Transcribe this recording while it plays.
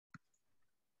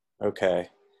Okay.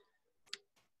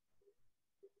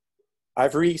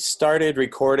 I've restarted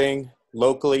recording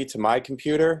locally to my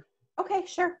computer. Okay,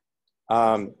 sure.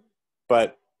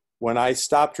 But when I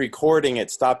stopped recording,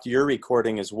 it stopped your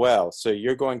recording as well. So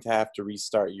you're going to have to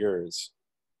restart yours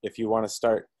if you want to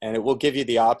start. And it will give you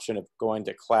the option of going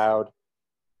to cloud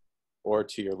or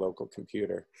to your local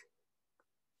computer.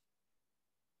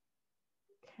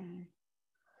 Okay.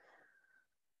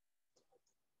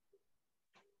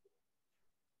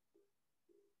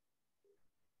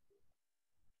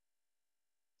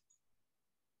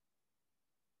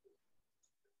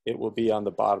 It will be on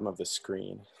the bottom of the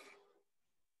screen.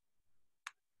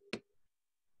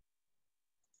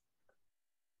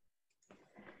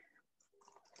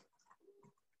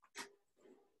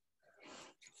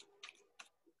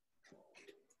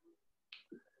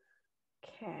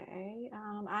 Okay,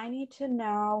 I need to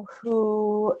know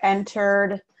who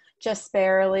entered just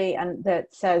barely and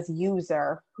that says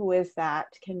user. Who is that?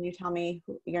 Can you tell me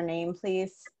your name,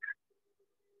 please?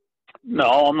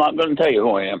 No, I'm not going to tell you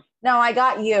who I am. No, I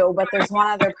got you, but there's one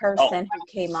other person who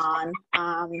came on.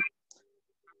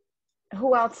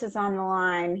 Who else is on the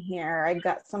line here? I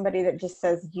got somebody that just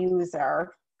says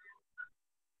user.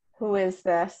 Who is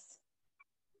this?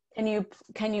 Can you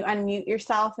unmute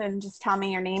yourself and just tell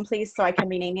me your name, please, so I can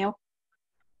rename you?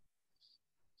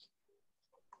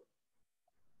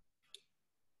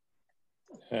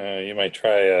 You might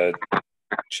try a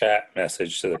chat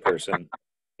message to the person,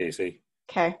 Casey.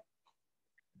 Okay.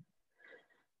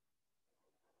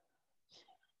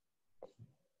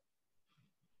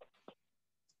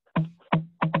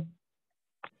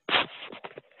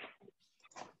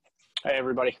 Hi,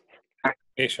 everybody.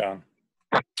 Hey, Sean.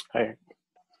 Hi.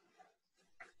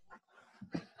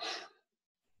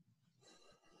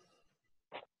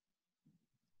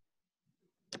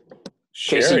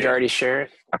 Casey, did you already share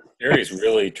it? Sherry's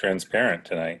really transparent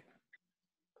tonight.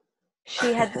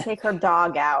 She had to take her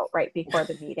dog out right before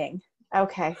the meeting.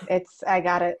 Okay, I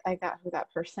got it. I got who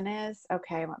that person is.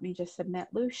 Okay, let me just submit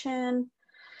Lucian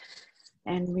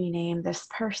and rename this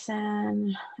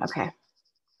person. Okay.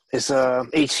 Is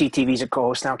HCTV's a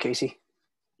co-host now, Casey?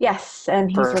 Yes, and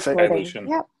he's Perfect. recording. Hi, Lucian.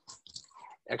 Yep.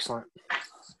 Excellent.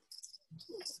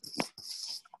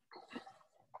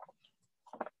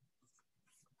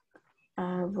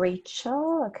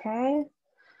 Rachel, okay.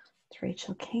 It's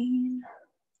Rachel Kane.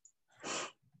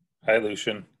 Hi,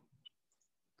 Lucian.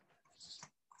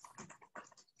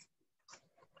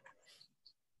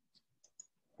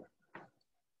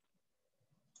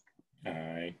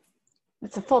 Hi.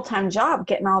 It's a full-time job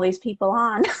getting all these people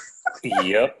on.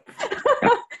 Yep.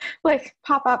 Like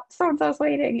pop up, so-and-so's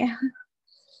waiting.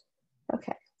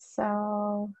 Okay,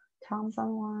 so Tom's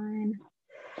online.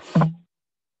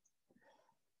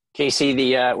 Casey,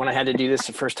 when I had to do this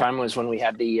the first time was when we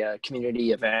had the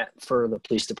community event for the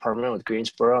police department with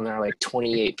Greensboro, and there were like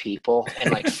 28 people.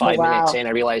 And like 5 minutes in,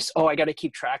 I realized, I got to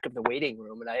keep track of the waiting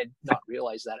room, and I had not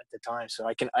realized that at the time. So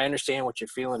I understand what you're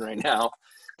feeling right now.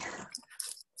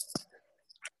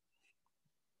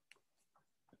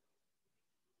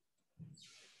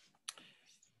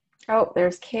 Oh,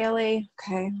 there's Kaylee.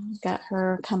 Okay, got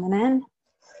her coming in.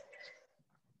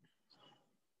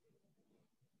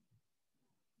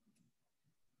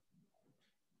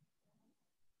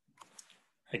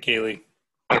 Hi, Kaylee.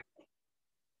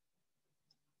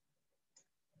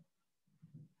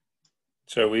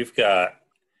 So we've got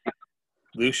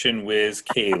Lucian Wiz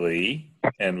Kaylee,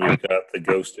 and we've got the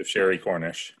ghost of Sherry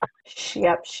Cornish.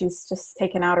 Yep, she's just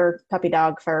taking out her puppy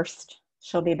dog first.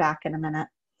 She'll be back in a minute.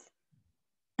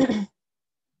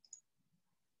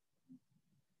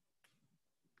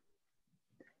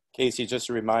 Casey, just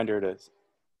a reminder to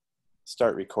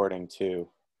start recording too,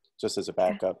 just as a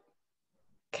backup.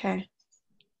 Okay.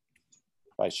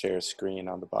 If I share a screen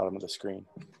on the bottom of the screen.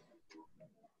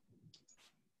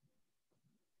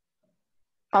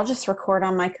 I'll just record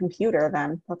on my computer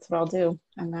then. That's what I'll do.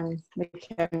 And then we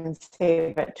can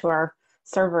save it to our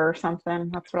server or something.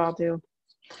 That's what I'll do.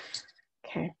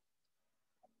 Okay.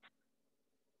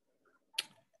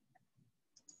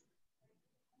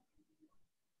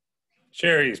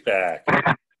 Sherry's back.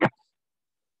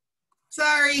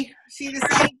 Sorry, she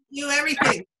decided to do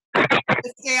everything.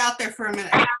 Let's stay out there for a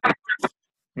minute.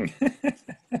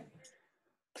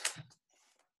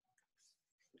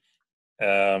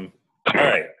 All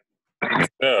right.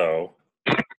 So,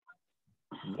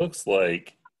 looks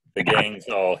like the gang's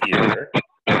all here.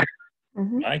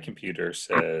 My computer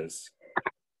says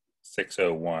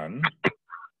 6:01.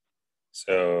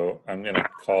 So I'm going to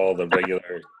call the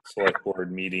regular select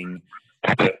board meeting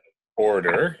to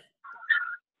order,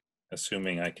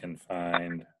 assuming I can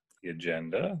find the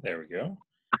agenda. There we go.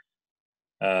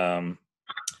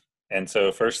 And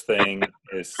so first thing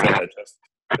is just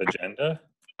agenda.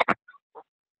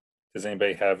 Does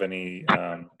anybody have any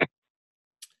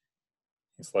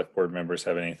select board members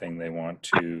have anything they want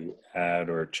to add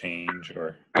or change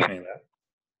or any of that?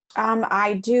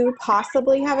 I do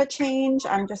possibly have a change.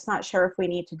 I'm just not sure if we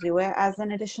need to do it as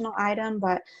an additional item,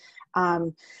 but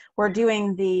we're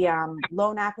doing the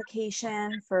loan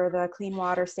application for the Clean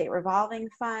Water State Revolving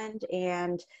Fund,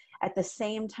 and at the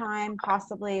same time,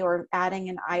 possibly, or adding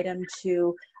an item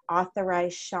to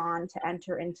authorize Sean to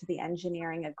enter into the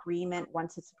engineering agreement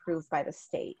once it's approved by the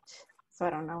state. So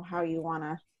I don't know how you want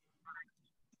to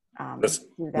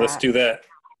do that. Let's do that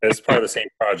as part of the same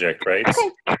project, right?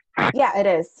 Okay. Yeah, it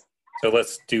is. So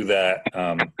let's do that.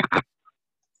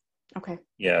 Okay.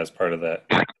 Yeah, as part of that.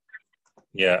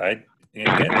 Yeah, I'm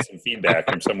getting some feedback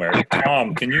from somewhere.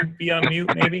 Tom, can you be on mute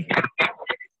maybe?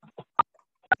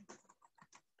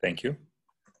 Thank you.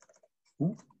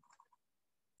 Ooh.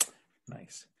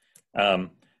 Nice. All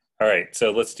right,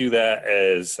 so let's do that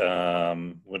as,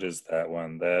 what is that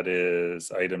one? That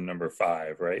is item number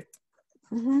 5, right?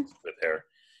 Mm-hmm. With there.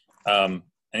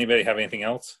 Anybody have anything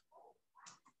else?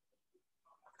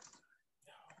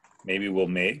 Maybe we'll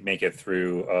make it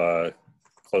through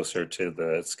closer to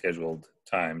the scheduled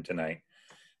time tonight.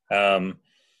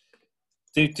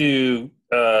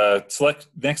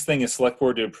 Next thing is select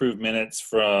board to approve minutes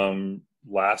from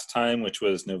last time, which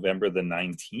was November the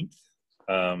 19th.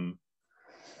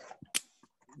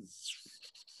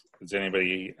 Does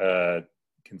anybody,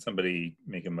 can somebody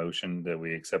make a motion that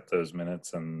we accept those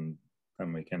minutes and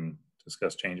then we can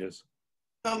discuss changes?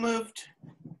 So moved.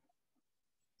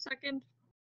 Second.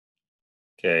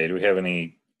 Okay, do we have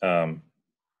any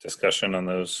discussion on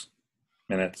those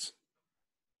minutes?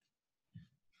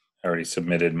 I already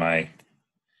submitted my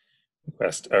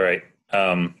request. All right.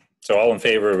 So all in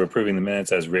favor of approving the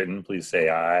minutes as written, please say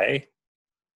aye.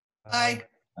 Aye.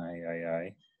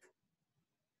 Aye.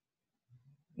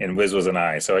 And Wiz was an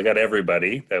aye. So I got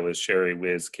everybody. That was Sherry,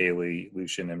 Wiz, Kaylee,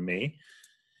 Lucian, and me.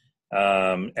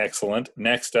 Excellent.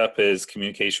 Next up is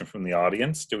communication from the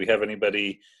audience. Do we have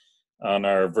anybody on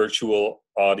our virtual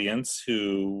audience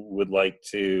who would like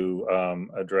to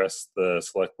address the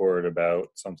select board about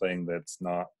something that's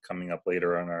not coming up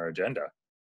later on our agenda?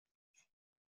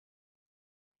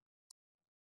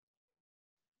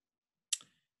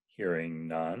 Hearing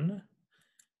none.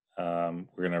 We're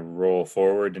going to roll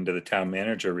forward into the town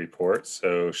manager report.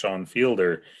 So Sean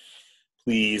Fielder,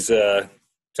 please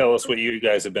tell us what you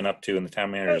guys have been up to in the town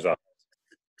manager's office.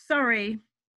 Sorry.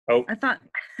 Oh, I thought,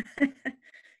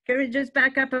 can we just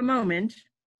back up a moment?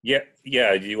 yeah.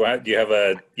 Do you have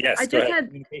a, yes, I go just ahead. had,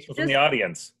 Communication from the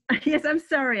audience. Yes, I'm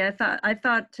sorry. I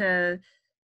thought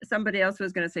somebody else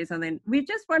was going to say something. We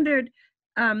just wondered,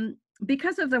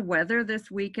 because of the weather this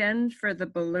weekend for the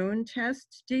balloon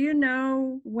test, do you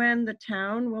know when the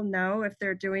town will know if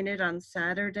they're doing it on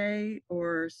Saturday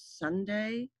or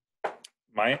Sunday?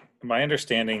 My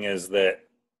understanding is that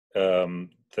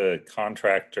the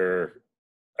contractor,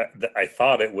 I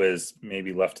thought it was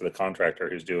maybe left to the contractor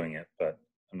who's doing it, but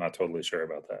I'm not totally sure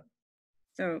about that.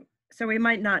 So we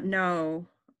might not know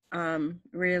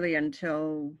really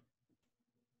until,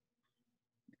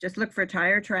 just look for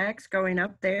tire tracks going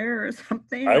up there or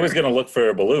something. I was going to look for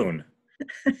a balloon.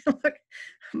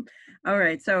 All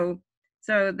right, so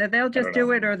that they'll just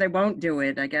do it or they won't do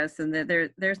it, I guess, and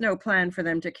that there's no plan for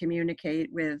them to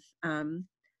communicate with the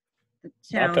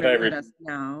town and let us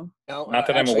know. No, not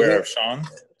that I'm aware of, Sean.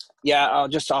 Yeah, I'll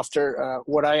just after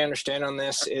what I understand on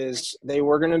this is they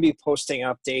were going to be posting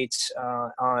updates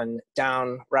on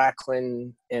down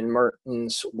Racklin and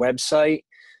Merton's website.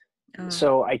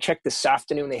 So I checked this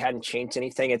afternoon. They hadn't changed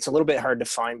anything. It's a little bit hard to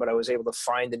find, but I was able to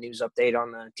find the news update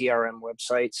on the DRM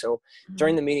website. So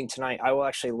during the meeting tonight, I will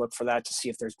actually look for that to see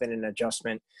if there's been an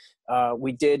adjustment. I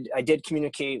did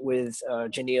communicate with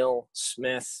Janelle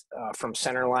Smith from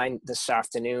Centerline this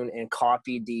afternoon and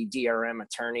copied the DRM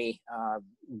attorney.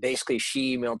 Basically,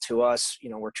 she emailed to us,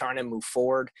 we're trying to move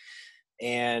forward.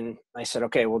 And I said,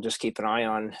 okay, we'll just keep an eye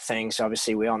on things.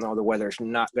 Obviously, we all know the weather's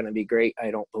not going to be great,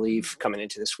 I don't believe, coming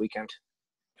into this weekend.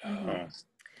 Okay.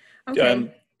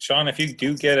 Sean, if you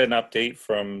do get an update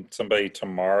from somebody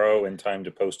tomorrow in time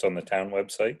to post on the town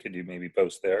website, could you maybe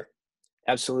post there?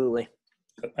 Absolutely.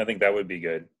 I think that would be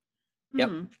good.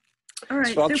 Yep. All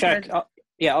right. So I'll super. check.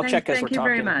 I'll check as we're talking. Thank you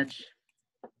very much.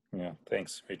 Yeah,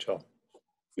 thanks, Rachel.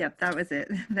 Yep, that was it.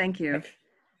 Thank you.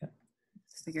 Yeah.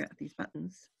 Figure out these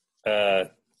buttons. All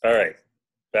right,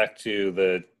 back to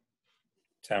the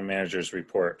town manager's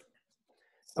report.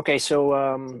 Okay,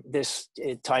 so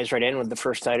it ties right in with the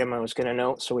first item I was going to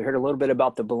note. So we heard a little bit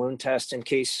about the balloon test.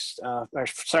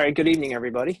 Sorry, good evening,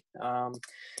 everybody.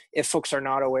 If folks are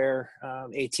not aware,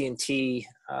 AT&T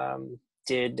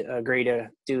did agree to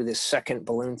do this second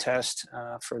balloon test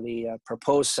for the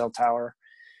proposed cell tower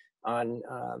on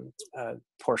a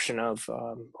portion of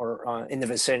in the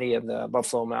vicinity of the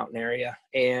Buffalo Mountain area.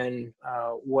 And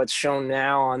what's shown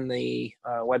now on the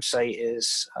website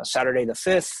is Saturday the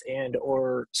 5th and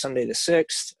or Sunday the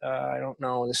 6th. I don't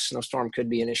know, this snowstorm could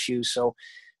be an issue. So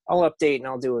I'll update and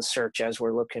I'll do a search as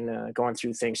we're going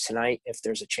through things tonight. If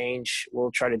there's a change,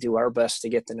 we'll try to do our best to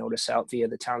get the notice out via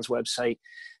the town's website,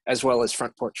 as well as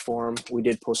Front Porch Forum. We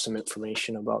did post some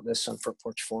information about this on Front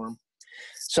Porch Forum.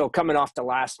 So coming off the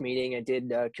last meeting, I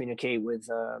did communicate with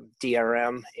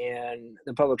DRM, and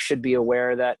the public should be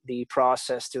aware that the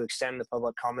process to extend the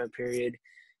public comment period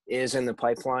is in the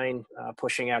pipeline,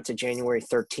 pushing out to January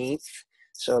 13th.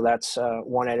 So that's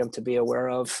one item to be aware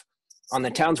of. On the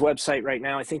town's website right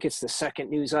now, I think it's the second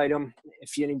news item.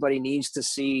 If anybody needs to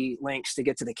see links to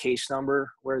get to the case number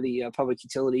where the public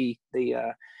utility,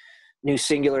 the New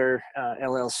Singular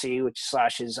LLC, which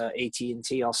slashes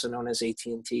AT&T, also known as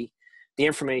AT&T, the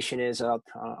information is up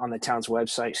on the town's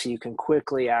website, so you can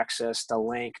quickly access the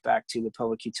link back to the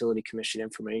Public Utility Commission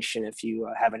information if you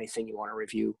have anything you want to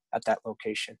review at that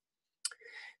location.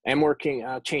 I'm working,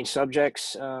 change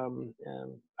subjects. I'm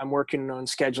working on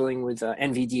scheduling with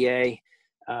NVDA.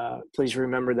 Please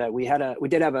remember that we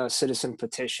did have a citizen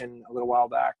petition a little while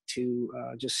back to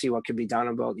just see what could be done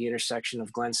about the intersection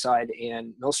of Glenside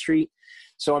and Mill Street.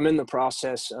 So I'm in the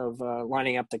process of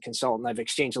lining up the consultant. I've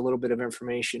exchanged a little bit of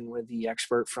information with the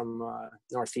expert from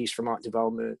Northeast Vermont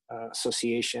Development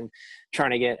Association, trying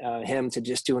to get him to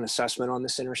just do an assessment on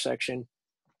this intersection,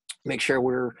 make sure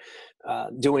we're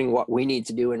doing what we need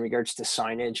to do in regards to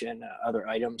signage and other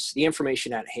items. The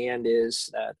information at hand is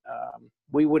that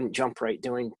we wouldn't jump right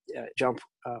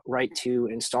to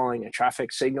installing a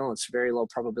traffic signal. It's very low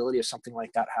probability of something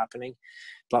like that happening,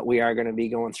 but we are going to be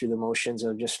going through the motions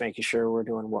of just making sure we're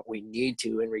doing what we need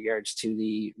to in regards to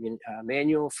the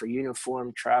manual for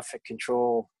uniform traffic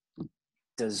control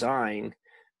design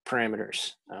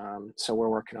parameters. So we're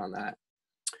working on that.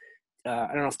 I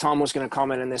don't know if Tom was going to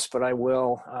comment on this, but I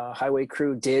will. Highway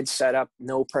crew did set up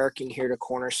no parking here to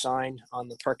corner sign on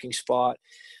the parking spot.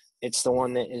 It's the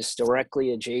one that is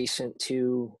directly adjacent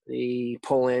to the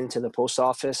pull in to the post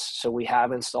office. So we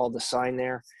have installed the sign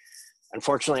there.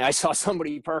 Unfortunately, I saw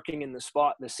somebody parking in the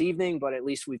spot this evening, but at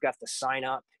least we've got the sign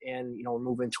up and, you know,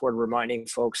 moving toward reminding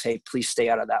folks, hey, please stay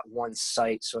out of that one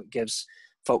site. So it gives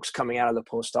folks coming out of the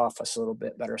post office a little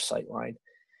bit better sight line.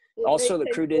 Also, the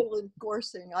crew did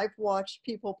enforcing. I've watched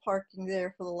people parking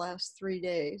there for the last 3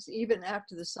 days, even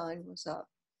after the sign was up.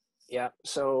 Yeah,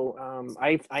 so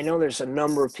I know there's a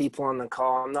number of people on the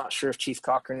call. I'm not sure if Chief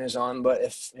Cochran is on, but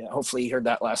hopefully you heard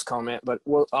that last comment. But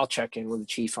I'll check in with the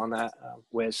chief on that,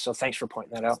 Wiz. So thanks for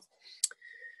pointing that out.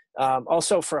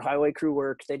 Also, for highway crew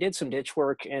work, they did some ditch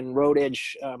work and road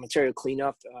edge material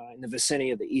cleanup in the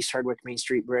vicinity of the East Hardwick Main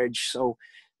Street Bridge. So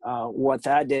what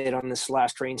that did on this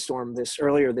last rainstorm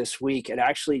earlier this week, it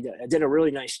actually did a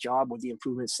really nice job with the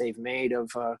improvements they've made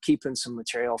of keeping some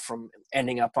material from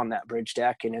ending up on that bridge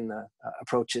deck and in the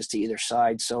approaches to either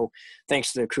side. So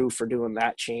thanks to the crew for doing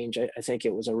that change. I think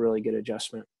it was a really good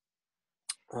adjustment.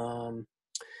 I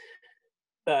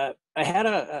had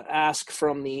a ask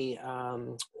from the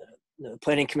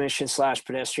Planning Commission /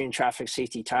 Pedestrian Traffic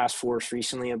Safety Task Force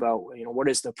recently about, you know, what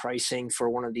is the pricing for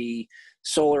one of the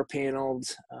solar paneled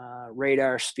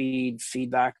radar speed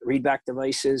feedback readback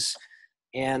devices.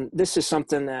 And this is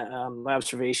something that my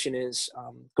observation is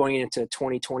going into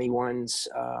 2021's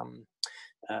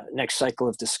next cycle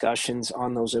of discussions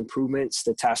on those improvements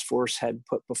the task force had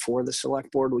put before the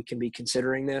select board. We can be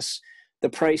considering this. The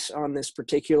price on this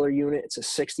particular unit, it's a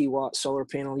 60-watt solar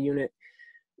panel unit.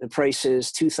 The price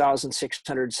is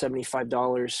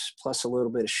 $2,675 plus a little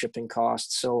bit of shipping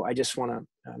costs. So I just want to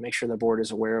make sure the board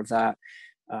is aware of that.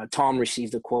 Tom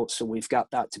received a quote, so we've got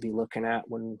that to be looking at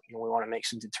when we want to make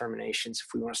some determinations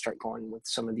if we want to start going with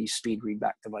some of these speed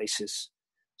readback devices.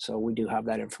 So we do have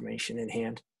that information in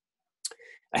hand.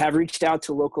 I have reached out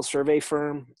to a local survey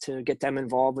firm to get them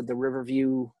involved with the River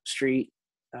Street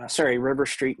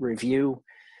review.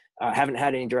 Haven't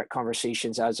had any direct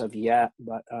conversations as of yet,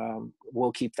 but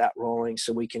we'll keep that rolling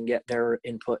so we can get their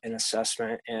input and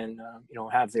assessment and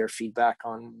have their feedback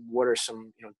on what are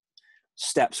some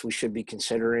steps we should be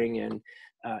considering and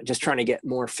just trying to get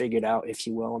more figured out, if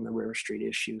you will, on the River Street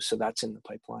issue. So that's in the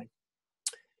pipeline.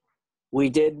 We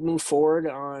did move forward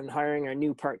on hiring our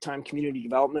new part-time community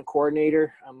development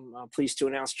coordinator. I'm pleased to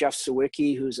announce Jeff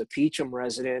Sawicki, who's a Peacham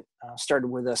resident, started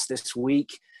with us this week.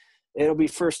 It'll be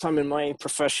first time in my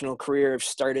professional career I've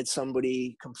started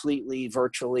somebody completely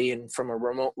virtually and from a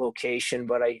remote location,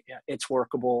 but it's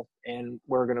workable and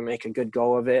we're going to make a good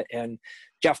go of it. And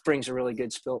Jeff brings a really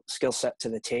good skill set to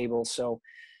the table. So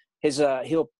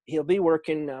he'll be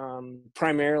working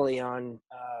primarily on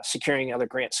securing other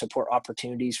grant support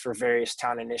opportunities for various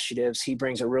town initiatives. He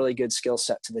brings a really good skill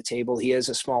set to the table. He is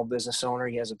a small business owner.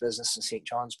 He has a business in St.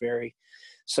 Johnsbury.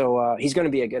 So he's going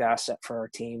to be a good asset for our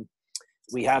team.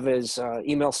 We have his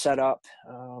email set up.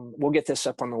 We'll get this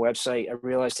up on the website. I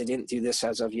realized I didn't do this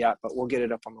as of yet, but we'll get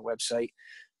it up on the website.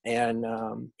 And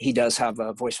he does have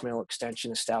a voicemail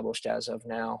extension established as of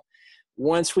now.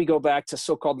 Once we go back to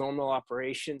so-called normal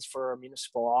operations for our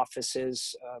municipal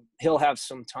offices, he'll have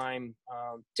some time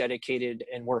dedicated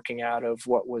and working out of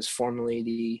what was formerly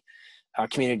the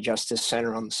Community Justice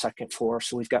Center on the second floor.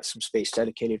 So we've got some space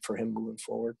dedicated for him moving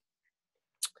forward.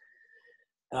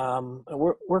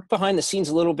 Work behind the scenes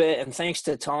a little bit, and thanks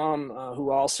to Tom,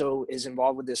 who also is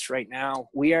involved with this right now.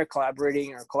 We are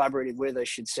collaborated with, I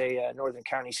should say, Northern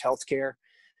Counties Healthcare.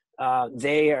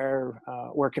 They are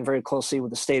working very closely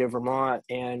with the state of Vermont,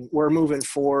 and we're moving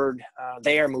forward.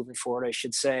 They are moving forward, I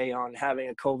should say, on having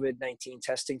a COVID-19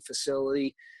 testing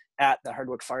facility at the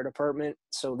Hardwick Fire Department.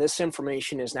 So this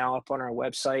information is now up on our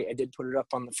website. I did put it up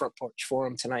on the Front Porch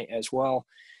Forum tonight as well.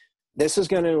 This is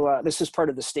this is part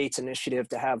of the state's initiative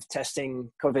to have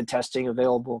COVID testing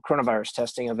available, coronavirus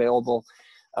testing available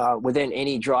within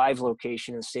any drive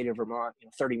location in the state of Vermont,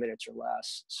 30 minutes or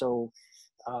less. So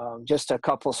just a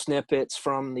couple snippets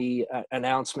from the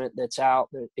announcement that's out.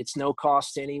 It's no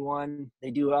cost to anyone.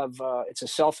 They do have, it's a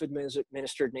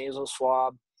self-administered nasal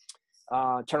swab.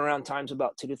 Turnaround time's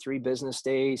about 2 to 3 business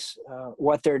days.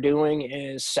 What they're doing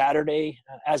is Saturday,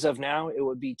 as of now, it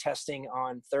would be testing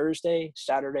on Thursday,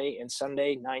 Saturday, and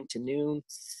Sunday, 9 to noon.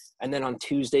 And then on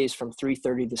Tuesdays from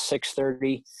 3:30 to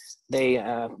 6:30.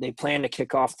 They plan to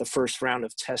kick off the first round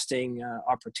of testing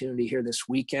opportunity here this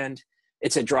weekend.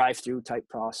 It's a drive-through type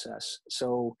process.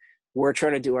 So we're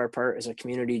trying to do our part as a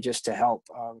community just to help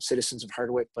citizens of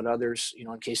Hardwick, but others, in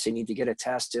case they need to get a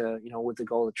test, with the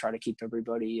goal to try to keep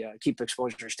everybody, keep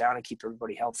exposures down and keep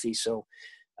everybody healthy. So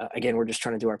again, we're just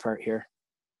trying to do our part here.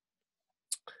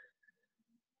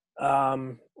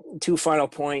 2 final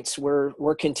points.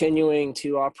 We're continuing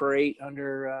to operate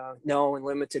under no and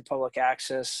limited public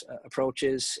access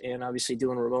approaches, and obviously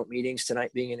doing remote meetings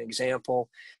tonight being an example.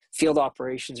 Field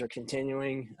operations are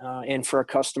continuing, and for our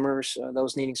customers,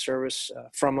 those needing service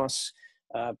from us,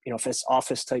 if it's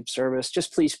office type service,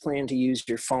 just please plan to use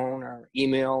your phone or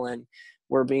email, and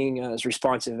we're being as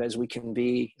responsive as we can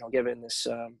be, given this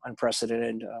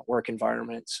unprecedented work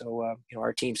environment. So,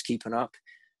 our team's keeping up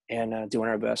and doing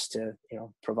our best to,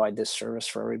 provide this service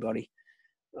for everybody.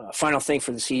 Final thing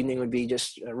for this evening would be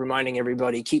just reminding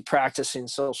everybody, keep practicing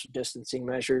social distancing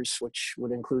measures, which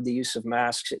would include the use of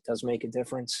masks. It does make a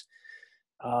difference.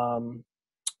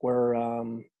 We're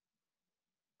going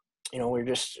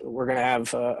to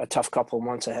have a tough couple of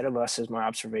months ahead of us is my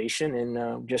observation,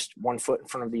 and just one foot in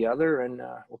front of the other, and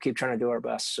we'll keep trying to do our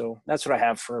best. So that's what I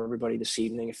have for everybody this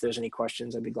evening. If there's any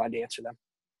questions, I'd be glad to answer them.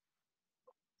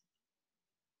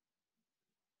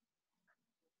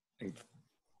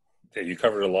 You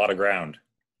covered a lot of ground.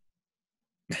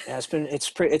 Yeah, it's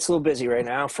a little busy right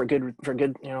now for good,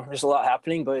 there's a lot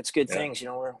happening, but it's good things.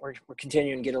 We're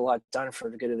continuing to get a lot done for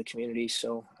the good of the community.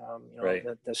 So, right.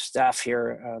 the staff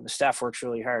here, the staff works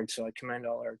really hard. So I commend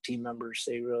all our team members.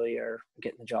 They really are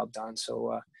getting the job done.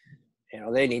 So,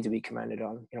 they need to be commended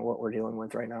on, what we're dealing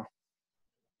with right now.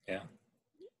 Yeah.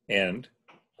 And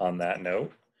on that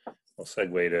note, we'll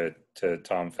segue to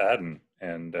Tom Fadden.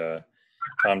 And,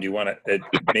 Tom, do you want to,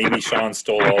 maybe Sean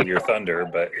stole all your thunder,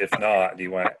 but if not, do you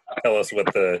want to tell us what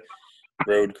the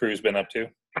road crew's been up to?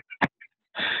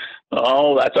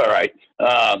 Oh, that's all right.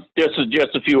 Just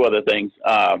a few other things.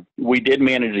 We did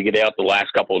manage to get out the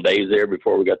last couple of days there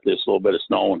before we got this little bit of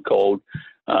snow and cold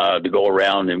to go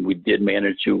around, and we did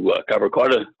manage to cover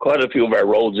quite a few of our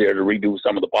roads there to redo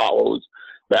some of the potholes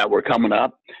that were coming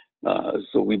up.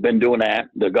 So we've been doing that.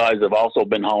 The guys have also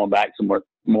been hauling back some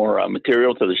more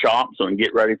material to the shop so we can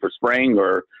get ready for spring,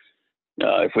 or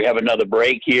if we have another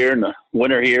break here in the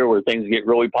winter here where things get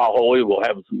really potholy, we'll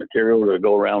have some material to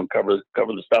go around and cover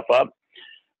the stuff up.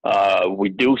 We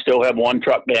do still have one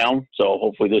truck down, so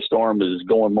hopefully this storm is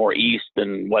going more east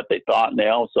than what they thought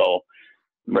now. So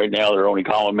right now they're only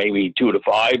calling maybe 2 to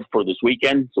 5 for this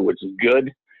weekend, so which is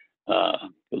good.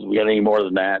 Because we got any more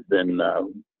than that, then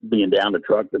being down the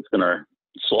truck, that's going to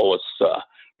slow us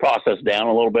process down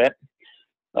a little bit.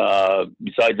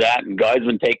 Besides that, and guys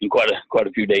been taking quite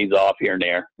a few days off here and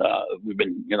there. We've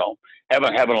been,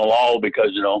 having a lull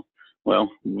because,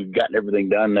 we've gotten everything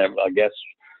done, I guess,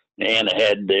 and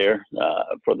ahead there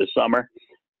for the summer.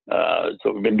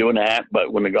 So we've been doing that.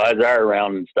 But when the guys are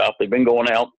around and stuff, they've been going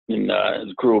out and as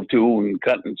a crew of two and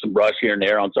cutting some brush here and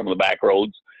there on some of the back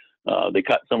roads. They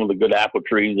cut some of the good apple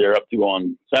trees there up to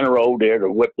on Center Road there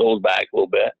to whip those back a little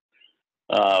bit.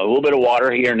 A little bit of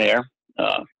water here and there.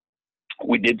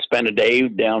 We did spend a day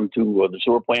down to the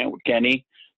sewer plant with Kenny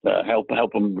to help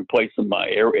them replace some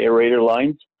aerator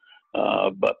lines.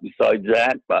 But besides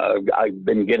that, I've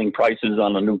been getting prices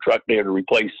on a new truck there to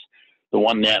replace the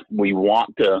one that we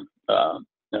want to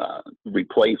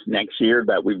replace next year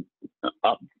that we've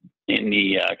up in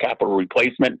the capital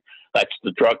replacement. That's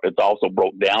the truck that's also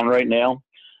broke down right now.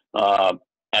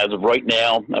 As of right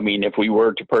now, I mean, if we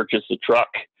were to purchase a truck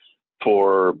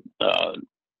for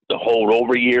the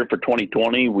holdover year for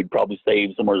 2020, we'd probably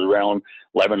save somewhere around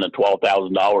 $11,000 to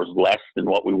 $12,000 less than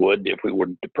what we would if we were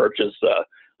to purchase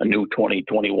a new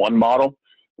 2021 model.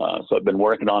 So I've been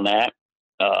working on that.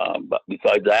 But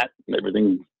besides that,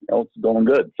 everything else is going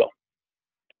good. So.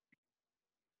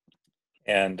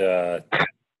 And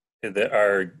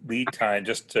our lead time,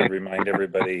 just to remind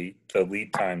everybody, the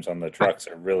lead times on the trucks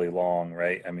are really long,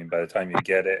 right? I mean, by the time you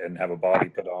get it and have a body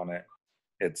put on it,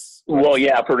 it's... Well,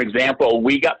 yeah, for example,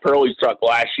 we got Pearlie's truck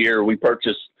last year. We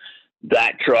purchased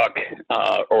that truck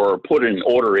or put an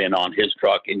order in on his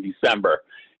truck in December.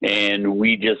 And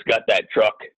we just got that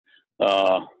truck,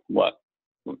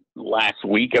 last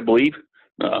week, I believe.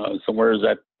 Somewhere is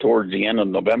that towards the end of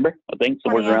November, I think,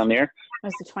 somewhere 20th. Around there. It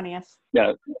was the 20th.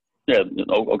 Yeah.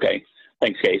 Okay.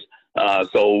 Thanks, Case.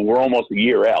 So we're almost a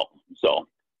year out. So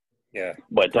yeah,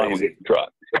 by the time we get the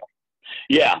truck.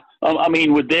 Yeah. I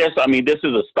mean, with this, this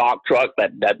is a stock truck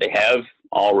that they have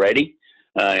already,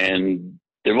 and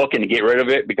they're looking to get rid of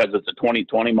it because it's a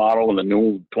 2020 model and the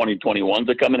new 2021s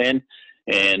are coming in,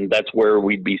 and that's where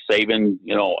we'd be saving,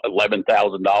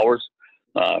 $11,000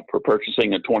 for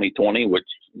purchasing a 2020, which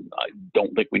I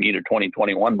don't think we need a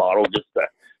 2021 model just to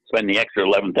spend the extra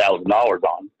 $11,000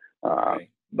 on. Right.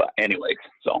 But anyway,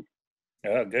 so.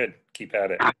 Oh, good. Keep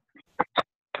at it.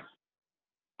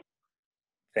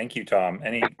 Thank you, Tom.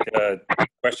 Any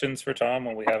questions for Tom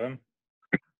when we have him?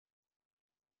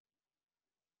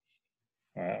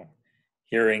 Wow.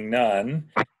 Hearing none.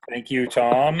 Thank you,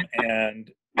 Tom.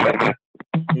 And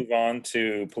move on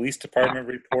to police department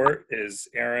report. Is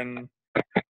Aaron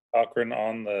Cochran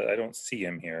on the, I don't see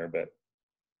him here, but.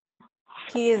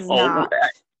 He is not.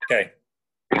 Okay.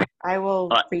 I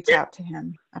will reach out to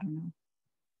him. I don't know.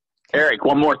 Eric,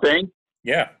 one more thing.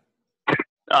 Yeah.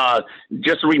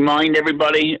 Just to remind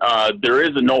everybody, there is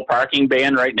a no parking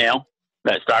ban right now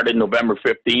that started November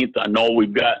 15th. I know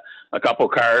we've got a couple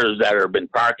cars that have been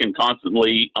parking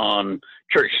constantly on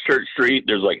Church Street.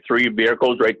 There's like 3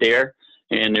 vehicles right there.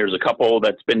 And there's a couple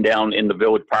that's been down in the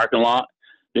village parking lot.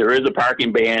 There is a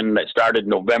parking ban that started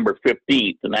November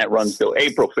 15th, and that runs till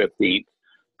April 15th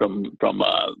from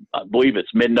I believe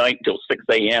it's midnight till 6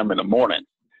 a.m. in the morning.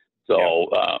 So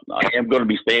I am going to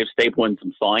be stapling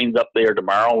some signs up there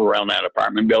tomorrow around that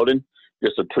apartment building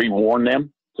just to pre-warn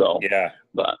them. So yeah,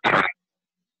 but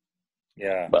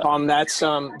that's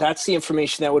the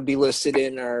information that would be listed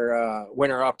in our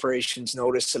winter operations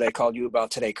notice that I called you about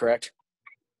today, correct?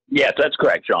 Yes, that's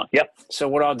correct, Sean. Yep. So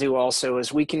what I'll do also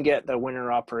is we can get the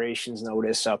winter operations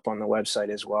notice up on the website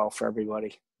as well for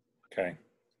everybody. Okay.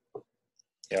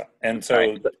 Yeah, and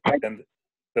so and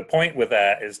the point with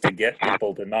that is to get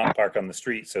people to not park on the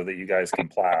street so that you guys can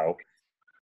plow.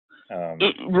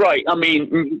 Right. I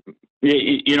mean,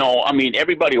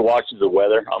 everybody watches the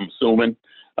weather, I'm assuming.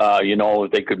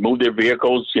 If they could move their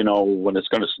vehicles, when it's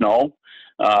going to snow.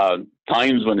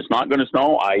 Times when it's not going to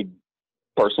snow, I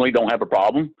personally don't have a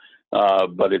problem.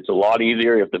 But it's a lot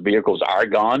easier if the vehicles are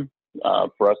gone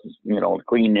for us, to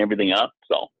clean everything up.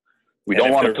 So we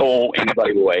don't want to tow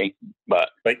anybody away,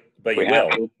 but you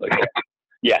will.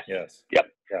 Yes. Yes.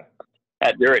 Yep. Yeah.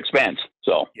 At their expense.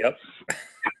 So. Yep.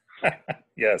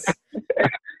 Yes.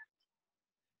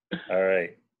 All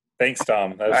right. Thanks,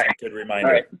 Tom. That was a good reminder.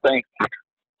 All right. Thanks.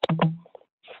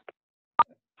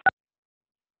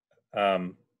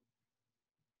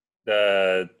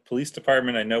 The police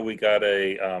department, I know we got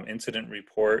a incident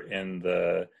report in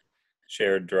the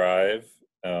shared drive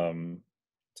to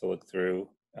look through.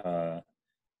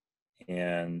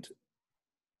 And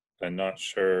I'm not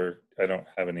sure, I don't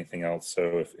have anything else.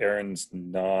 So if Aaron's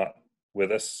not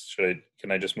with us,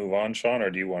 can I just move on, Sean, or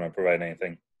do you want to provide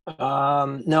anything?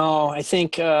 No, I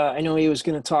think I know he was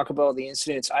going to talk about the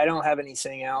incidents. I don't have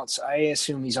anything else. I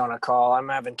assume he's on a call. I'm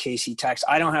having Casey text.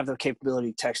 I don't have the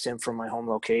capability to text him from my home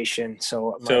location,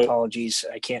 so my apologies.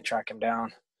 I can't track him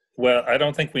down. Well, I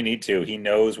don't think we need to. He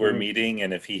knows we're Mhm. meeting,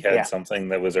 and if he had something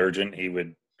that was urgent, he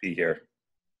would be here.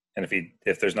 And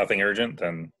if there's nothing urgent,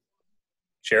 then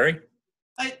Sherry?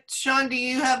 Sean, do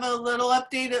you have a little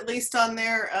update at least on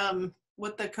their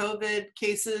with the COVID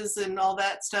cases and all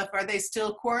that stuff? Are they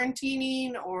still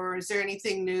quarantining, or is there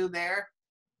anything new there?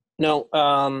 No,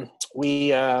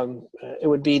 it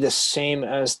would be the same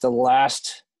as the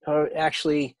last.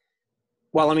 Actually,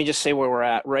 well, let me just say where we're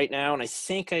at right now, and I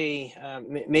think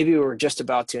maybe we were just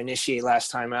about to initiate last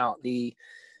time out. The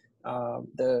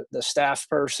staff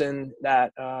person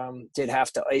that did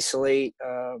have to isolate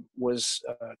was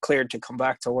cleared to come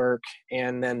back to work,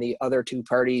 and then the other two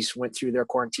parties went through their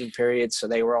quarantine period, so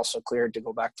they were also cleared to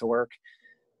go back to work.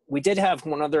 We did have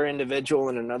one other individual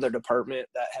in another department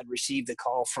that had received a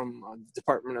call from the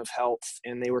Department of Health,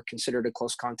 and they were considered a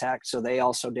close contact, so they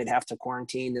also did have to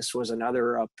quarantine. This was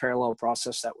another parallel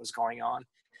process that was going on.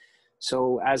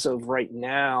 So as of right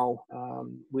now,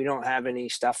 we don't have any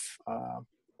stuff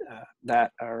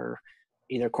that are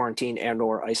either quarantined and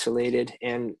or isolated,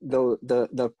 and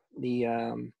the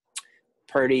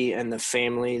party and the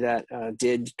family that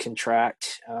did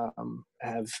contract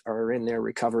are in their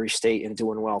recovery state and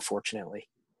doing well, fortunately.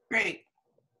 Great.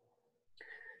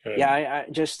 Yeah, I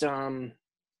just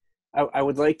I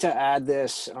would like to add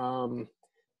this.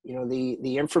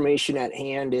 The information at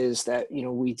hand is that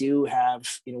we do have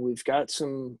we've got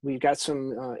some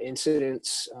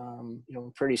incidents,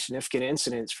 pretty significant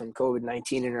incidents from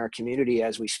COVID-19 in our community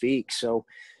as we speak. So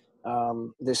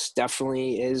this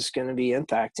definitely is going to be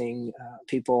impacting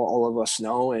people all of us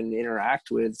know and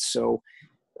interact with. So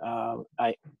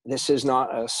this is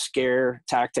not a scare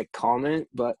tactic comment,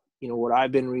 but what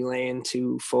I've been relaying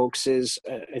to folks is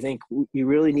I think you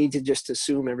really need to just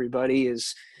assume everybody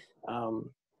is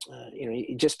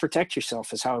you just protect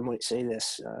yourself is how I might say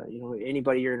this.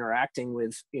 Anybody you're interacting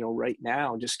with, right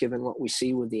now, just given what we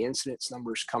see with the incidence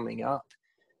numbers coming up,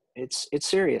 it's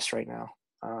serious right now.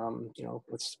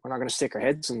 We're not going to stick our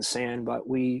heads in the sand, but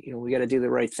we got to do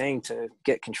the right thing to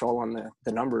get control on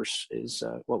the numbers is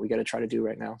what we got to try to do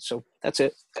right now. So that's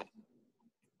it.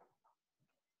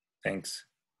 Thanks.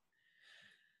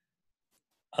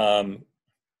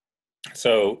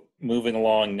 So moving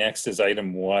along, next is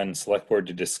item 1, select board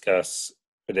to discuss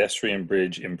pedestrian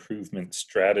bridge improvement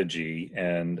strategy.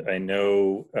 And I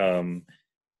know,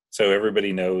 so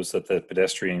everybody knows that the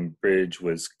pedestrian bridge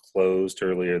was closed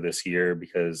earlier this year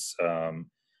because a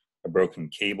broken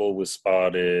cable was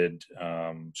spotted.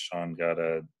 Sean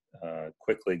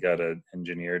quickly got an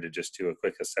engineer to just do a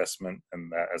quick assessment,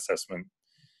 and that assessment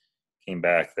came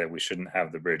back that we shouldn't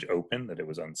have the bridge open, that it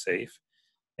was unsafe.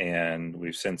 And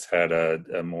we've since had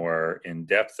a more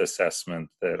in-depth assessment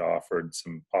that offered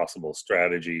some possible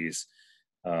strategies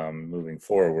moving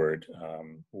forward.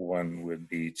 One would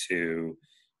be to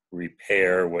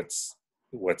repair what's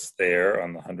there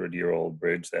on the 100-year-old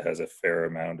bridge that has a fair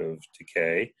amount of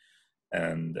decay.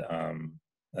 And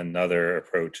another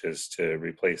approach is to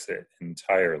replace it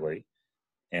entirely.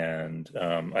 And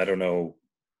I don't know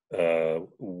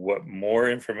what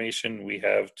more information we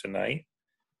have tonight.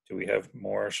 Do we have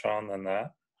more, Sean, than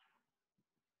that?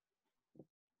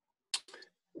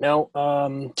 No,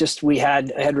 just I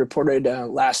had reported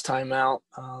last time out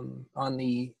on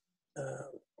the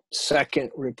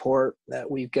second report that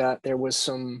we've got, there was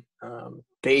some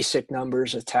basic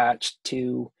numbers attached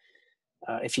to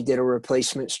if you did a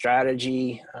replacement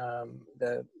strategy,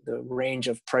 the range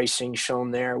of pricing shown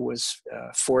there was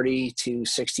 $40,000 to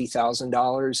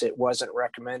 $60,000. It wasn't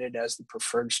recommended as the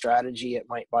preferred strategy. It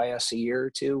might buy us a year or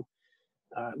two,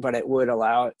 but it would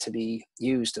allow it to be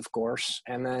used, of course.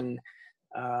 And then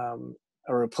a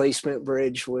replacement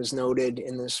bridge was noted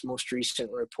in this most recent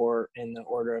report in the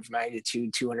order of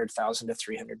magnitude $200,000 to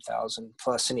 $300,000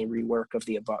 plus any rework of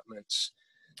the abutments.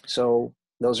 So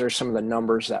those are some of the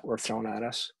numbers that were thrown at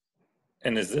us.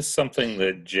 And is this something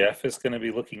that Jeff is going to be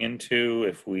looking into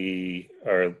if we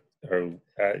are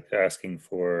asking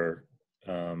for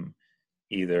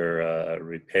either a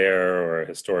repair or a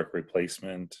historic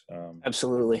replacement?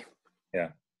 Absolutely. Yeah.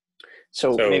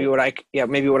 So maybe what I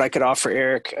could offer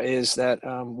Eric is that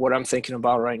what I'm thinking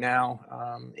about right now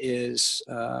is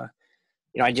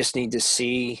I just need to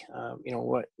see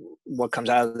what comes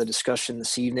out of the discussion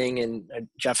this evening. And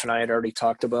Jeff and I had already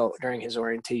talked about during his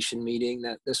orientation meeting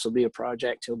that this will be a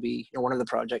project he'll be one of the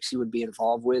projects he would be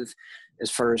involved with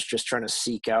as far as just trying to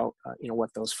seek out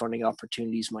what those funding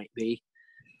opportunities might be.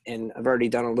 and I've already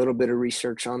done a little bit of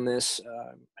research on this.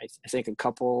 I think a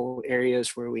couple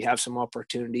areas where we have some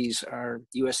opportunities are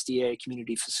USDA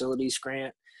Community Facilities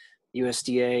Grant,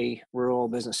 USDA Rural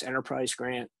Business Enterprise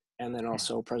Grant, and then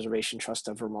also Preservation Trust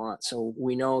of Vermont. So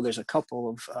we know there's a couple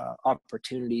of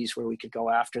opportunities where we could go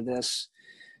after this.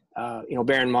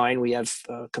 Bear in mind we have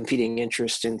competing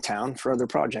interest in town for other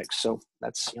projects. So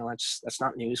that's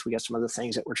not news. We got some other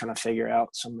things that we're trying to figure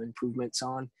out some improvements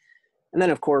on. And then,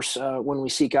 of course, when we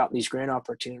seek out these grant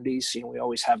opportunities, we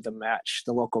always have the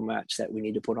local match that we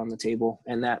need to put on the table.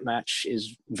 And that match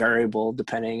is variable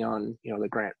depending on, the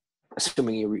grant,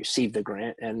 assuming you receive the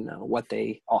grant and what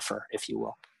they offer, if you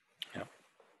will. Yeah.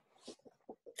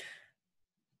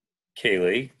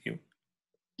 Kaylee, you.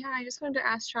 Yeah, I just wanted to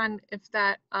ask Sean if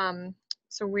that, I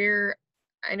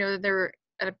know that there were,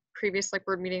 at a previous select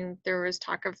board meeting, there was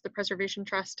talk of the Preservation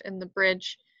Trust and the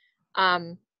bridge.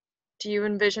 Do you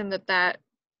envision that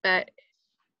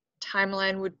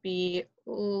timeline would be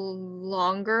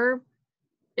longer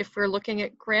if we're looking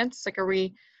at grants? Like, are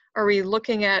we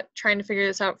looking at trying to figure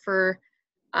this out for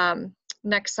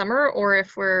next summer, or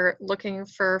if we're looking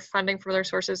for funding from other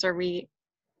sources, do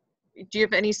you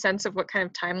have any sense of what kind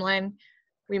of timeline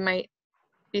we might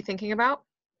be thinking about?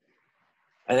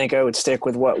 I think I would stick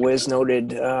with what Wiz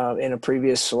noted in a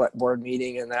previous select board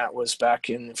meeting, and that was back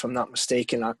in, if I'm not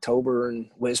mistaken, October. And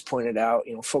Wiz pointed out,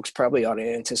 folks probably ought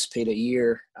to anticipate a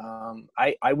year.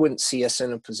 I wouldn't see us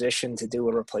in a position to do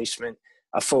a replacement.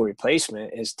 A full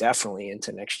replacement is definitely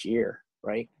into next year,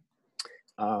 right?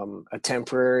 A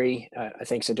temporary, I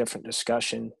think, is a different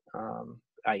discussion.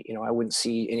 I wouldn't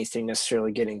see anything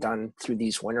necessarily getting done through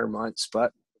these winter months,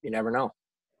 but you never know.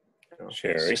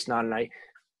 Sherry. It's just not an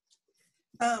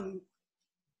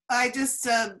I just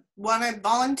want to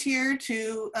volunteer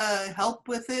to help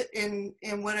with it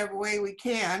in whatever way we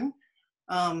can.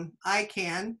 I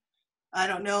can. I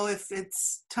don't know if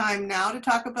it's time now to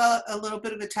talk about a little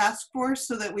bit of a task force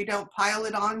so that we don't pile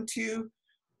it on to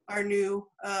our new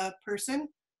person.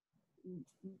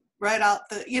 Right out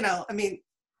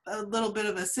a little bit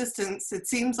of assistance. It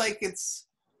seems like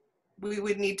we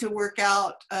would need to work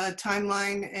out a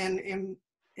timeline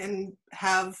and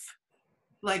have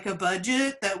like a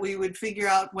budget that we would figure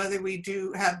out whether we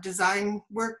do have design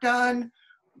work done,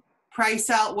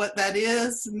 price out what that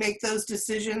is, make those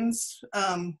decisions.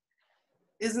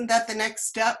 Isn't that the next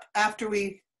step after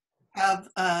we have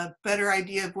a better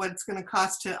idea of what it's going to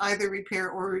cost to either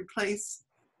repair or replace?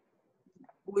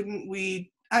 Wouldn't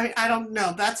we? I don't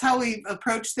know. That's how we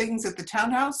approach things at the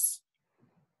townhouse.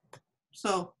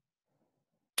 So,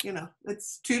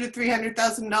 it's $200,000 to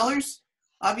 $300,000.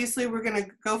 Obviously, we're going to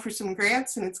go for some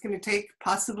grants, and it's going to take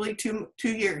possibly two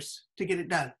years to get it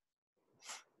done.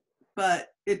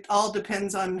 But it all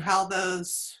depends on how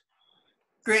those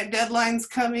grant deadlines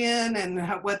come in and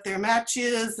what their match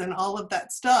is and all of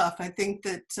that stuff. I think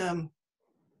that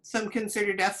some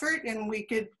considered effort, and we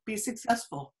could be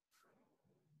successful.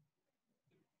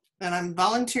 And I'm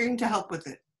volunteering to help with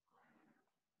it.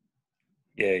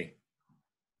 Yay.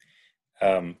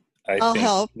 I'll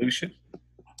help. Lucian?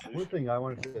 One thing I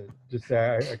wanted to just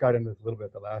say, I got into this a little bit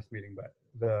at the last meeting, but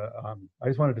I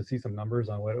just wanted to see some numbers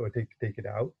on what it would take to take it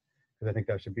out, because I think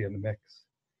that should be in the mix,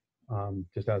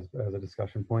 just as a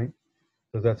discussion point.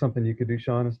 So is that something you could do,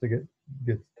 Sean, is to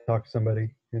talk to somebody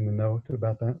in the know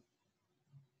about that?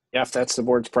 Yeah, if that's the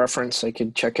board's preference, I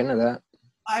could check into that.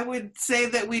 I would say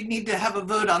that we'd need to have a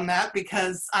vote on that,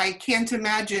 because I can't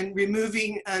imagine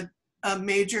removing a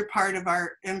major part of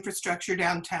our infrastructure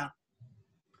downtown.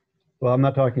 Well, I'm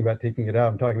not talking about taking it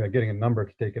out. I'm talking about getting a number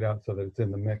to take it out so that it's in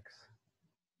the mix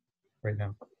right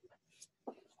now.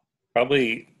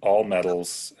 Probably all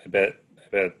metals. I bet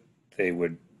they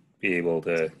would be able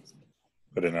to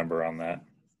put a number on that.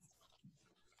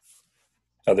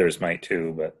 Others might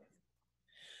too, but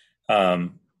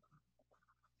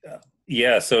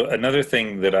yeah. So another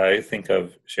thing that I think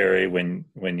of, Sherry, when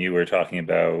you were talking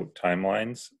about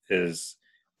timelines is,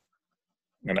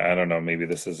 and I don't know, maybe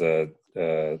this is a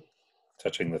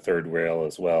touching the third rail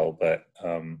as well, but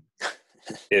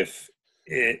if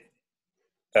it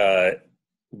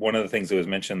one of the things that was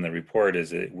mentioned in the report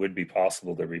is it would be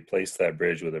possible to replace that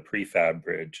bridge with a prefab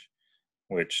bridge,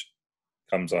 which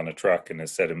comes on a truck and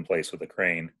is set in place with a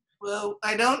crane. Well,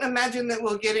 I don't imagine that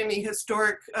we'll get any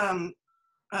historic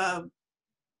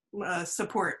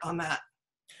support on that.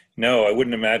 No, I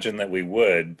wouldn't imagine that we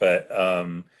would, but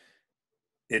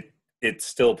it's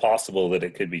still possible that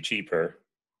it could be cheaper.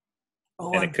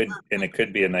 Oh, and it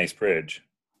could be a nice bridge.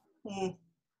 Mm.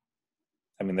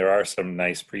 I mean, there are some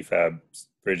nice prefab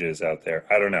bridges out there.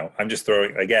 I don't know. I'm just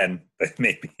throwing, again,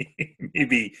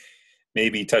 maybe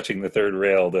maybe touching the third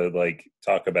rail to like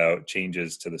talk about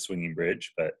changes to the swinging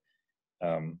bridge. But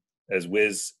as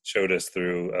Wiz showed us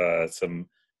through some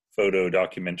photo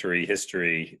documentary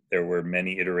history, there were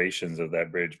many iterations of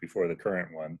that bridge before the current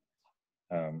one.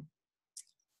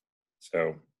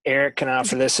 So Eric can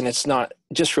offer this, and it's not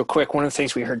just real quick. One of the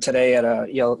things we heard today at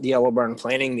the Yellow Barn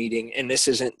planning meeting, and this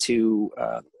isn't to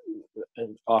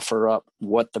offer up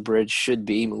what the bridge should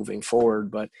be moving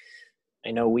forward, but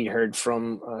I know we heard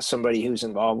from somebody who's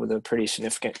involved with a pretty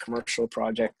significant commercial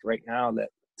project right now that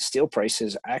steel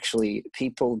prices, actually,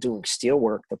 people doing steel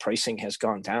work, the pricing has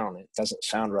gone down. It doesn't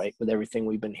sound right with everything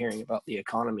we've been hearing about the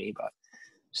economy, but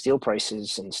steel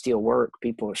prices and steel work,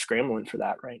 people are scrambling for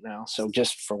that right now. So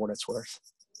just for what it's worth.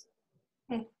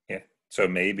 yeah, so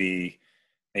maybe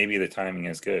the timing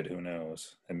is good. Who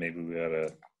knows? And maybe we ought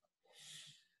to.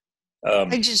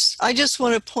 I just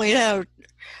want to point out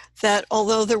that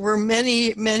although there were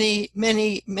many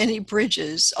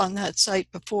bridges on that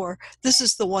site before, this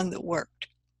is the one that worked.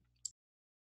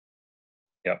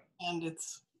 Yep. And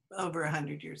it's over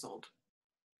 100 years old.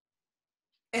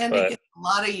 And it gets a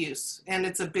lot of use, and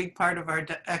it's a big part of our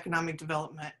economic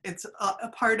development. It's a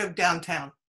part of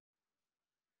downtown.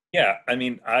 Yeah, I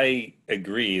mean, I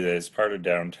agree that as part of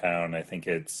downtown, I think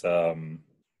it's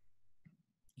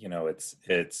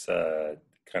it's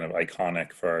kind of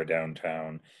iconic for our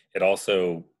downtown. It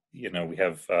also, we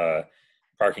have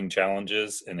parking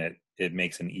challenges, and it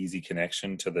makes an easy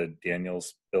connection to the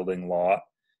Daniels building lot,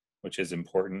 which is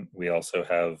important. We also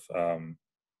have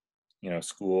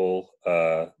school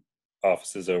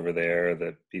offices over there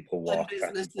that people walk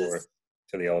back and forth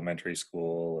to the elementary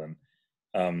school,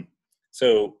 and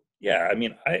so yeah, I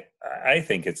mean, I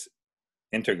think it's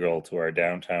integral to our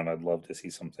downtown. I'd love to see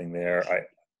something there. I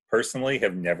personally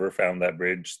have never found that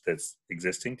bridge that's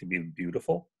existing to be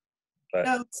beautiful, but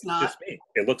no, it's not. Just me.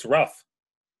 It looks rough.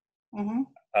 Mm-hmm.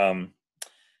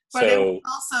 But it was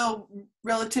also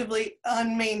relatively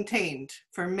unmaintained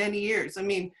for many years. I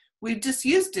mean, we just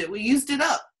used it. We used it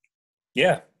up.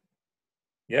 Yeah.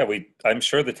 I'm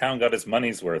sure the town got its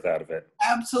money's worth out of it.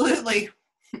 Absolutely.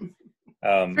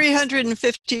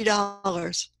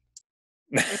 $350.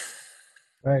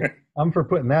 Right. I'm for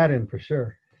putting that in for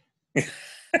sure.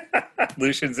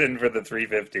 Lucian's in for the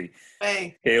 350.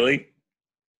 Hey. Haley?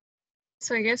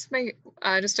 So I guess my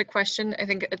just a question. I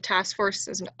think a task force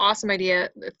is an awesome idea.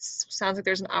 It sounds like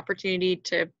there's an opportunity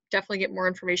to definitely get more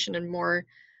information and more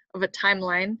of a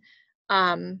timeline.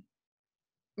 I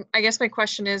guess my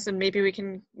question is, and maybe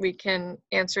we can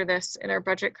answer this in our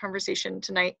budget conversation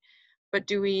tonight, but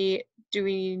do we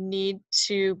need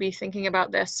to be thinking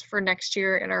about this for next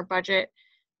year in our budget?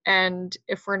 And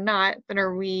if we're not, then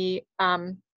are we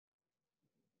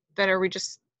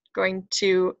just going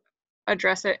to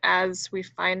address it as we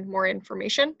find more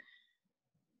information?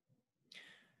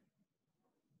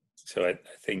 So I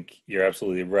think you're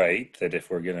absolutely right that if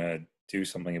we're going to do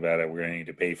something about it, we're going to need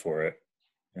to pay for it,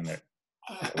 and that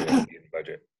we're going to be in the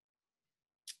budget.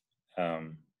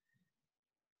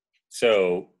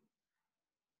 So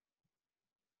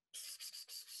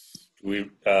we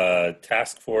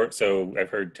task force. So I've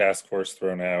heard task force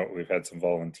thrown out. We've had some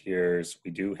volunteers.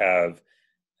 We do have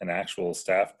an actual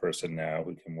staff person now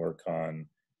who can work on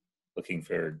looking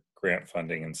for grant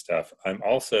funding and stuff. I'm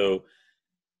also,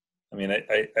 I mean,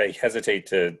 I hesitate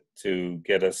to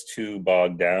get us too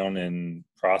bogged down in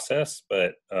process,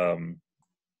 but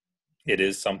it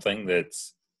is something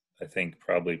that's, I think,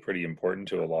 probably pretty important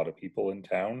to a lot of people in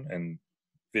town, and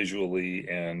visually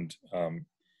and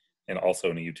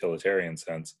also in a utilitarian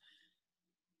sense.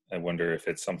 I wonder if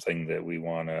it's something that we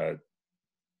want to,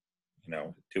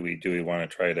 do we want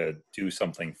to try to do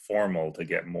something formal to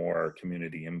get more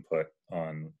community input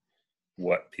on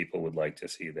what people would like to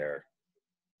see there?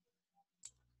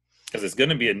 Because it's going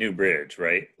to be a new bridge,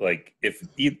 right? Like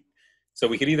so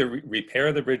we could either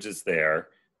repair the bridges there,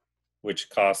 which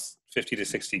costs 50 to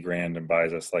 60 grand and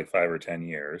buys us like 5 or 10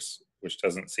 years, which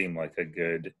doesn't seem like a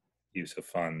good use of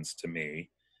funds to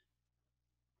me.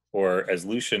 Or as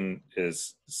Lucian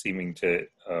is seeming to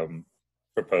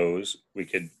propose, we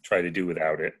could try to do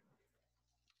without it.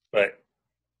 But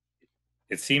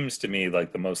it seems to me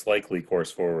like the most likely course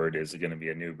forward is going to be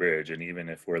a new bridge. And even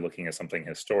if we're looking at something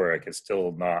historic, it's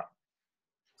still not,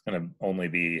 it's going to only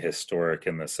be historic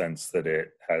in the sense that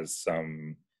it has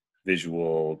some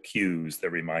visual cues that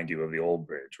remind you of the old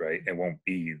bridge, right? It won't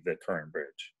be the current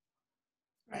bridge.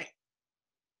 Right.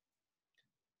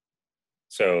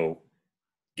 So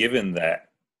given that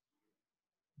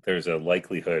there's a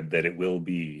likelihood that it will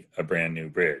be a brand new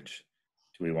bridge,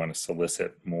 do we want to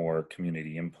solicit more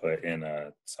community input in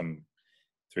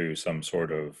through some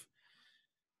sort of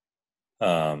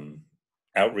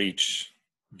outreach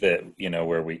that,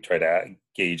 where we try to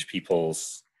gauge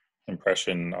people's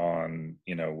impression on,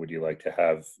 would you like to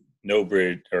have no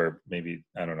bridge, or maybe,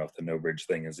 I don't know if the no bridge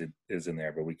thing is in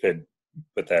there, but we could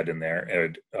put that in there,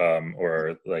 and,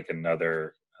 or like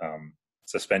another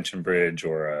suspension bridge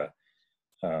or a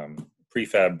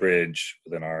prefab bridge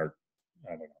within our,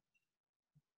 I don't know.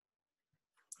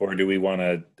 Or do we want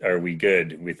to, are we good?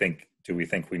 Do we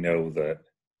think we know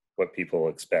what people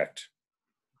expect?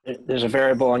 There's a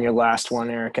variable on your last one,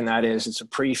 Eric, and that is it's a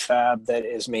prefab that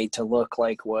is made to look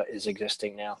like what is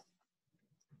existing now.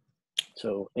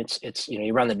 So it's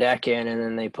you run the deck in and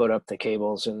then they put up the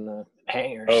cables and the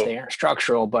hangers. Oh. They aren't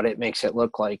structural, but it makes it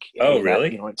look like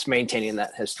really? It's maintaining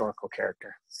that historical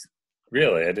character.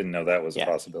 Really? I didn't know that was a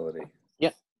possibility. Yeah.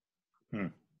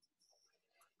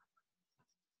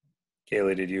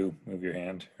 Kaylee, did you move your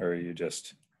hand, or are you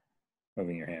just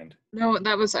moving your hand? No,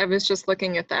 I was just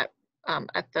looking at that,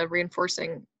 at the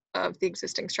reinforcing of the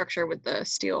existing structure with the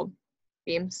steel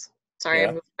beams. Sorry, Yeah.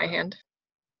 I moved my hand.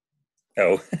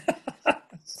 Oh.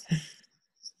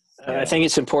 I think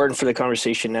it's important for the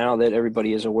conversation now that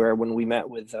everybody is aware. When we met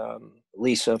with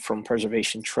Lisa from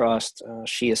Preservation Trust,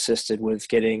 she assisted with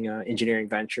getting Engineering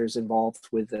Ventures involved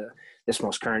with this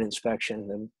most current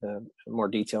inspection, the more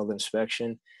detailed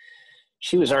inspection.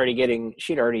 She'd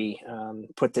already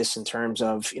put this in terms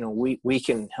of, we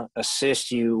can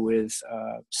assist you with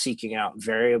seeking out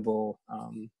variable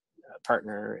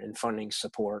partner and funding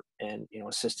support and,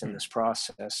 assist in this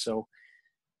process. So,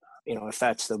 if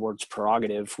that's the word's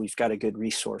prerogative, we've got a good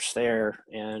resource there.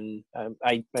 And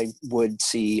I would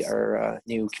see our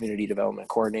new community development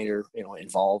coordinator,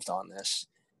 involved on this.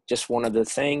 Just one other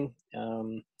thing,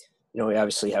 we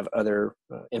obviously have other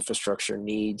infrastructure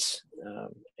needs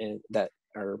and that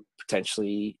are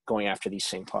potentially going after these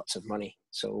same pots of money.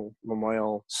 So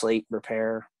memorial slate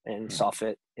repair and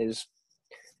soffit is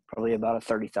probably about a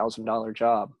 $30,000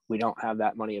 job. We don't have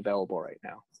that money available right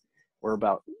now. We're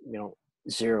about,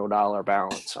 $0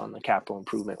 balance on the capital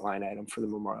improvement line item for the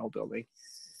memorial building.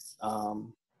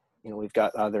 We've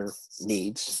got other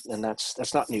needs, and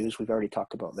that's not news. We've already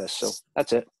talked about this, so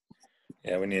that's it.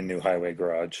 Yeah, we need a new highway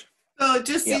garage. So it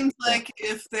just seems like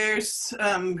if there's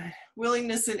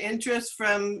willingness and interest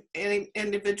from any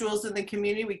individuals in the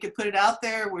community, we could put it out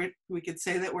there. We could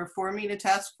say that we're forming a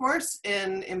task force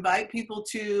and invite people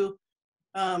to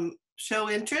show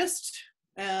interest.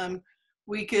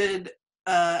 We could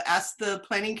ask the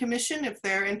Planning Commission if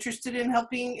they're interested in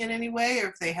helping in any way, or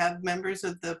if they have members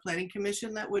of the Planning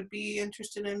Commission that would be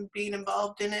interested in being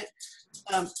involved in it.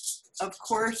 Of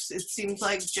course, it seems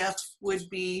like Jeff would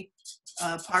be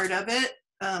part of it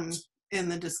in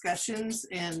the discussions,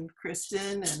 and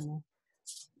Kristen, and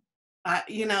I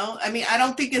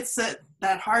don't think it's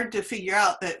that hard to figure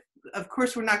out. That of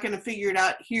course we're not going to figure it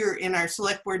out here in our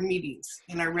select board meetings,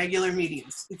 in our regular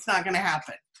meetings. It's not going to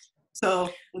happen.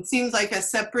 So it seems like a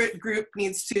separate group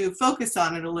needs to focus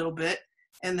on it a little bit,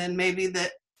 and then maybe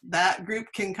that group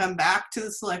can come back to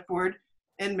the select board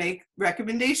and make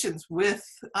recommendations with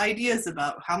ideas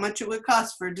about how much it would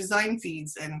cost for design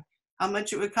fees and how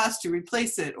much it would cost to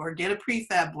replace it or get a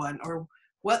prefab one, or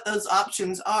what those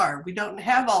options are. We don't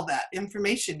have all that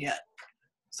information yet.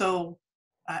 So,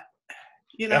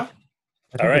 Yeah.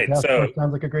 All right. So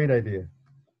sounds like a great idea.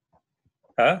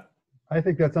 Huh? I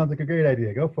think that sounds like a great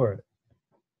idea. Go for it.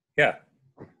 Yeah.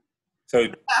 So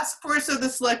the task force of the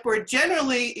select board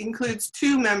generally includes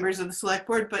 2 members of the select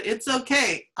board, but it's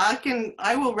okay.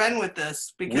 I will run with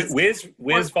this because Wiz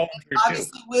volunteered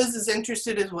obviously too. Wiz is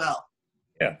interested as well.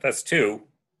 Yeah, that's 2.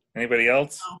 Anybody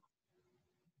else?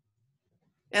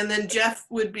 And then Jeff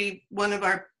would be one of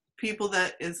our people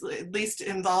that is at least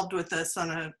involved with us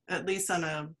at least on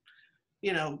a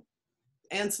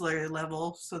ancillary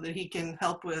level, so that he can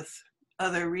help with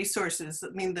other resources. I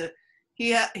mean,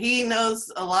 he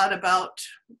knows a lot about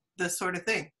this sort of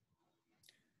thing.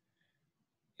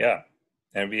 Yeah,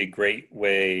 and it'd be a great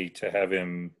way to have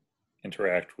him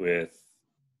interact with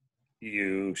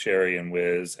you, Sherry, and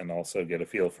Wiz, and also get a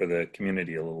feel for the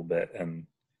community a little bit. And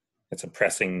it's a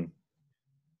pressing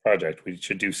project. We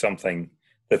should do something.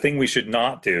 The thing we should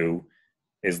not do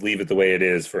is leave it the way it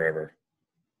is forever.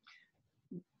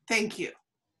 Thank you.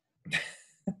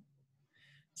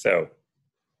 So,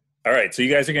 all right. So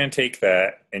you guys are going to take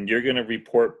that, and you're going to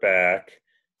report back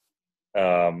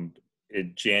in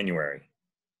January.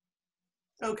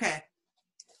 Okay.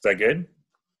 Is that good?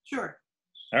 Sure.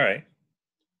 All right.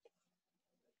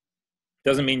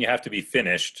 Doesn't mean you have to be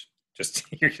finished.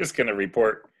 You're just going to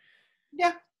report.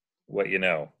 Yeah. What you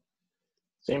know.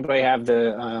 Does anybody have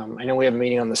I know we have a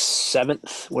meeting on the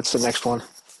 7th. What's the next one?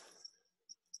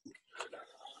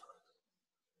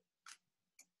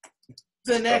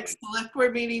 The next select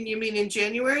board meeting, you mean in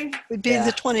January? Would be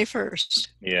the 21st.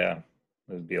 Yeah, it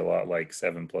would be a lot like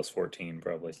 7 plus 14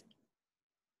 probably.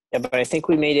 Yeah, but I think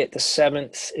we made it the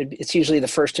 7th. It's usually the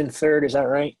 1st and 3rd. Is that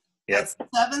right? That's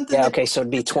 7th Yeah. Okay. So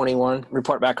it'd be 21.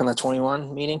 Report back on the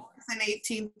 21 meeting. and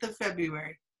 18th of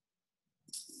February.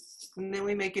 And then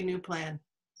we make a new plan.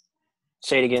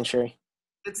 Say it again, Sherry.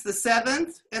 It's the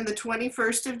 7th and the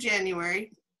 21st of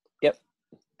January. Yep.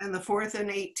 And the 4th and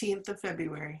 18th of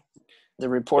February. The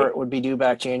report would be due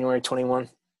back January 21.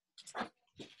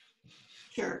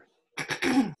 Sure.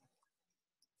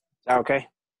 Okay.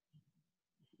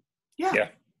 Yeah.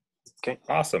 Okay.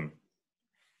 Awesome.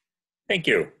 Thank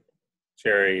you,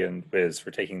 Sherry and Biz, for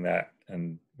taking that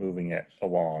and moving it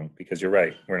along, because you're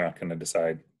right. We're not going to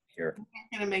decide here. We're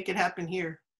not going to make it happen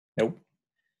here. Nope.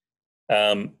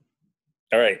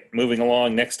 All right, moving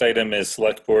along. Next item is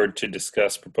select board to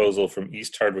discuss proposal from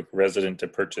East Hardwick resident to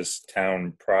purchase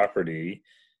town property.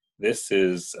 This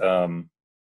is,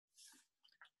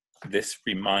 this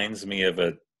reminds me of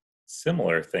a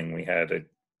similar thing we had a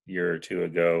year or two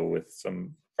ago with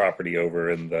some property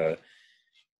over in the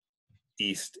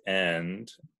East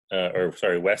End,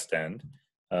 West End.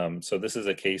 So this is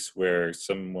a case where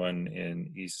someone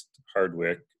in East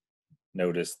Hardwick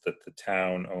noticed that the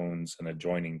town owns an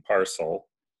adjoining parcel,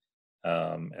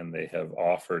 and they have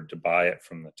offered to buy it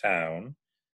from the town.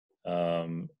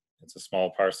 It's a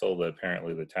small parcel that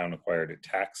apparently the town acquired at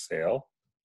tax sale.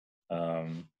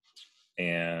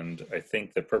 And I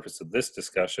think the purpose of this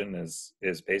discussion is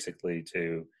basically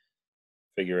to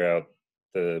figure out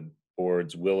the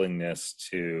board's willingness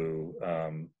to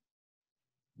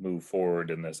move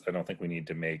forward in this. I don't think we need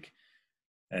to make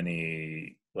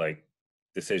any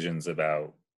decisions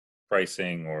about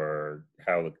pricing or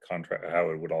how the contract, how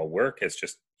it would all work. It's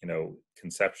just,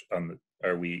 conception.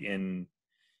 Are we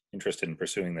interested in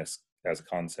pursuing this as a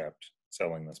concept,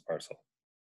 selling this parcel?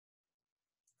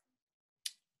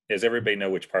 Does everybody know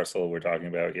which parcel we're talking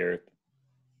about here?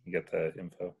 You get the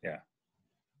info? Yeah.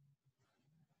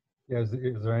 Yeah,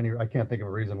 is there any, I can't think of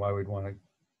a reason why we'd want to,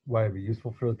 why it'd be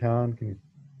useful for the town. Can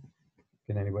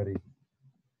anybody?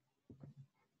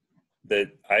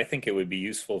 That I think it would be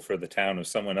useful for the town if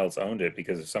someone else owned it,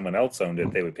 because if someone else owned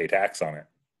it, they would pay tax on it.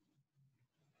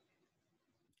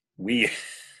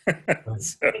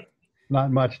 So,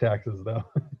 not much taxes though.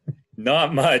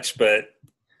 Not much, but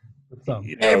some.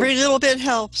 Every little bit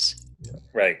helps. Yeah.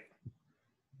 Right.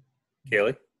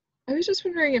 Kaylee? I was just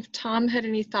wondering if Tom had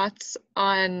any thoughts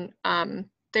on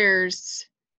there's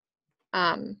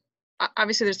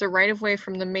obviously there's the right of way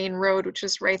from the main road, which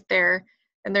is right there,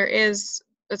 and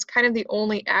it's kind of the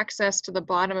only access to the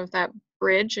bottom of that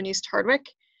bridge in East Hardwick,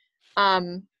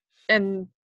 and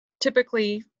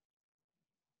typically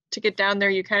to get down there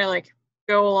you kind of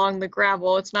go along the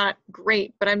gravel. It's not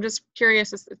great, but I'm just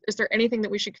curious, is there anything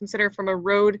that we should consider from a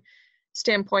road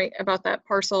standpoint about that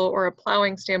parcel, or a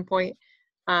plowing standpoint?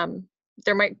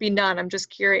 There might be none. I'm just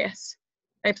curious.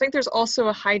 I think there's also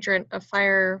a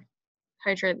fire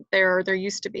hydrant there, or there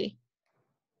used to be.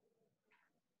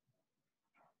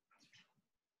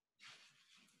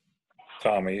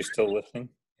 Tom, are you still listening?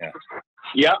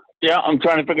 Yeah. I'm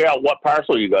trying to figure out what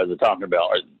parcel you guys are talking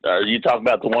about. Are you talking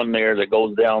about the one there that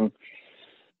goes down?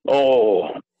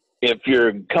 Oh, if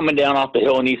you're coming down off the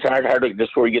hill in East Hardwick, just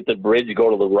before you get the bridge, you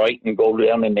go to the right and go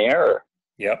down in there? Or?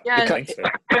 Yep. Yeah. I think so.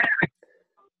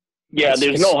 Yeah,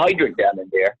 there's no hydrant down in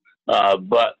there,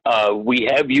 but we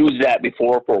have used that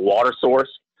before for water source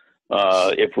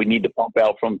if we need to pump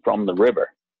out from the river.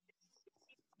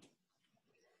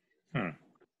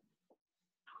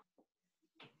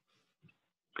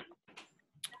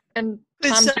 And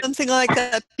Could something like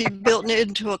that be built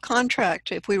into a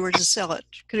contract if we were to sell it?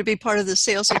 Could it be part of the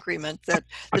sales agreement that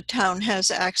the town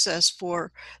has access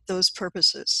for those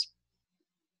purposes?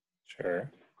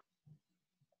 Sure.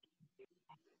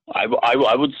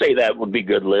 I would say that would be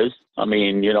good, Liz. I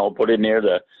mean, put in there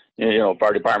the,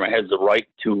 fire department has the right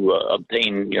to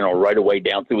obtain, right of way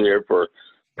down through there for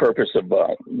purpose of,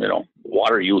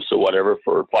 water use or whatever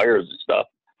for fires and stuff.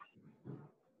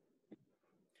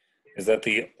 Is that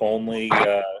the only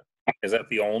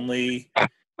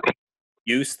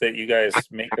use that you guys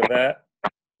make of that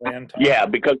land, Tom? Yeah,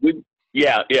 because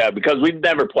we've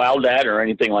never plowed that or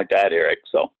anything like that, Eric.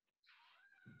 So.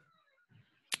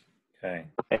 Okay.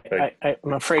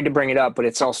 I'm afraid to bring it up, but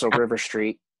it's also River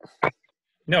Street.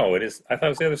 No, it is. I thought it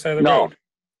was the other side of the road.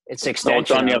 It's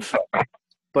extension on the of,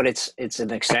 but it's an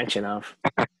extension of.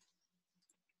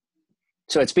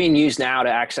 So it's being used now to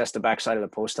access the backside of the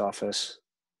post office.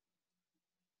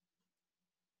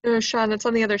 Sean, it's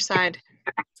on the other side.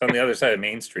 It's on the other side of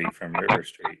Main Street from River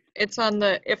Street. It's on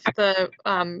if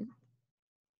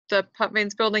the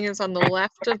Putmain's building is on the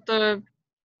left of the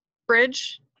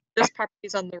bridge. This property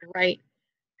is on the right.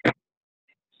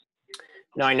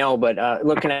 No, I know, but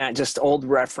looking at just old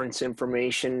reference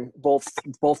information,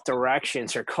 both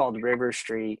directions are called River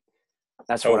Street.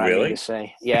 That's what I really? need to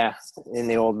say. Yeah, in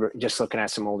the old, just looking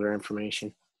at some older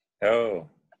information. Oh.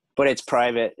 But it's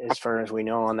private as far as we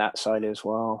know on that side as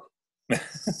well.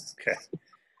 Okay.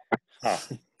 Huh.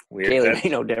 Weird. Kaylee may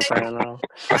know different. I don't know.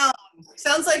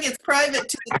 Sounds like it's private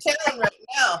to the town right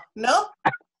now. No?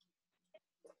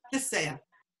 Just saying.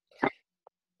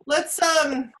 Let's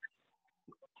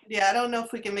yeah, I don't know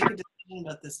if we can make a decision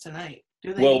about this tonight.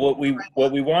 Do they? Well,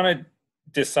 what we want to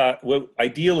decide,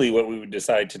 ideally what we would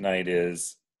decide tonight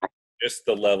is just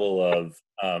the level of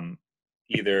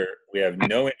either we have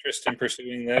no interest in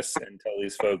pursuing this and tell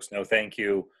these folks no thank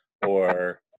you,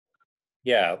 or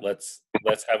yeah, let's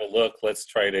have a look, let's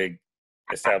try to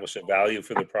establish a value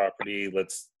for the property,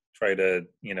 let's try to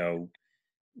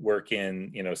work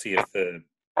in, see if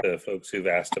the folks who've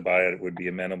asked to buy it would be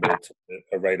amenable to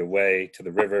a right of way to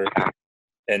the river,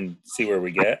 and see where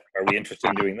we get. Are we interested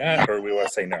in doing that, or we want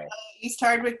to say no? East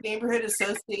Hardwick Neighborhood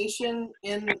Association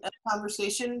in a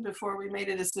conversation before we made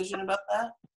a decision about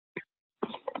that?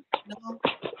 No?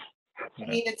 I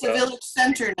mean, it's a village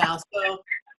center now, so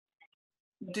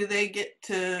do they get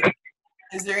to,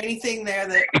 is there anything there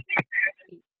that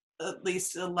at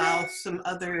least allows some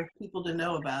other people to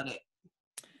know about it?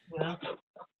 Yeah.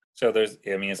 So there's,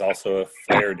 it's also a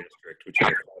fire district, which is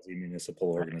a quasi-municipal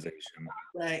organization.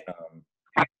 Right.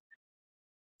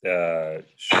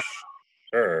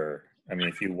 Sure. I mean,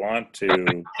 if you want to. I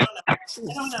don't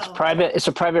know. It's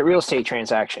a private real estate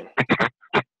transaction.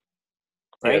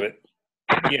 Right?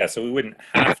 Yeah, so we wouldn't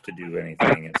have to do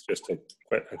anything. It's just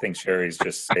I think Sherry's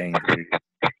just saying we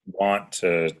want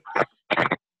to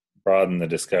broaden the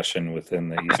discussion within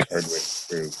the East Hardwick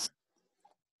group.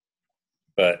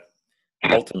 But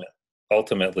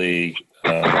ultimately,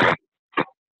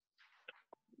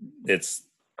 it's,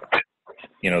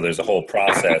 there's a whole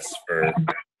process for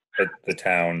the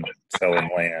town selling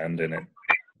land, and it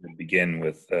would begin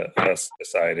with us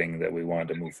deciding that we want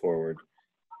to move forward.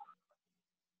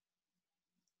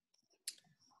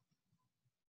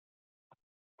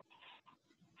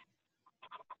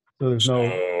 So there's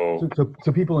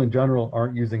so people in general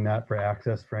aren't using that for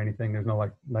access for anything. There's no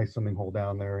like nice swimming hole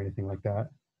down there or anything like that.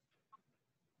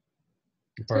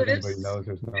 As far as anybody knows,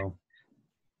 there's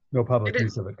no public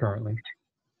use of it currently.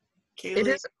 It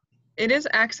is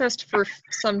accessed for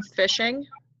some fishing.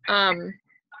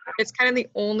 It's kind of the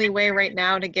only way right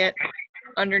now to get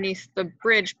underneath the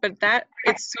bridge, but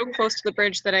it's so close to the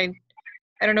bridge that I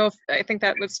don't know if I think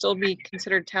that would still be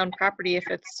considered town property if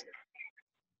it's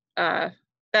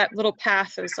that little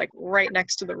path is like right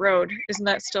next to the road. Isn't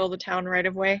that still the town right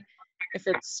of way if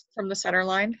it's from the center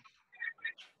line?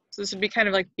 So this would be kind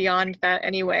of like beyond that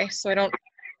anyway. So I don't.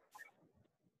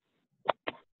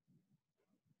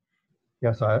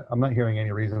 Yeah, so I'm not hearing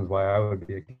any reasons why I would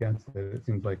be against it. It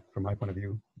seems like, from my point of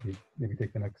view, you maybe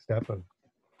take the next step of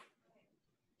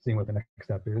seeing what the next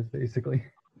step is, basically.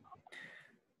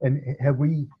 And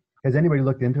has anybody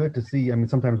looked into it to see? I mean,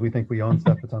 sometimes we think we own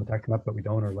stuff that's on TechNut, but we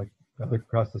don't, or like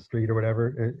across the street or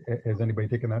whatever. Has anybody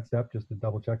taken that step just to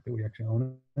double check that we actually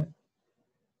own it?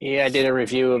 Yeah, I did a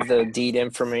review of the deed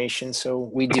information, so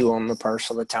we do own the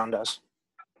parcel. The town does.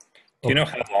 Do you know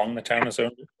how long the town has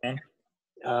owned it?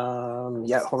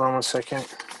 Yeah, hold on one second.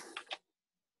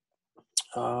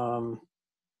 The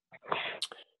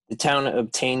town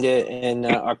obtained it in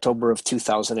October of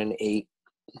 2008.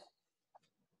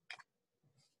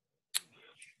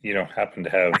 You don't happen to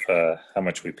have how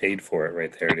much we paid for it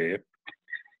right there, do you?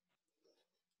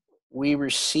 We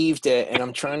received it, and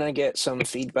I'm trying to get some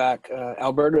feedback.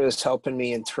 Alberta is helping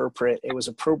me interpret. It was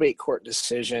a probate court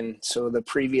decision, so the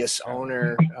previous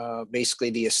owner,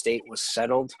 basically the estate was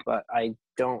settled, but I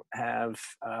don't have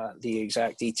the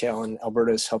exact detail, and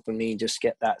Alberta is helping me just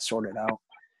get that sorted out.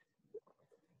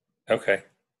 Okay.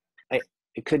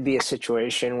 It could be a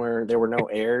situation where there were no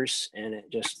heirs, and it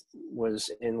just was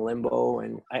in limbo,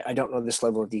 and I don't know this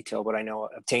level of detail, but I know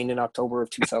obtained in October of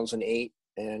 2008.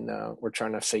 And we're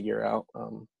trying to figure out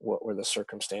what were the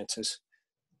circumstances.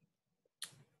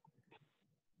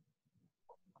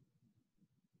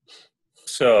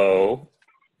 So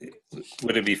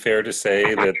would it be fair to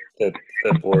say that the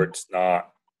board's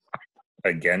not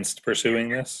against pursuing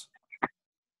this?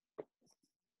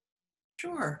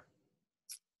 Sure.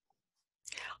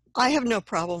 I have no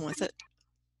problem with it.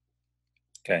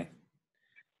 Okay.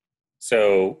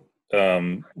 So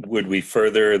would we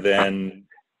further then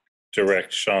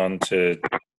direct Sean to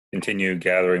continue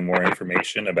gathering more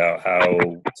information about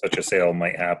how such a sale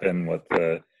might happen, what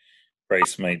the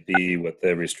price might be, what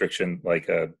the restriction, like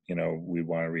we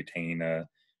want to retain a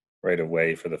right of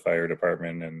way for the fire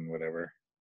department and whatever.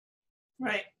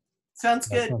 Right. Sounds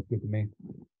That good. sounds good to me.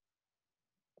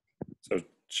 So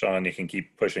Sean, you can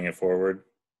keep pushing it forward.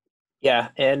 Yeah,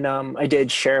 and I did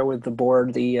share with the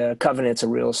board the covenants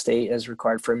of real estate as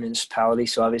required for a municipality.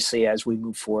 So obviously, as we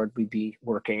move forward, we'd be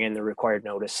working in the required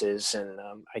notices, and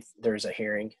there's a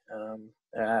hearing.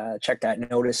 Check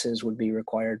that notices would be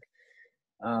required.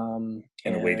 And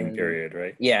a waiting period,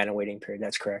 right? Yeah, and a waiting period.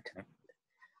 That's correct.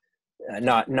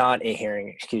 Not a hearing,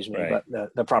 excuse me, Right.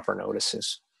 but the proper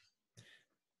notices.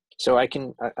 So I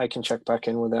can check back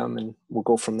in with them, and we'll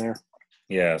go from there.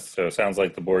 Yeah, so it sounds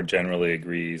like the board generally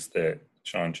agrees that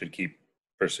Sean should keep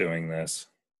pursuing this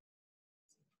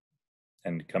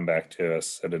and come back to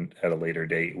us at a later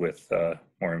date with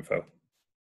more info.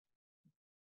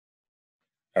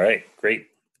 All right, great.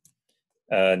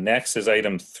 Next is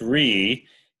item 3,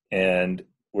 and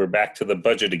we're back to the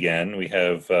budget again. We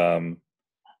have a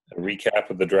recap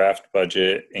of the draft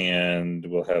budget, and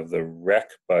we'll have the rec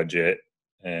budget,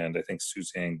 and I think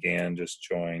Suzanne Gann just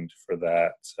joined for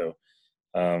that. So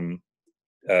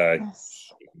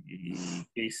Yes.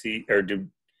 Casey, or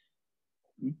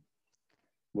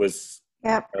was...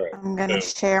 Yep, right, I'm going to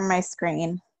share my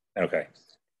screen. Okay.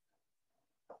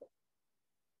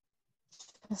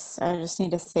 I just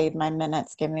need to save my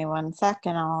minutes. Give me 1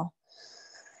 second.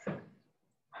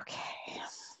 Okay.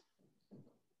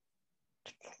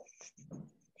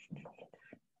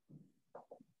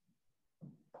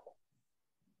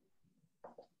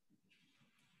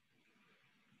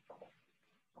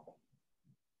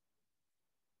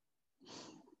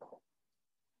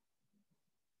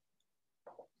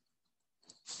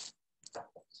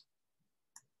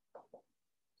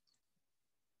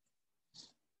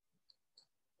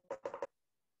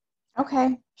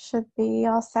 Okay, should be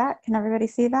all set. Can everybody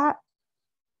see that?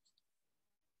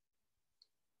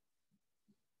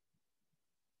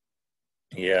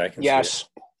 Yeah, I can Yes. see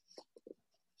it.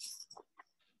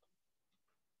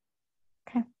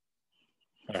 Okay.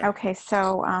 All right. Okay,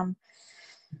 so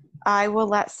I will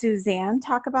let Suzanne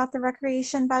talk about the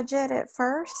recreation budget at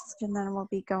first, and then we'll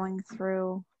be going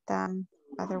through them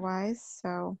otherwise.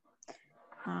 So,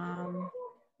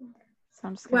 so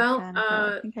I'm just going to kind of,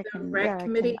 I think I can, rec yeah, I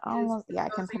committee can almost, yeah, I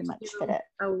can pretty much fit it.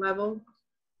 A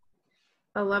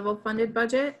level funded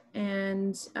budget,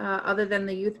 and other than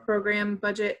the youth program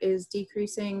budget is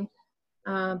decreasing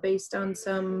based on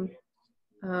some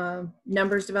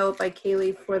numbers developed by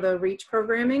Kaylee for the REACH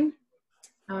programming.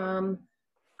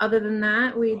 Other than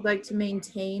that, we'd like to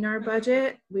maintain our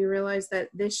budget. We realize that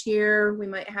this year we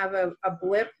might have a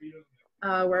blip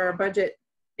where our budget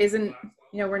isn't,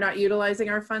 we're not utilizing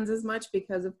our funds as much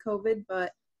because of COVID,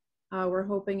 but we're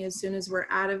hoping as soon as we're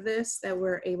out of this that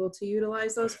we're able to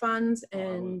utilize those funds,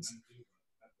 and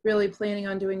really planning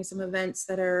on doing some events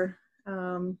that are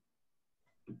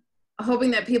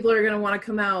hoping that people are going to want to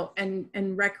come out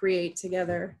and recreate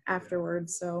together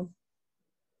afterwards. So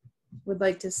would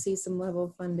like to see some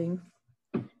level funding.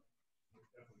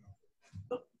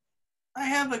 I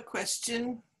have a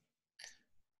question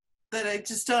that I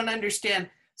just don't understand.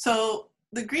 So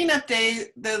the Green Up Day,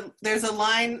 there's a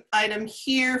line item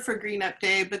here for Green Up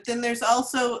Day, but then there's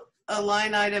also a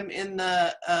line item in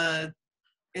the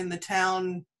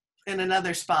town in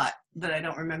another spot that I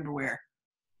don't remember where.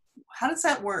 How does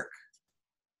that work?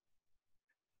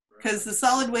 Because the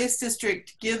solid waste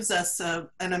district gives us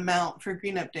an amount for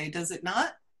Green Up Day, does it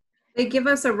not? They give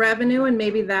us a revenue, and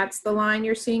maybe that's the line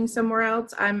you're seeing somewhere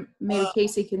else. Maybe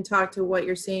Casey can talk to what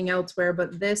you're seeing elsewhere,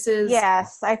 but this is.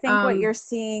 Yes, I think what you're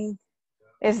seeing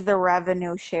is the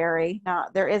revenue, Sherry.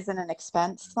 There isn't an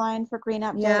expense line for Green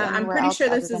Up Day. Yeah, I'm pretty sure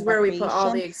this is where we put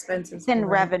all the expenses. It's in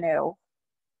revenue.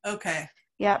 Okay.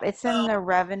 Yep, it's in the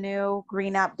revenue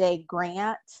Green Up Day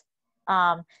grant.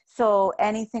 So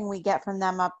anything we get from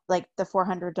them up, like the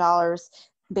 $400,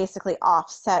 basically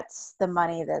offsets the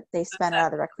money that they spend out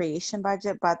of the recreation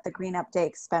budget, but the Green Up Day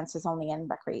expense is only in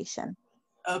recreation.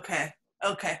 Okay.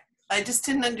 I just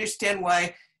didn't understand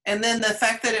why. And then the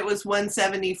fact that it was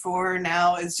 174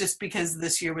 now is just because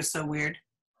this year was so weird.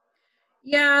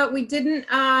 Yeah, we didn't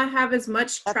have as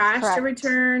much trash to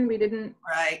return. We didn't.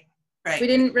 Right. We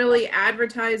didn't really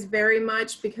advertise very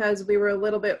much because we were a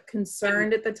little bit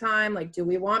concerned at the time. Like, do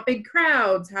we want big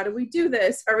crowds? How do we do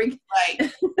this? Are we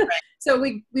right? So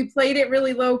we played it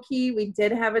really low key. We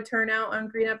did have a turnout on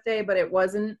Green Up Day, but it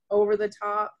wasn't over the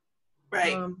top.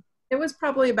 Right. It was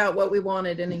probably about what we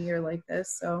wanted in a year like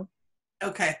this. So.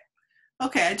 Okay.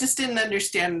 I just didn't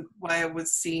understand why I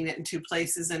was seeing it in two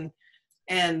places,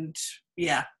 and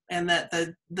yeah, and that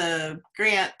the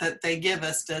grant that they give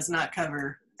us does not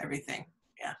cover everything.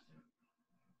 Yeah.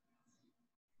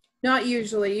 Not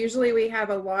usually. Usually we have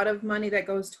a lot of money that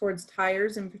goes towards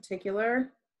tires in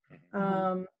particular.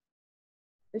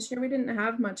 This year we didn't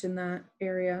have much in that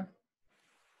area.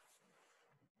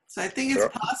 So I think it's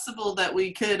possible that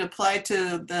we could apply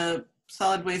to the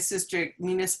Solid Waste District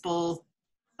Municipal,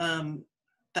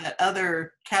 that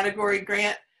other category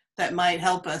grant that might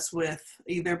help us with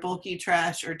either bulky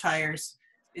trash or tires.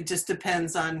 It just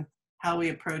depends on how we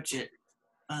approach it.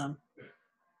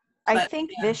 I think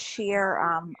this year,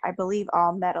 I believe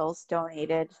All Metals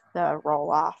donated the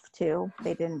roll-off too.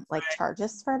 They didn't like charge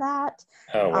us for that.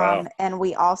 Oh, wow. And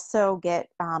we also get,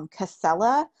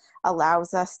 Casella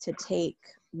allows us to take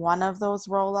one of those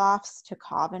roll-offs to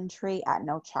Coventry at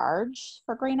no charge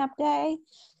for Green Up Day.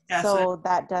 Yeah, so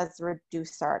that does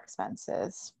reduce our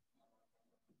expenses.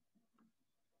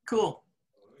 Cool.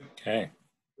 Okay.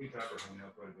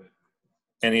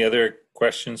 Any other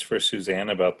questions for Suzanne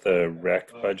about the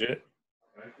rec budget?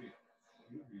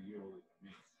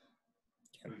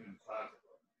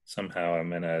 Somehow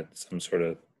I'm in some sort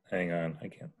of, hang on, I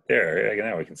can't, there,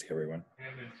 now we can see everyone.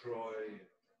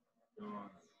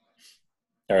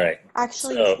 All right.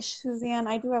 Actually, Suzanne,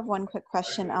 I do have one quick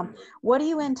question. What do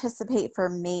you anticipate for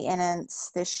maintenance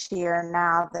this year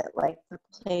now that like the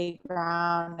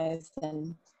playground is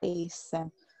in place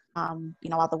and you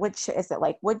know, all the wood chips, is it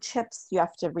like wood chips? You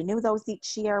have to renew those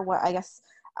each year? What, I guess,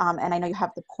 and I know you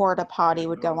have the porta potty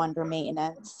would go under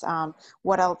maintenance.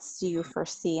 What else do you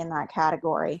foresee in that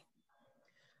category?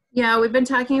 Yeah, we've been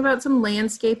talking about some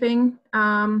landscaping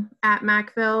at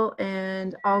Macville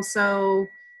and also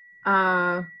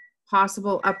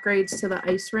possible upgrades to the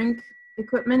ice rink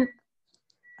equipment.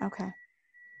 Okay.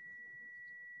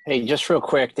 Hey, just real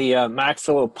quick, the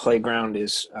Macville playground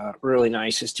is really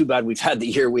nice. It's too bad we've had the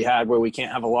year we had where we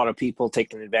can't have a lot of people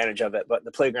taking advantage of it, but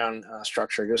the playground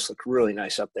structure just looked really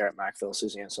nice up there at Macville,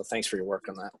 Suzanne. So thanks for your work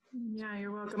on that. Yeah,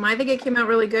 you're welcome. I think it came out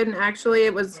really good, and actually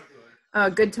it was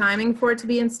good timing for it to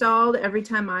be installed. Every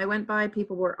time I went by,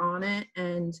 people were on it,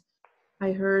 and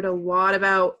I heard a lot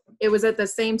about, it was at the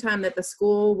same time that the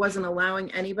school wasn't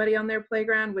allowing anybody on their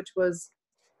playground, which was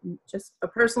just a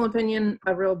personal opinion,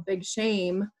 a real big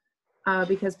shame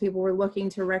because people were looking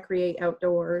to recreate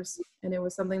outdoors, and it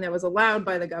was something that was allowed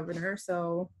by the governor.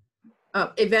 So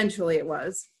eventually it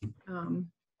was. So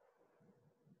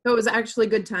it was actually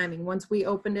good timing. Once we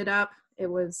opened it up, it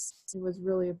was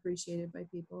really appreciated by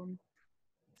people.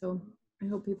 So I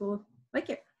hope people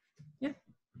like it. Yeah.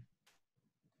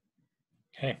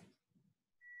 Okay.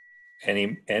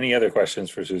 Any other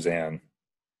questions for Suzanne?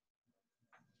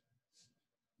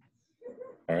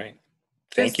 All right.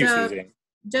 Thank you, Suzanne.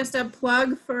 Just a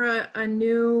plug for a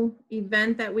new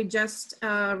event that we just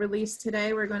released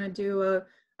today. We're going to do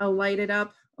a Light It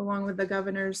Up along with the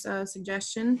governor's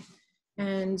suggestion,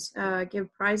 and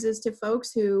give prizes to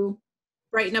folks who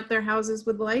brighten up their houses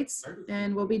with lights.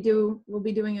 And we'll be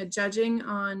doing a judging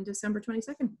on December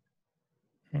 22nd.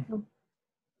 So.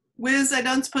 Wiz, I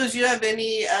don't suppose you have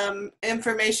any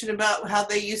information about how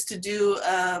they used to do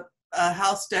a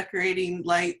house decorating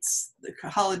lights, the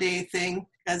holiday thing?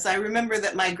 Because I remember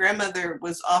that my grandmother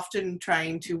was often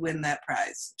trying to win that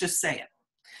prize. Just saying.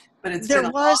 But it's been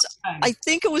a long time. I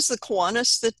think it was the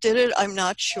Kiwanis that did it. I'm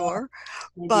not sure,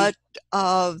 but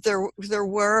there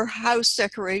were house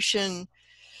decoration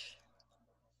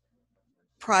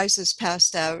prizes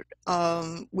passed out.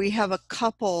 We have a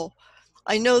couple.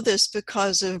 I know this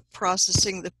because of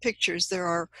processing the pictures. There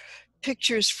are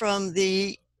pictures from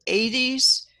the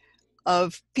 80s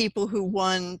of people who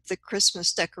won the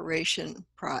Christmas decoration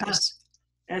prize.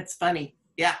 That's funny.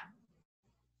 Yeah.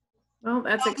 Well,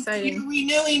 that's exciting. You're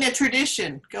renewing a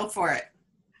tradition. Go for it.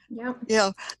 Yep.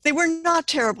 Yeah, they were not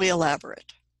terribly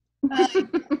elaborate.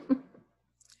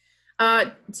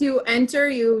 To enter,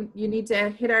 you need to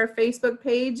hit our Facebook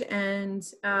page and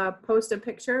post a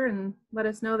picture and let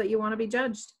us know that you want to be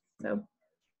judged.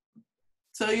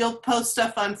 So you'll post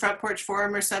stuff on Front Porch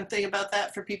Forum or something about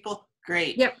that for people?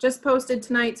 Great. Yep, just posted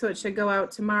tonight, so it should go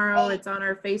out tomorrow. It's on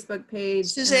our Facebook page.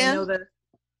 Suzanne,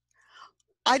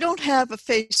 I don't have a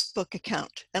Facebook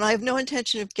account, and I have no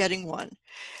intention of getting one.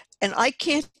 And I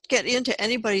can't get into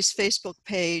anybody's Facebook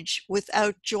page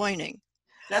without joining.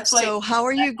 So how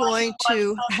are you going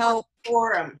to help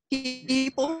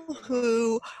people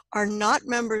who are not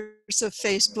members of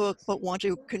Facebook but want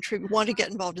to contribute, want to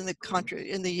get involved in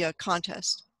the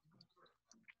contest?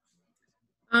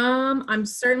 I'm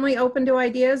certainly open to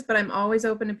ideas, but I'm always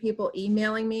open to people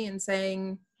emailing me and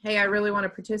saying, hey, I really want to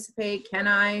participate. Can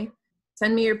I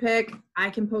send me your pic? I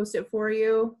can post it for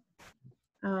you.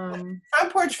 Front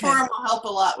Porch Forum will help a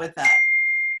lot with that.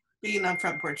 Being on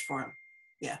Front Porch Forum.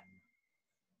 Yeah.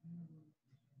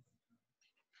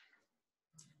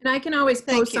 And I can always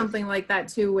Thank post you. something like that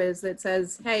too, Wiz, that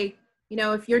says, hey, you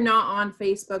know, if you're not on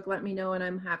Facebook, let me know and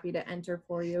I'm happy to enter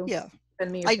for you. Yeah.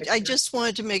 Send me your I picture. just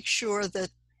wanted to make sure that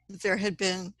there had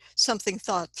been something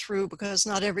thought through, because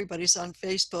not everybody's on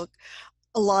Facebook.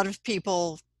 A lot of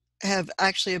people have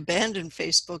actually abandoned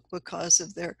Facebook because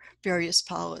of their various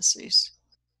policies.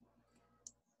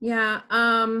 Yeah,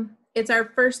 it's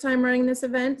our first time running this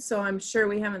event, so I'm sure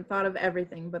we haven't thought of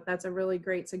everything, but that's a really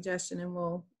great suggestion and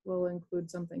we'll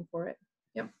include something for it.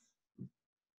 Yep.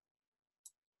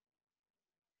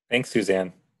 Thanks,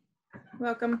 Suzanne.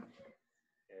 Welcome.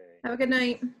 Have a good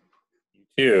night. You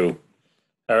too.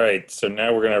 All right, so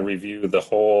now we're going to review the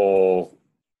whole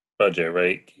budget,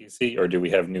 right, Casey? Or do we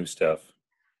have new stuff?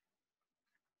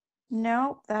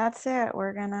 Nope, that's it.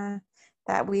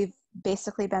 We've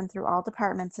basically been through all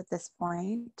departments at this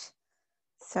point.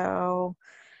 So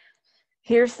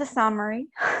here's the summary.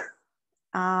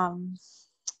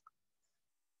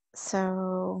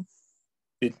 So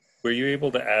Were you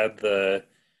able to add the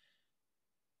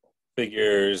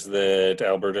figures that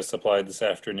Alberta supplied this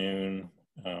afternoon?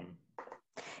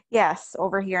 yes,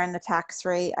 over here in the tax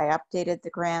rate, I updated the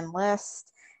grand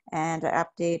list and I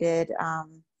updated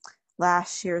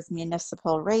last year's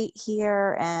municipal rate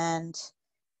here, and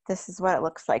this is what it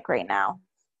looks like right now.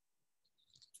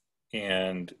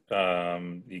 And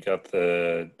you got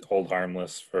the hold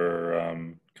harmless for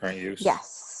current use?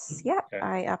 Yes, yep, Okay.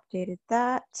 I updated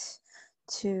that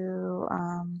to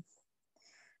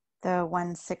the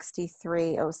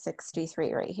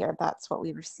 163,063 right here. That's what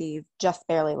we received just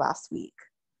barely last week.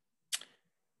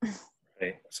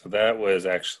 Right. So that was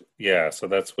actually, yeah, so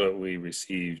that's what we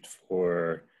received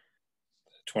for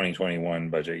the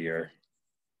 2021 budget year.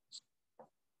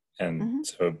 And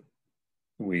so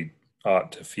we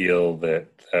ought to feel that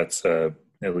that's at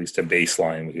least a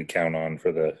baseline we could count on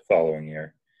for the following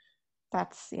year.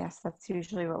 That's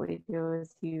usually what we do,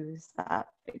 is use that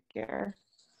figure.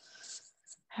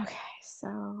 Okay,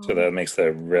 so that makes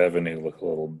the revenue look a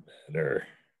little better.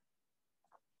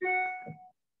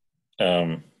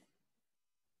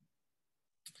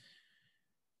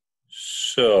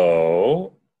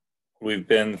 So we've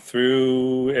been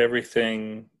through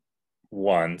everything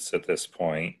once at this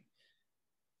point.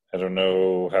 I don't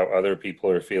know how other people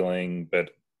are feeling,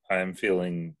 but I'm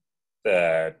feeling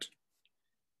that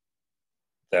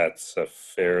that's a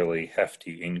fairly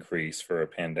hefty increase for a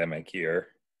pandemic year.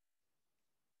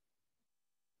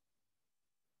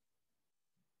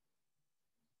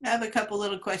 I have a couple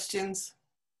little questions.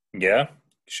 Yeah,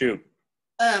 shoot.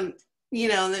 You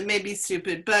know, that may be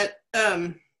stupid, but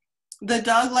the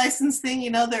dog license thing, you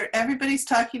know, everybody's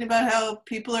talking about how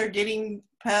people are getting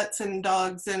pets and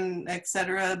dogs and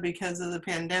etc. because of the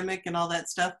pandemic and all that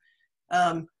stuff.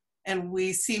 And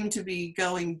we seem to be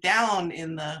going down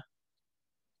in the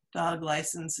dog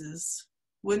licenses.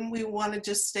 Wouldn't we want to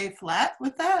just stay flat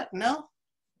with that? No?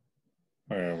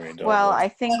 Where are we? Well, I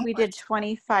think we did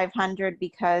 2,500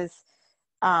 because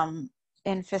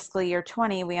in fiscal year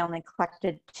 20 we only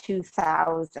collected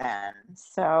 2,000.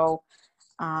 So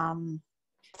some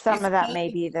of that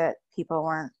may be that people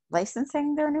weren't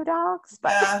licensing their new dogs.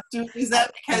 But is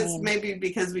that because maybe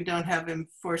because we don't have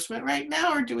enforcement right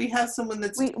now, or do we have someone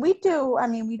that's we do? I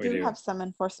mean, we do have some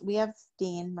enforcement. We have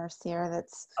Dean Mercier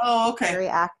that's very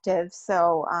active.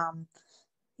 So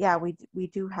yeah, we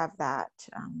do have that.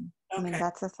 I mean,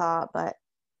 that's a thought, but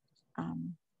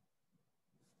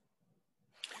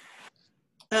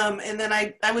and then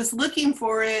I was looking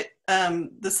for it.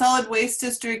 The solid waste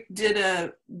district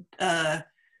did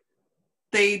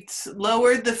they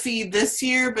lowered the fee this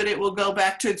year, but it will go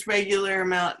back to its regular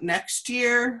amount next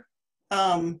year.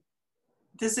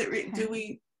 Does it?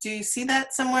 Do you see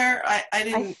that somewhere? I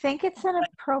didn't. I think it's an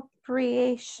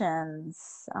appropriations.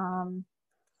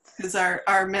 Because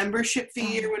our membership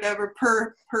fee or whatever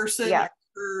per person. Yeah.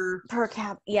 Per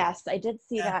cap. Yes, I did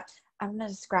see that. I'm gonna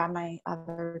just grab my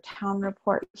other town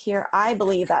report here. I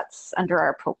believe that's under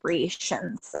our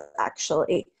appropriations.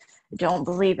 Actually, I don't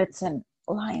believe it's in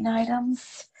line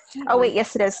items. Oh wait,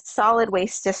 yes it is. Solid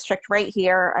waste district right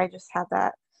here. I just had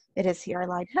that. It is here. I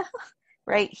lied.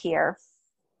 Right here.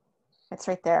 It's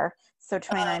right there. So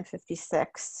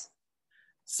 2956.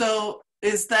 So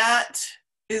is the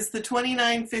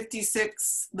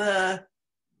 2956 the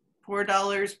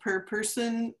 $4 per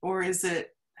person, or is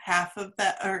it half of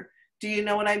that? Or do you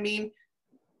know what I mean?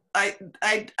 I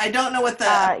don't know what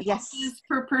the is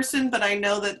per person, but I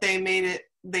know that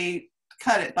they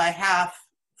cut it by half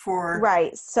for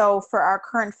right. So for our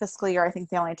current fiscal year, I think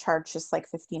they only charge just like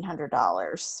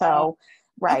 $1,500. So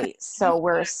right. So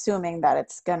we're assuming that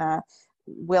it's gonna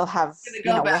we'll have,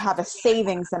 we'll have a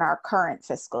savings in our current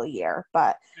fiscal year,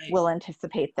 but we'll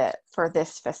anticipate that for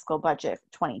this fiscal budget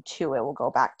 22, it will go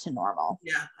back to normal.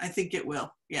 Yeah, I think it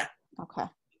will. Yeah. Okay.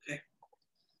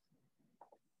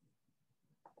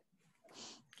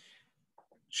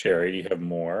 Sherry, do you have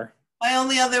more? My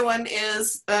only other one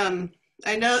is, I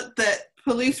know that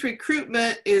police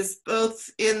recruitment is both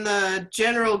in the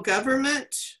general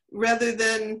government rather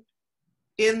than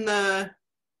in the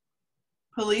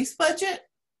police budget.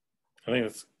 I think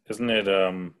it's, isn't it,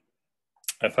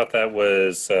 I thought that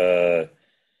was, I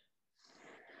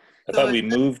thought we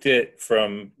moved it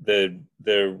from the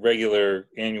regular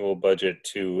annual budget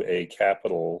to a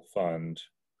capital fund.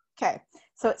 Okay,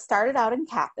 so it started out in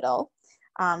capital.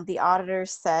 The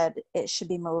auditors said it should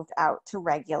be moved out to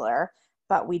regular,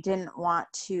 but we didn't want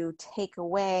to take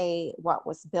away what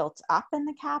was built up in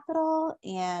the capital.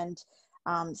 And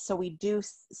so we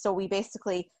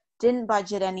basically didn't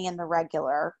budget any in the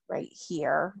regular right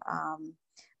here,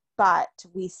 but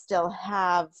we still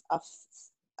have a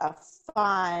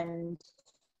fund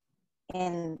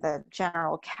in the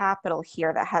general capital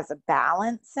here that has a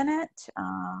balance in it,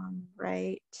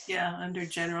 right? Yeah, under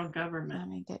general government. Let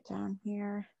me get down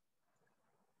here.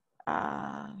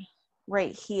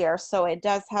 Right here. So it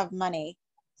does have money.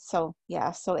 So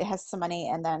yeah, so it has some money,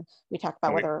 and then we talked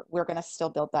about whether we're going to still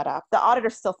build that up. The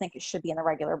auditors still think it should be in the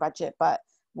regular budget, but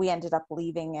we ended up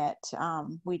leaving it.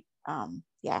 We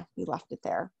left it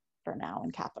there for now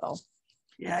in capital.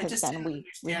 Yeah, I just then we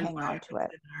hang on to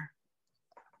it.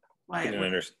 Why it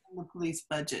was in the police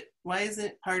budget? Why isn't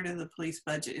it part of the police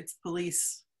budget? It's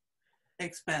police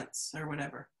expense or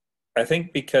whatever. I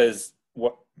think because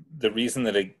the reason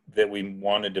that we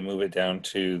wanted to move it down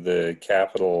to the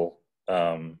capital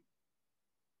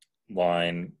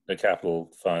line, the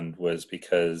capital fund, was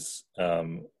because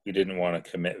we didn't want to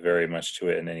commit very much to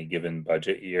it in any given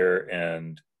budget year,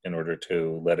 and in order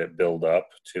to let it build up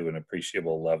to an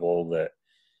appreciable level that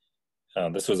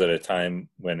this was at a time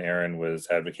when Aaron was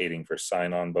advocating for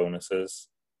sign-on bonuses,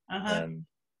 and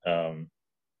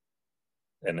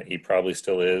he probably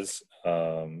still is.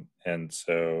 And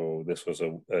so this was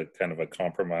a kind of a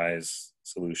compromise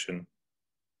solution.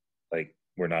 Like,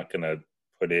 we're not going to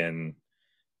put in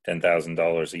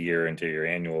 $10,000 a year into your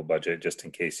annual budget just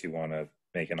in case you want to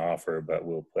make an offer, but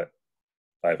we'll put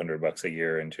 $500 a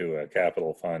year into a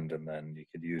capital fund, and then you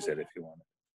could use it if you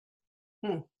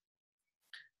want.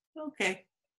 Okay.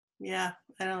 Yeah,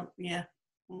 I don't, yeah,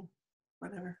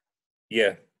 whatever.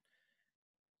 Yeah,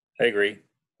 I agree,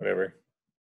 whatever.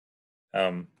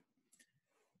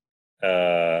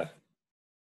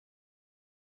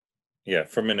 Yeah,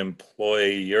 from an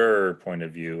employer point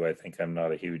of view, I think I'm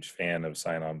not a huge fan of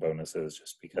sign-on bonuses,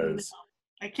 just because.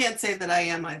 No, I can't say that I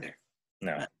am either.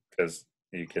 No, because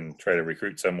you can try to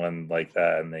recruit someone like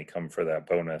that and they come for that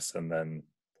bonus, and then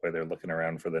they're looking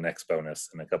around for the next bonus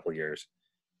in a couple of years.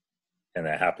 And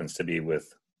that happens to be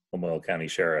with Lamoille County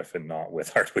Sheriff and not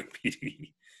with Hardwick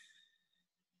PD.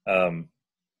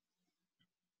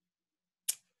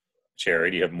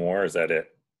 Sherry, do you have more? Is that it?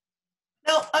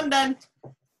 No, I'm done.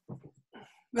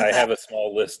 I have a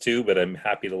small list too, but I'm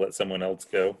happy to let someone else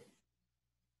go.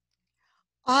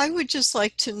 I would just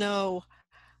like to know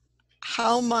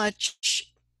how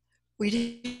much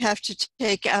we'd have to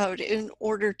take out in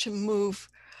order to move.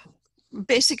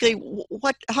 Basically,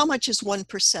 how much is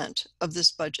 1% of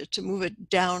this budget to move it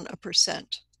down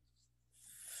 1%?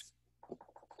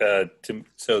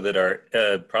 So that our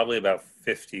probably about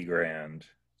 50 grand,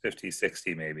 50,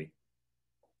 60 maybe.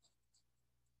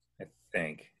 I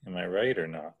think. Am I right or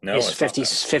not? No, it's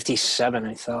 57,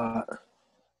 I thought.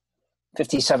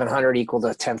 5,700 equaled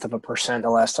 0.1% the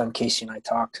last time Casey and I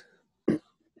talked.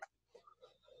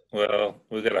 Well,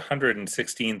 we got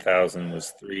 116,000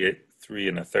 was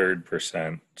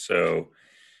 3.33%. So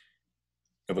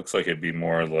it looks like it'd be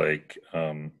more like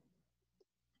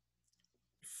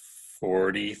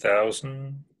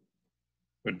 40,000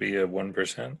 would be a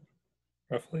 1%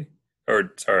 roughly.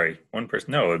 Or sorry, 1%.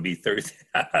 No, it'd be 30.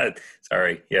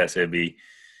 Sorry. Yes, it'd be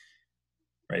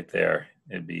right there.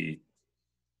 It'd be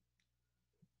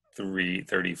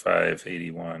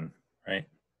 335.81, right?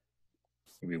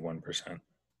 It'd be 1%.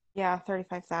 Yeah,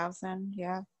 35,000.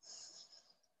 Yeah.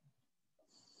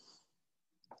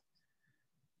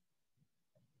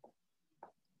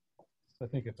 I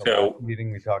think at the last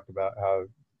meeting we talked about how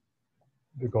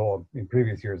the goal in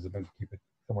previous years has been to keep it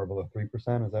somewhere below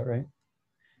 3%. Is that right?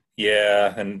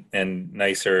 Yeah, and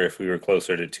nicer if we were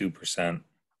closer to 2%.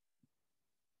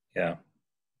 Yeah.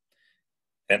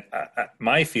 And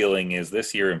my feeling is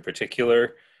this year in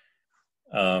particular,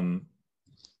 that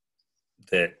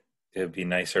it would be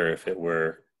nicer if it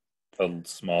were a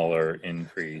smaller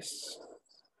increase.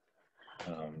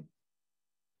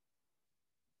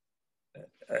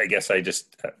 I guess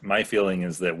my feeling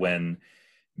is that when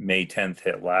May 10th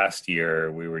hit last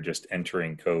year, we were just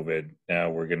entering COVID. Now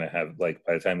we're going to have, like,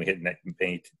 by the time we hit May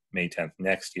 10th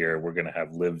next year, we're going to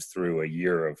have lived through a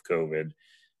year of COVID,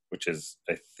 which is,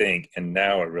 I think, and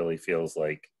now it really feels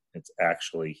like it's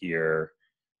actually here,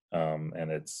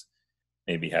 and it's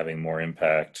maybe having more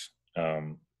impact.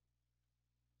 I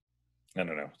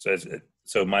don't know.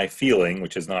 So my feeling,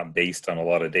 which is not based on a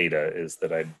lot of data, is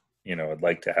that I'd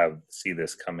like to see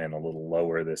this come in a little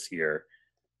lower this year.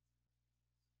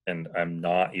 And I'm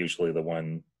not usually the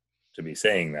one to be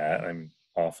saying that. I'm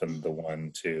often the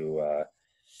one to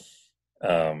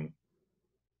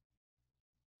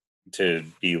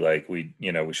be like, we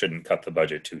shouldn't cut the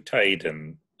budget too tight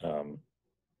and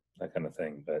that kind of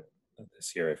thing. But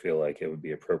this year I feel like it would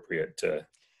be appropriate to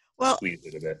squeeze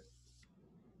it a bit.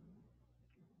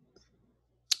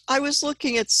 I was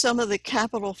looking at some of the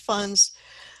capital funds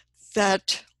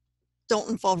that don't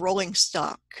involve rolling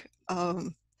stock.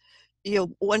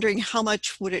 Wondering how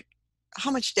much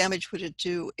damage would it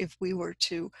do if we were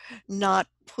to not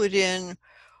put in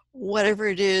whatever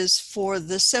it is for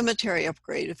the cemetery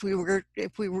upgrade, if we were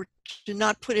to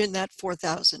not put in that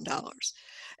 $4,000?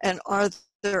 And are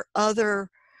there other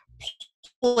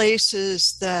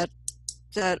places that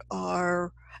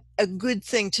are a good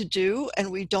thing to do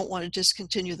and we don't want to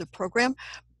discontinue the program,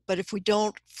 but if we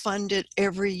don't fund it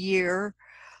every year,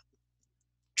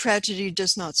 tragedy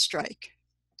does not strike?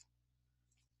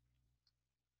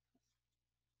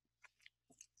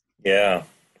 Yeah.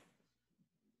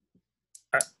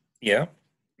 Yeah.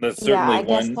 That's certainly I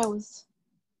guess one.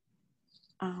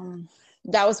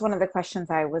 That was one of the questions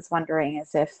I was wondering,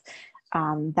 is if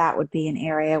that would be an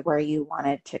area where you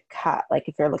wanted to cut. Like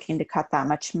if you're looking to cut that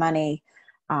much money,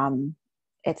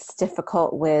 it's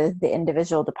difficult with the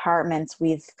individual departments.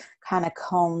 We've kind of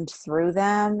combed through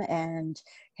them and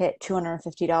hit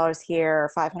 $250 here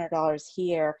or $500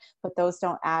 here, but those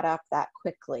don't add up that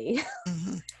quickly.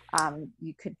 Mm-hmm.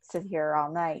 You could sit here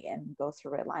all night and go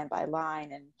through it line by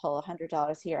line and pull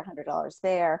 $100 here, $100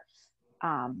 there.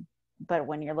 But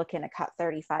when you're looking to cut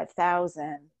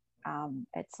 35,000,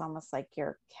 it's almost like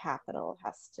your capital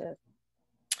has to.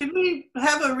 Could we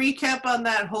have a recap on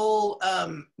that whole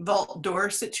vault door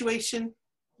situation?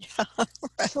 Yeah, right.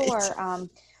 Sure.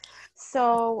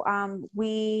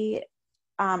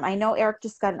 I know Eric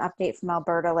just got an update from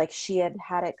Alberta. Like she had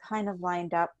it kind of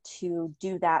lined up to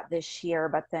do that this year,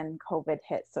 but then COVID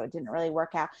hit, so it didn't really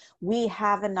work out. We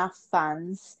have enough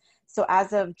funds. So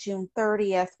as of June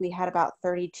 30th, we had about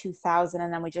 32,000,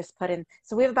 and then we just put in,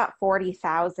 so we have about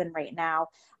 40,000 right now.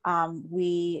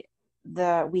 We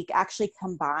actually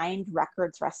combined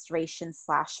records restoration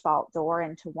 / vault door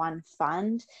into one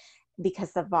fund,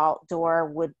 because the vault door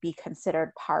would be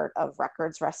considered part of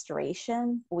records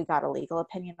restoration. We got a legal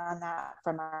opinion on that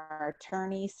from our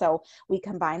attorney. So we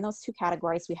combined those two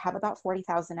categories. We have about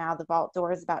 40,000 now. The vault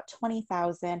door is about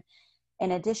 20,000.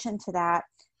 In addition to that,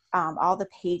 all the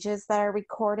pages that are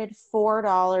recorded,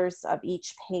 $4 of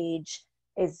each page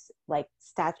is like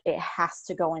it has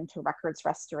to go into records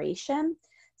restoration.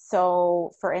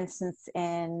 So for instance,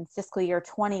 in fiscal year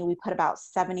 20, we put about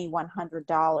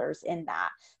 $7,100 in that.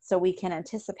 So we can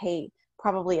anticipate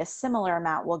probably a similar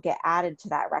amount will get added to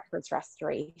that records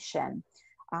restoration.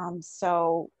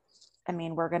 So, I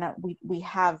mean, we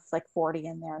have like 40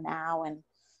 in there now. And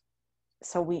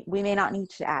so we may not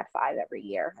need to add 5 every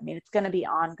year. I mean, it's going to be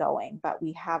ongoing, but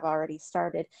we have already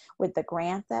started with the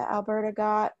grant that Alberta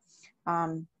got.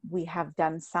 We have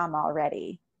done some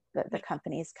already. The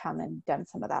company's come and done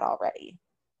some of that already.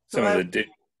 Some of the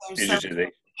digitization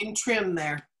in trim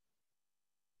there.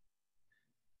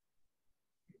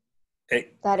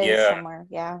 That is somewhere,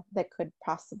 that could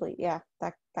possibly,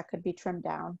 that could be trimmed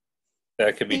down.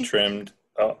 That could be trimmed.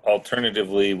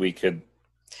 Alternatively, we could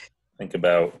think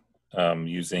about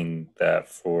using that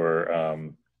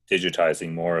for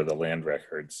digitizing more of the land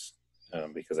records,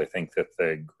 because I think that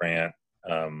the grant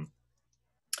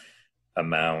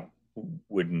amount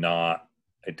would not,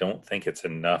 I don't think it's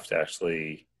enough to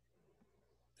actually,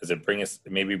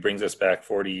 brings us back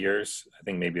 40 years? I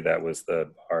think maybe that was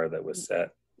the bar that was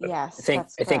set. Yes, I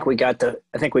think we got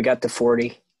the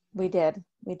 40. We did.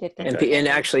 Okay. And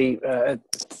actually,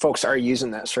 folks are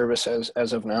using that service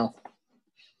as of now.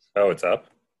 Oh, it's up?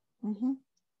 Mm-hmm.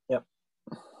 Yep.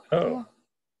 Oh, yeah.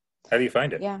 How do you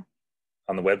find it? Yeah.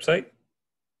 On the website?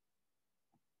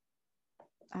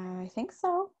 I think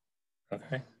so.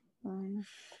 Okay. All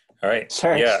right.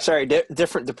 Sorry,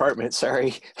 different department.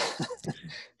 Sorry.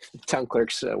 Town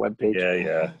clerk's webpage.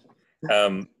 Yeah.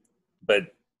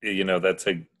 But you know,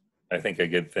 I think a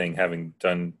good thing, having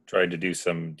tried to do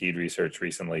some deed research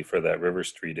recently for that River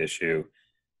Street issue,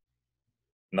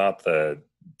 not the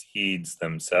deeds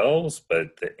themselves,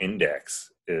 but the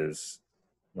index is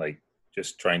like,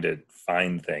 just trying to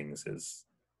find things is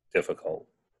difficult.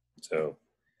 So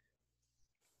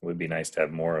it would be nice to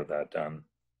have more of that done.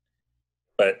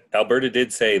 But Alberta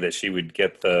did say that she would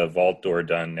get the vault door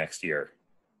done next year.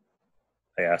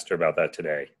 I asked her about that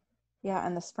today. Yeah,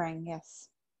 in the spring, yes.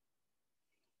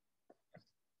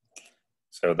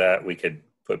 So that we could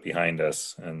put behind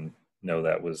us and know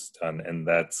that was done. And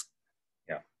that's,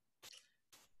 yeah.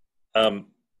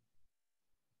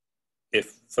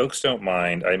 If folks don't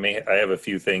mind, I have a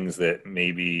few things that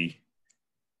maybe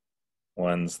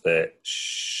ones that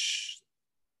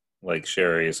like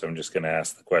Sherry, so I'm just going to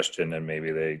ask the question and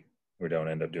maybe we don't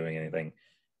end up doing anything.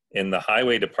 In the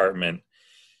highway department,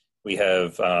 we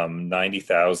have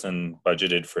 90,000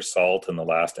 budgeted for salt, and the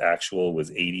last actual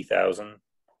was 80,000.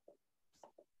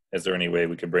 Is there any way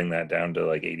we could bring that down to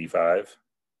like 85?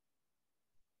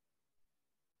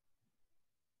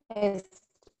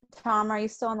 Tom, are you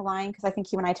still on the line? Because I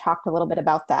think you and I talked a little bit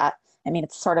about that. I mean,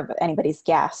 it's sort of anybody's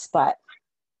guess, but.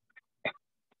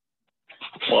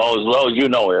 Well, as well as you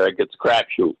know, Eric, it's a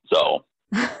crapshoot. So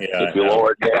if you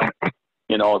lower it down,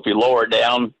 if you lower it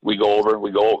down, we go over.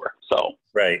 So.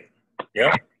 Right.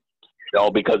 Yep.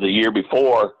 Because the year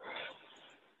before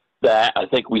that, I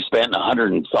think we spent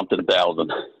 100 and something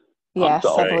thousand. Yes,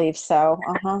 I believe so.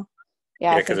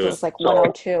 Yeah, I think it was like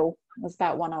 102. Was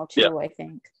that 102? Yeah. I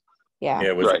think. Yeah. Yeah,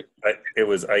 it was right. It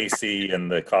was icy,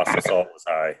 and the cost of salt was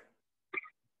high.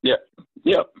 Yeah.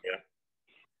 Yeah.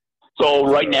 So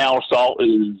right now, salt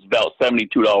is about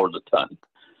 $72 a ton.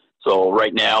 So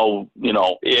right now,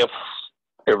 if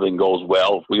everything goes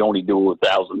well, if we only do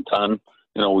 1,000 ton,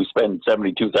 we spend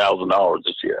 $72,000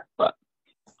 this year. But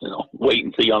wait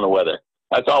and see on the weather.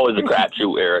 That's always a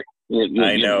crapshoot, Eric.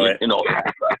 I know it.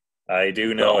 I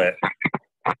do know it.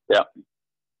 Yeah.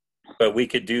 But we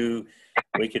could do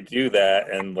that,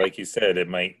 and like you said, it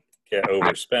might get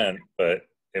overspent, but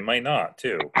it might not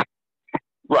too.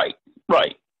 Right.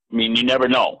 I mean, you never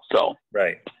know. So.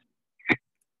 Right.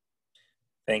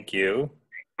 Thank you.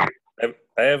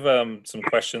 I have some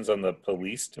questions on the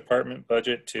police department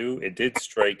budget too. It did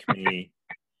strike me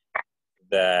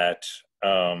that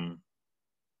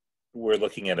we're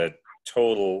looking at a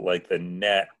total, like the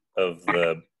net of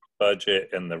the budget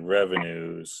and the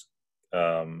revenues.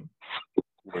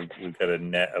 We've got a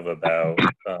net of about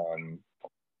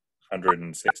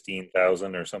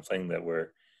 116,000 or something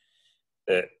for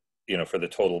the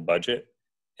total budget.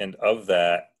 And of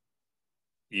that,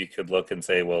 you could look and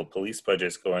say, well, police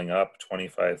budget's going up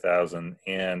 25,000,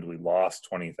 and we lost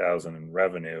 20,000 in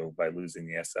revenue by losing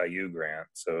the SIU grant.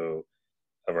 So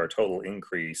of our total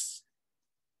increase,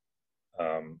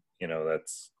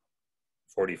 that's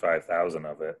 45,000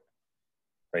 of it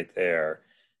right there.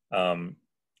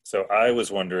 So I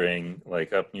was wondering,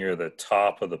 like up near the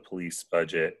top of the police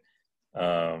budget,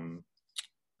 and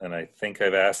I think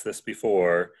I've asked this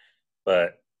before,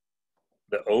 but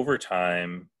the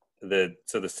overtime,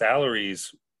 so the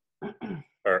salaries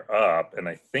are up, and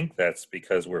I think that's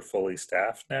because we're fully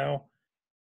staffed now,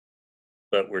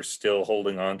 but we're still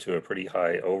holding on to a pretty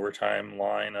high overtime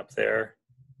line up there.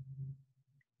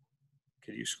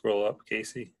 Could you scroll up,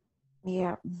 Casey?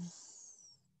 Yeah.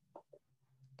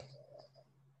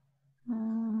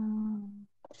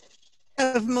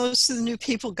 Have most of the new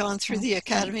people gone through the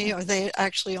academy? Are they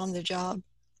actually on the job?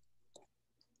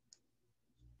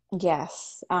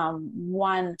 Yes.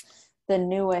 The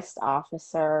newest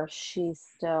officer, she's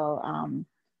still,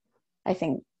 I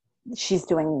think she's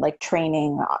doing like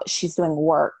training, she's doing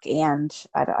work, and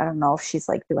I don't know if she's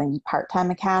like doing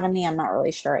part-time academy. I'm not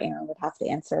really sure. Aaron would have to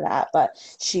answer that, but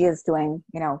she is doing,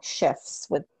 shifts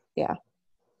with, yeah.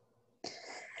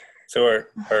 So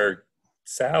our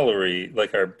salary,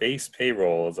 like our base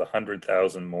payroll, is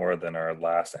 100,000 more than our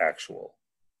last actual,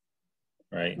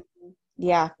 right?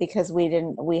 Yeah, because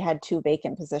we had 2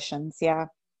 vacant positions. Yeah.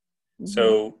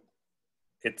 So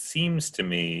it seems to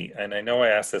me, and I know I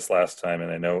asked this last time,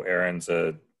 and I know Aaron's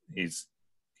he's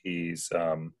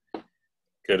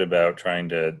good about trying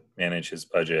to manage his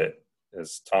budget,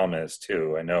 as Tom is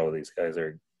too. I know these guys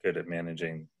are good at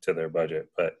managing to their budget,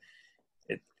 but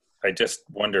I just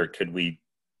wonder, could we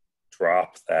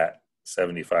drop that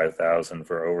 75,000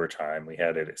 for overtime? We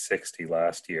had it at 60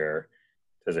 last year.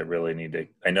 Does it really need to?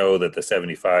 I know that the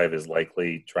 75 is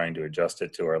likely trying to adjust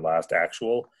it to our last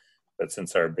actual, but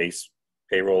since our base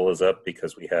payroll is up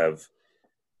because we have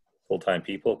full-time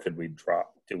people, could we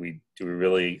drop? Do we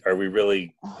really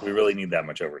need that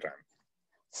much overtime?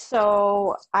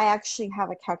 So I actually have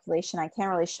a calculation. I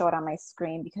can't really show it on my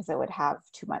screen because it would have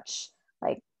too much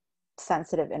like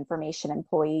sensitive information,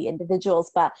 employee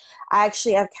individuals, but I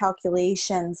actually have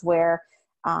calculations where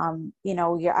you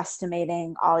know, you're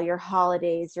estimating all your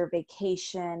holidays, your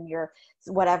vacation, your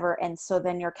whatever, and so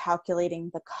then you're calculating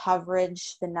the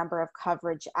coverage, the number of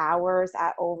coverage hours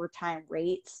at overtime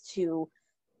rates to,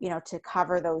 you know, to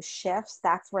cover those shifts.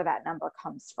 That's where that number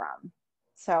comes from.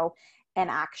 So, and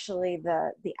actually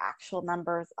the actual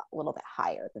number is a little bit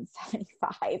higher than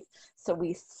 75, so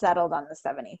we settled on the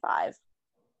 75.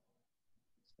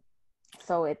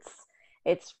 So it's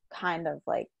kind of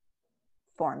like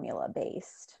formula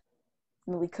based.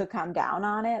 I mean, we could come down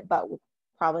on it, but we're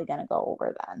probably going to go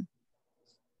over then.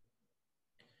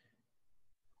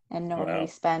 And knowing we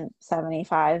spent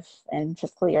 75 in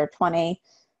fiscal year 20,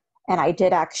 and I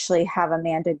did actually have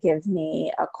Amanda give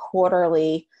me a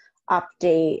quarterly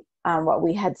update on what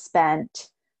we had spent,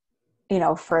 you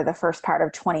know, for the first part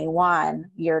of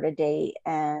 21 year to date,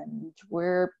 and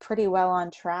we're pretty well on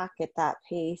track at that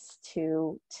pace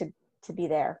to be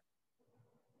there.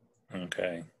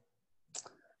 Okay.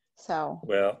 So.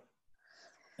 Well,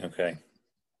 okay.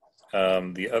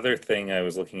 The other thing I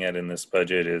was looking at in this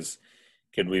budget is,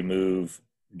 could we move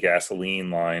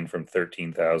gasoline line from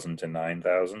 13,000 to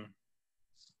 9,000?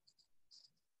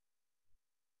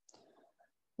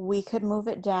 We could move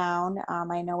it down.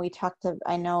 I know we talked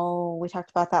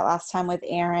about that last time with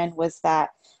Aaron, was that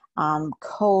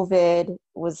COVID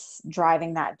was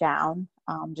driving that down,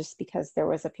 just because there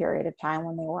was a period of time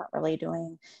when they weren't really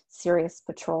doing serious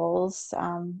patrols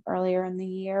earlier in the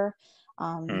year.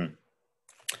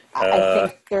 I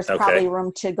think there's probably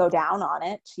room to go down on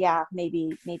it. Yeah,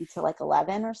 maybe to like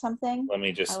 11 or something. Let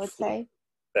me just I would say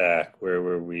back. Where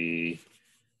were we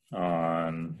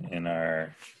on in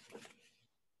our?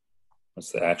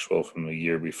 What's the actual from the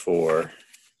year before?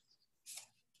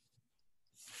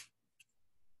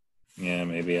 Yeah,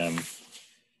 maybe I'm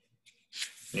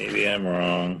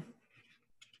wrong.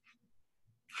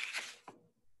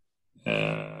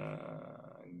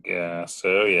 Yeah.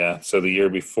 So yeah. So the year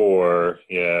before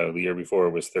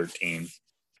was 13.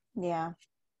 Yeah.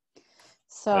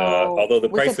 So although the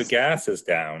price of gas is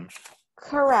down.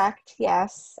 Correct.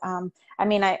 Yes. I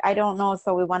mean, I don't know if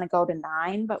we want to go to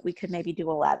 9, but we could maybe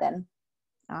do 11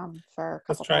 for a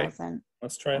couple thousand.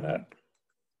 Let's try that.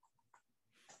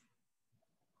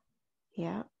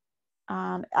 Yeah.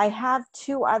 I have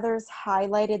 2 others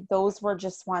highlighted. Those were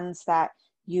just ones that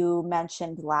you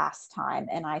mentioned last time,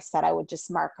 and I said I would just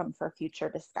mark them for future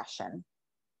discussion.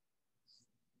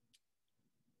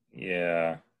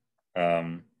 Yeah.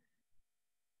 And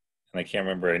I can't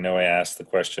remember. I know I asked the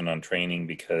question on training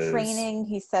because... Training,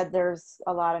 he said there's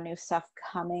a lot of new stuff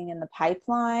coming in the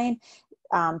pipeline.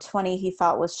 20 he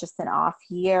felt was just an off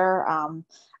year. I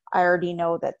already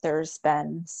know that there's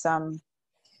been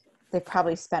they've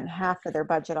probably spent half of their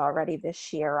budget already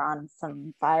this year on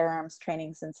some firearms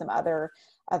trainings and some other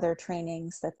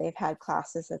trainings that they've had,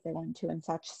 classes that they went to and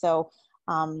such. So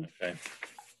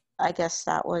I guess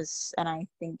that was, and I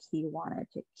think he wanted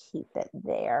to keep it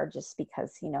there just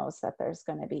because he knows that there's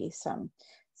going to be some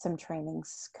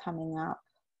trainings coming up.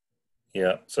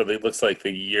 Yeah, so it looks like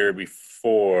the year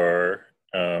before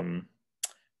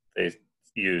they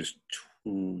used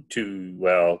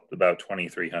about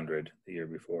 2,300 the year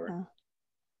before.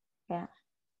 Yeah.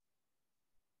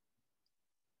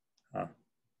 Huh.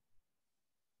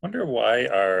 Wonder why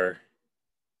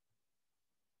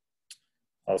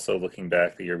also looking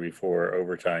back the year before,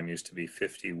 overtime used to be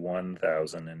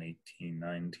 51,000 in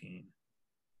 18-19.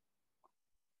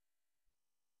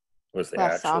 Was the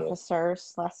less actual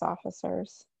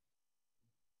officers.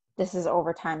 This is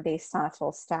overtime based on a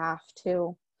full staff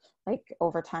too, like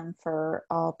overtime for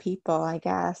all people, I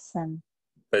guess.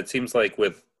 But it seems like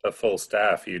with a full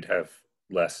staff, you'd have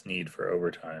less need for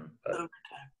overtime. But...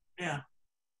 Overtime, yeah.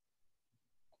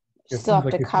 You still have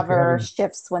to cover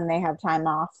shifts when they have time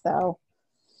off, though.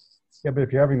 Yeah, but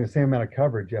if you're having the same amount of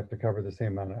coverage, you have to cover the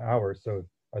same amount of hours. So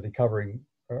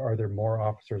are there more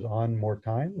officers on more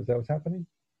time? Is that what's happening?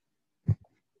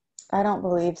 I don't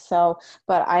believe so,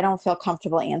 but I don't feel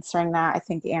comfortable answering that. I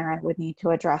think Aaron would need to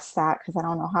address that because I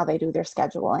don't know how they do their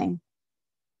scheduling.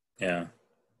 Yeah.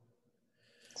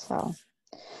 So.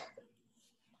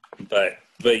 But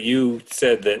you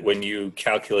said that when you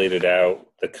calculated out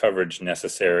the coverage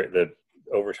necessary, the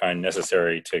overtime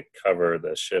necessary to cover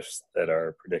the shifts that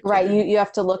are predicted. Right. You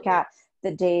have to look at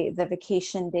the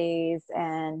vacation days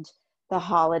and the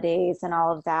holidays and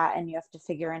all of that, and you have to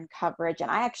figure in coverage.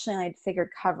 And I actually had figured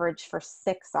coverage for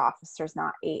 6 officers,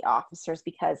 not 8 officers,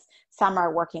 because some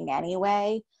are working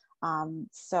anyway.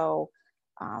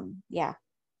 Yeah.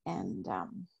 And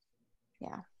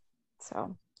yeah,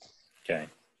 so. Okay.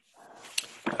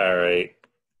 All right.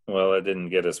 Well, it didn't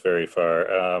get us very far.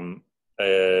 I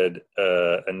had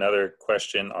another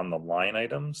question on the line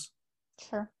items.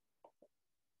 Sure.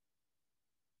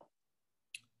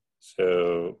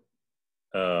 So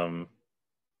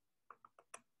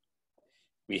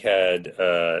we had,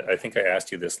 I think I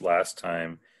asked you this last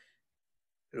time.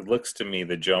 It looks to me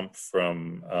the jump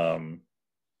from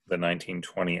the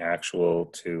 1920 actual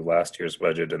to last year's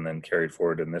budget and then carried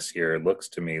forward in this year, it looks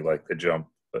to me like the jump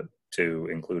to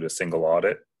include a single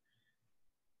audit.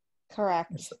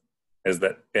 Correct. Is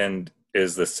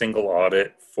the single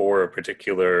audit for a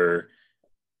particular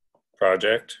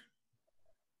project?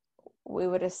 We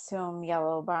would assume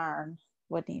Yellow Barn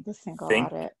would need a single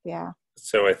audit. Yeah.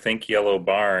 So I think Yellow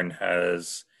Barn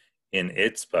has in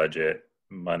its budget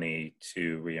money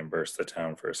to reimburse the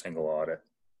town for a single audit.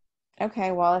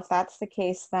 Okay, well, if that's the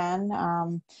case, then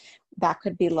that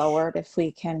could be lowered if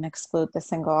we can exclude the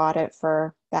single audit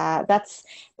for that.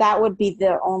 That would be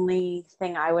the only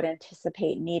thing I would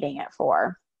anticipate needing it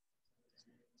for.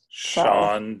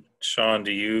 Sean,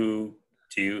 do you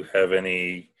have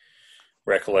any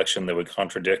recollection that would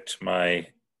contradict my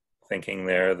thinking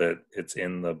there that it's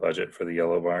in the budget for the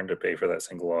Yellow Barn to pay for that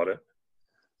single audit?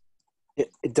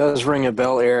 It does ring a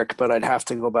bell, Eric, but I'd have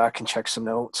to go back and check some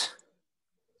notes.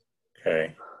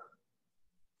 Okay.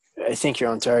 I think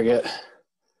you're on target.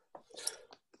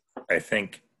 I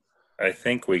think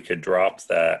we could drop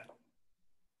that.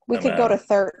 We could go to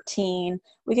 13.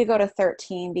 We could go to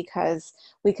 13 because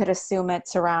we could assume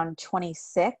it's around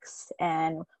 26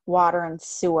 and water and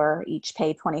sewer each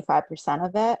pay 25%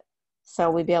 of it. So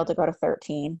we'd be able to go to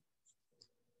 13.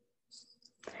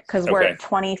 Because we're at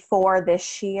 24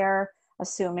 this year,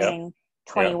 assuming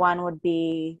 21 would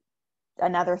be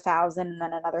another 1,000 and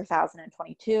then another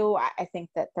 1,022. I think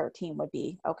that 13 would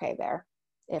be okay there.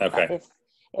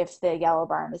 If the Yellow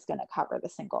Barn is going to cover the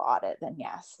single audit, then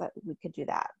yes, that we could do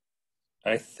that.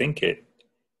 I think it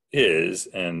is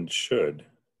and should.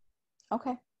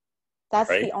 Okay. That's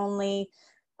the only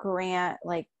grant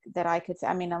like that I could say.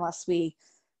 I mean, unless we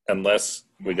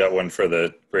got one for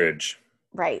the bridge.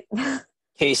 Right.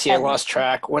 Casey, I lost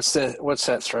track. What's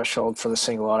that threshold for the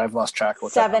single audit? I've lost track.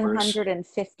 What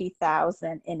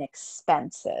 750,000 in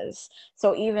expenses.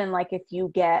 So even like if you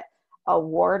get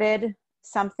awarded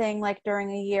something like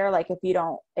during a year, like if you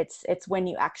don't, it's when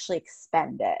you actually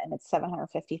expend it, and it's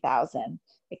 750,000,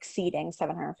 exceeding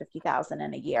 750,000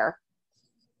 in a year.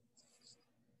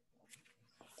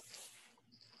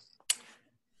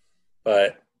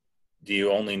 But do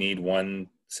you only need one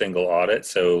single audit?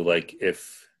 So like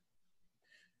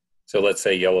let's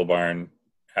say Yellow Barn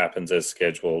happens as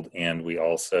scheduled and we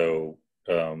also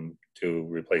to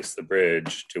replace the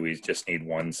bridge, do we just need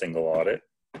one single audit?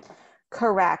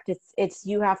 Correct. It's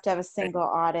you have to have a single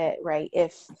audit, right?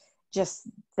 If just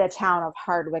the town of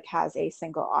Hardwick has a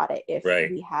single audit, if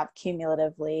we have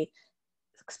cumulatively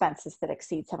expenses that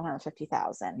exceed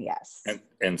 750,000, yes.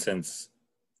 And since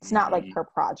it's not like per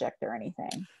project or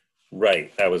anything.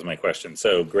 Right. That was my question.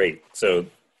 So great. So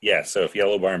yeah. So if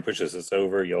Yellow Barn pushes us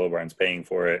over, Yellow Barn's paying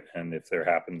for it. And if there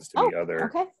happens to be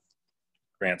other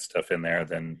grant stuff in there,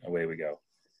 then away we go.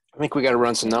 I think we got to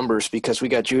run some numbers because we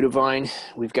got Judavine,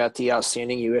 we've got the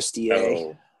outstanding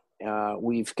USDA,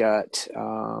 we've got there's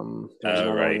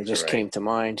another one that just came to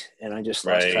mind, and I just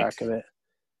lost track of it.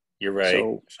 You're right.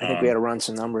 So I think we got to run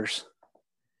some numbers.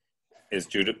 Is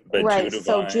Judavine?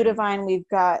 So Judavine, we've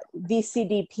got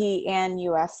VCDP and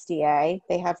USDA.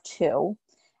 They have two,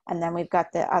 and then we've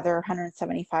got the other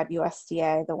 175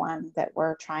 USDA, the one that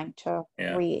we're trying to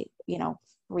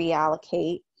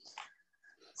reallocate.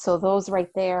 So those right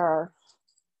there,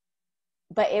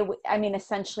 but I mean,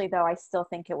 essentially though, I still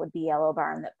think it would be Yellow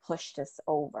Barn that pushed us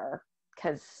over,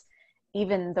 because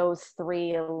even those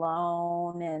three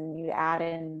alone, and you add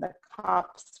in the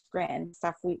COPS grant and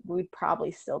stuff, we'd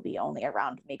probably still be only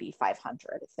around maybe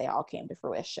 500 if they all came to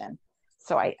fruition.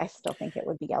 So I still think it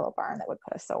would be Yellow Barn that would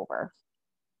put us over.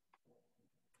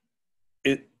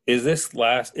 Is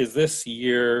this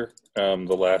year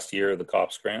the last year of the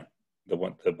COPS grant?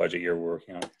 The budget year we're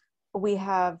working on? We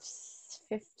have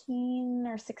 15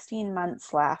 or 16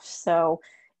 months left, so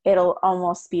it'll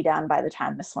almost be done by the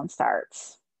time this one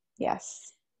starts.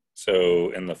 Yes.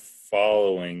 So in the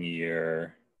following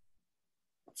year,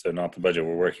 so not the budget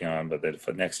we're working on, but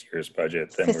for next year's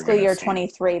budget, then fiscal year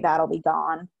 23, that'll be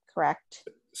gone. Correct.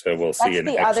 So we'll see.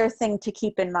 That's the other thing to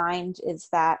keep in mind is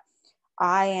that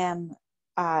I am,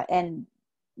 and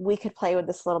we could play with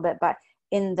this a little bit, but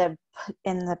in the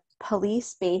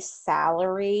police base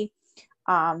salary,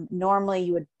 Normally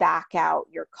you would back out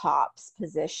your COPS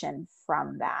position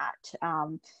from that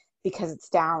because it's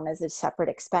down as a separate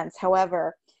expense.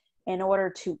 However, in order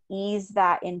to ease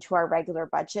that into our regular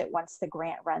budget, once the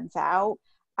grant runs out,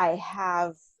 I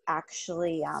have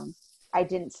actually, I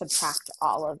didn't subtract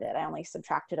all of it. I only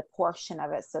subtracted a portion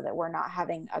of it so that we're not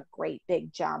having a great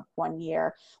big jump one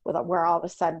year where all of a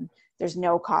sudden there's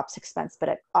no COPS expense, but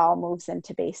it all moves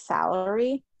into base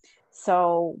salary.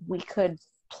 So we could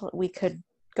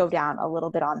go down a little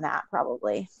bit on that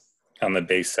probably. On the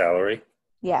base salary?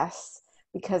 Yes,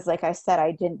 because like I said,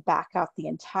 I didn't back out the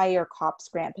entire COPS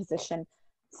grant position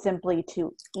simply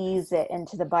to ease it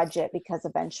into the budget, because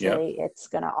eventually it's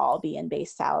going to all be in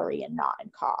base salary and not in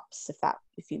COPS, if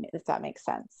that makes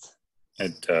sense.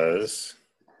 It does.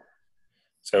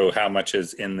 So how much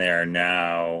is in there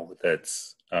now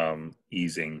that's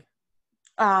easing?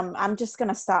 I'm just going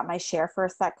to stop my share for a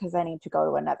sec because I need to go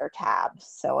to another tab.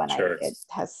 So, and Sure. it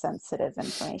has sensitive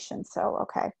information. So,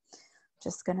 okay.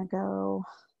 Just going to go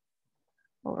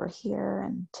over here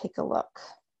and take a look.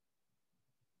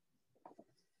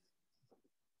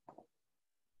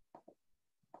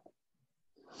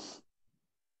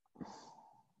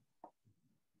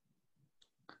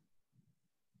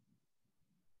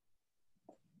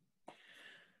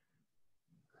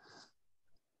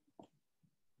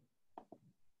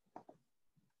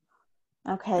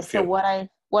 Okay, so what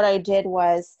I did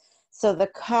was, so the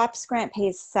COPS grant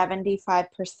pays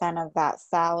 75% of that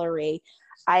salary.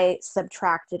 I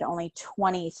subtracted only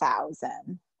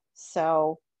 20,000.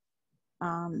 So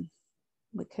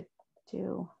we could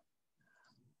do,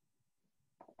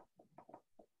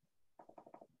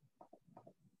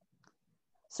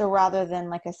 so rather than,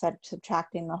 like I said,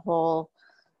 subtracting the whole,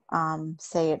 let's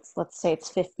say it's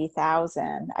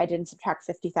 50,000. I didn't subtract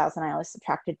 50,000. I only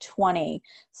subtracted 20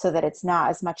 so that it's not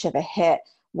as much of a hit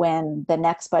when the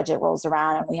next budget rolls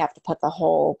around and we have to put the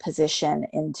whole position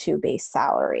into base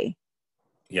salary.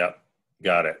 Yep,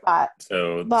 got it.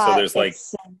 So there's like.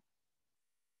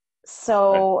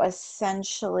 So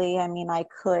essentially, I mean,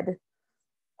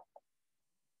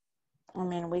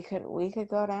 we could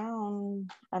go down.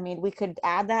 I mean, we could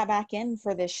add that back in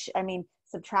for this.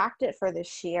 Subtract it for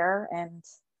this year,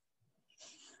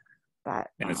 but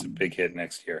it's a big hit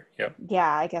next year. Yep.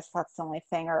 Yeah, I guess that's the only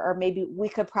thing. Or maybe we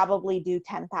could probably do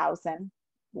 10,000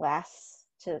 less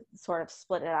to sort of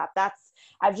split it up.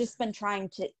 I've just been trying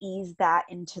to ease that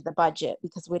into the budget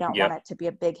because we don't want it to be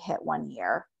a big hit one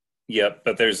year. Yep,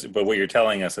 but what you're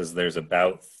telling us is there's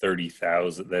about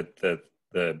 30,000 that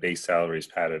the base salary is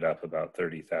padded up about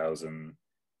 30,000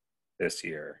 this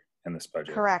year in this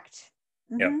budget. Correct.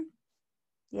 Mm-hmm. Yep.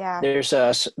 Yeah. There's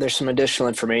some additional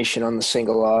information on the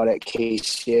single audit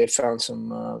case. I found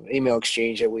some email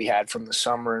exchange that we had from the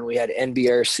summer, and we had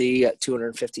NBRC at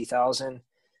 250,000.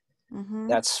 Mm-hmm.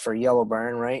 That's for Yellow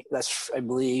Barn, right? That's, I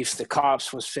believe, the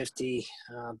COPS was 50.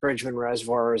 Bridgman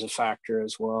Reservoir is a factor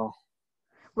as well.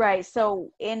 Right.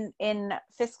 So in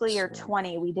fiscal year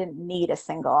 20, we didn't need a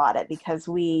single audit because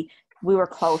we were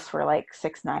close for like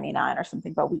 $699 or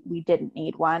something, but we didn't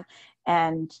need one.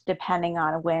 And depending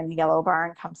on when Yellow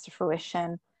Barn comes to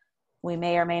fruition, we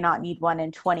may or may not need one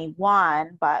in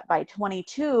 21, but by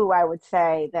 22, I would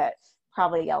say that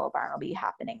probably Yellow Barn will be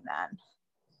happening then.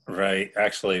 Right.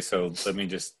 Actually, so let me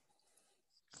just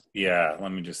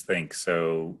think.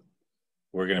 So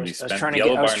we're going to be spending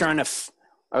Yellow Barn.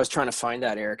 I was trying to find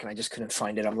that, Eric, and I just couldn't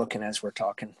find it. I'm looking as we're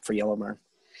talking for Yellow Barn.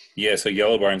 Yeah, so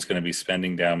Yellow Barn's going to be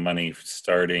spending down money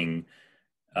starting,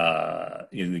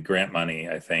 the grant money,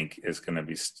 I think, is going to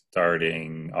be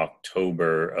starting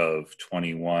October of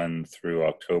 21 through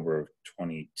October of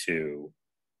 22.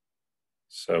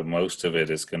 So most of it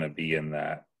is going to be in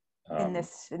that. In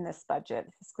this budget,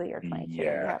 fiscal year 22.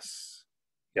 Yes.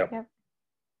 Yep.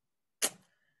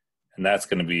 And that's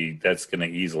going to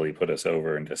easily put us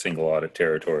over into single audit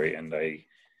territory. And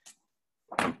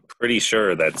I'm pretty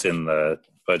sure that's in the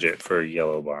budget for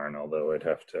Yellow Barn, although I'd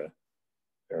have to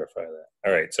verify that.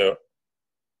 All right.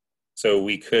 So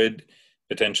we could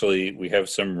potentially, we have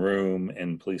some room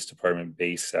in police department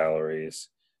base salaries.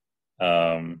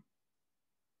 I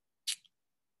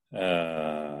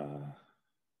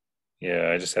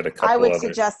just had a couple I would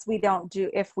suggest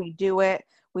if we do it,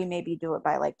 we maybe do it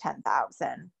by like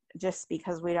 10,000, just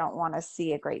because we don't want to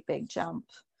see a great big jump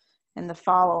in the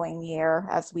following year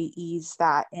as we ease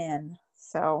that in.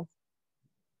 So,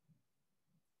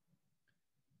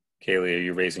 Kaylee, are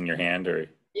you raising your hand or?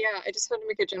 Yeah, I just want to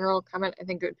make a general comment. I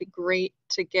think it would be great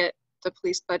to get the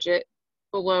police budget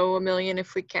below $1 million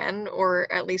if we can,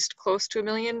 or at least close to $1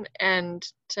 million. And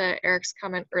to Eric's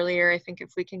comment earlier, I think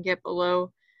if we can get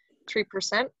below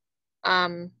 3%,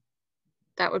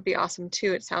 that that would be awesome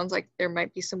too. It sounds like there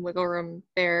might be some wiggle room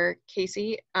there,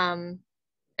 Casey. And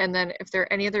then if there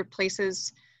are any other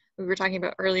places we were talking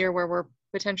about earlier where we're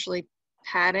potentially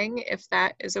padding, if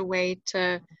that is a way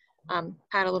to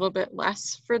pad a little bit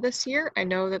less for this year. I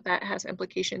know that that has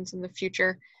implications in the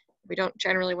future. We don't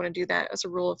generally want to do that as a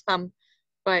rule of thumb,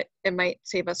 but it might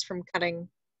save us from cutting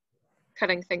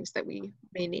things that we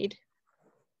may need.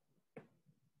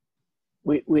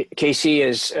 Casey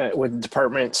is with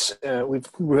departments. We've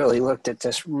really looked at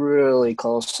this really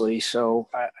closely. So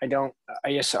I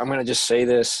guess I'm going to just say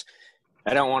this.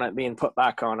 I don't want it being put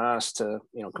back on us to,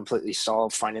 completely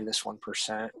solve finding this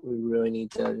 1%. We really need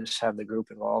to just have the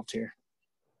group involved here.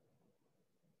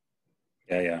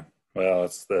 Yeah. Well, I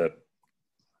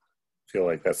feel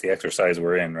like that's the exercise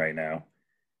we're in right now.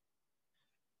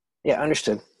 Yeah,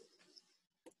 understood.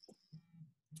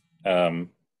 I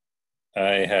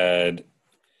had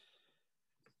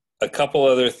a couple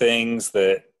other things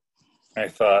that I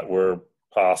thought were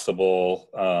possible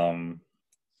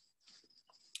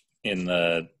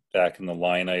back in the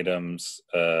line items.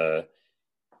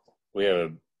 We have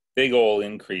a big old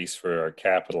increase for our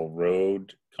capital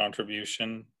road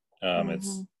contribution.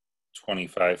 It's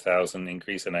 25,000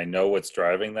 increase, and I know what's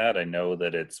driving that. I know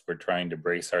that we're trying to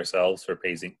brace ourselves for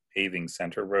paving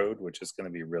Center Road, which is going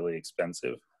to be really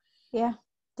expensive. Yeah,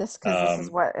 just because this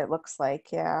is what it looks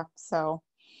like. Yeah, so.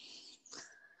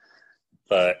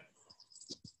 But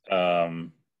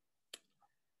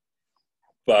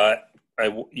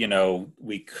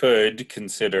we could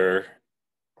consider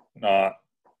not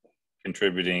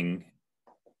contributing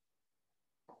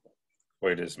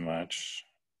quite as much.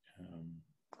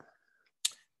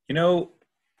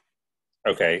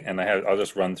 Okay, and I'll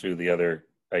just run through the other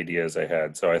ideas I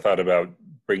had. So I thought about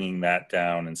bringing that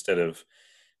down instead of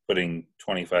putting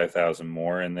 25,000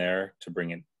 more in there, to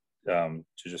bring it to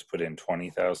just put in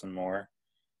 20,000 more.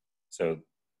 So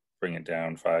bring it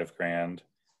down $5,000.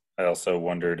 I also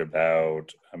wondered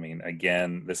about,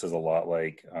 again, this is a lot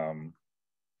like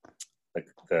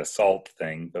the salt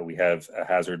thing, but we have a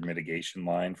hazard mitigation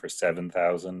line for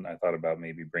 7,000. I thought about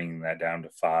maybe bringing that down to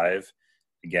 5.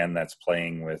 Again, that's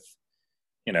playing with,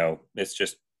 it's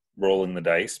just rolling the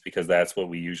dice, because that's what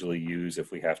we usually use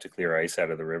if we have to clear ice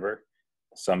out of the river.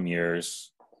 Some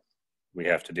years we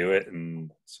have to do it,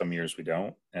 and some years we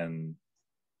don't, and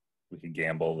we could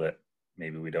gamble that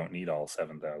maybe we don't need all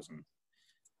 7,000.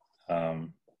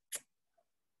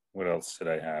 What else did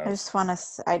I have? I just want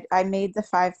to, I made the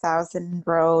 5,000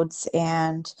 roads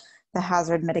and the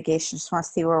hazard mitigation. Just want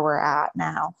to see where we're at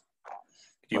now.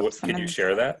 Can you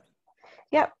share that?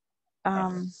 Yep.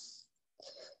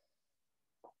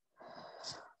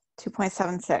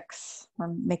 2.76. We're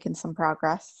making some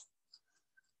progress.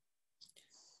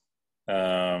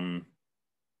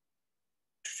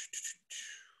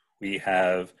 We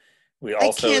also.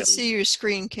 I can't see your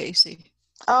screen, Casey.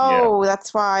 Oh, yeah.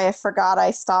 That's why I forgot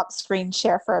I stopped screen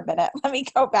share for a minute. Let me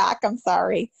go back. I'm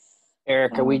sorry.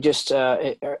 Eric, are we just,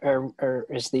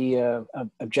 is the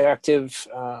objective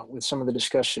with some of the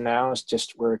discussion now is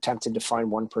just we're attempting to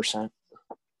find 1%?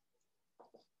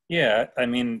 Yeah,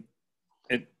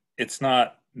 it's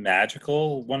not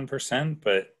magical 1%,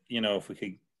 but, if we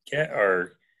could get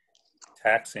our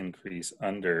tax increase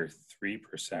under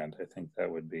 3%, I think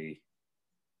that would be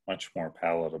much more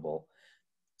palatable.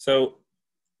 So,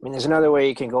 there's another way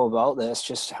you can go about this.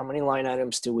 Just how many line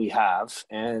items do we have,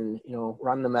 and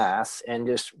run the math, and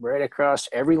just right across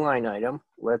every line item,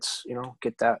 let's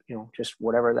get that just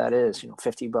whatever that is,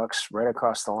 $50 right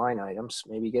across the line items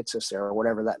maybe gets us there, or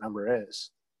whatever that number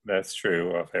is. That's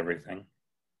true of everything.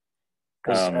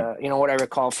 Because what I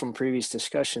recall from previous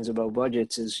discussions about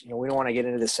budgets is we don't want to get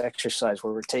into this exercise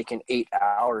where we're taking 8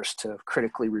 hours to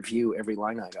critically review every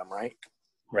line item, right?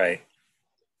 Right.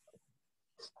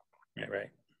 Yeah, right.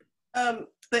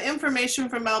 The information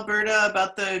from Alberta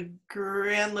about the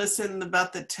grand list and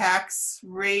about the tax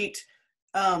rate,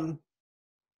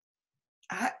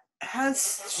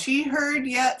 has she heard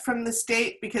yet from the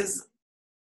state? Because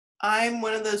I'm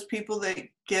one of those people that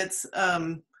gets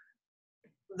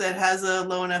that has a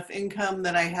low enough income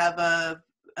that I have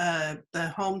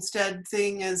the homestead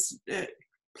thing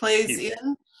plays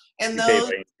in, and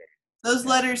those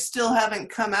letters still haven't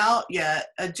come out yet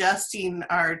adjusting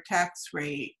our tax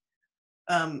rate.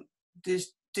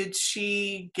 Did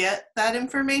she get that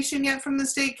information yet from the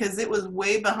state? Because it was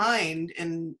way behind,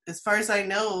 and as far as I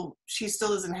know, she still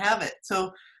doesn't have it.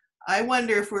 So I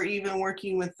wonder if we're even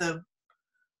working with the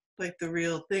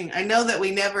real thing. I know that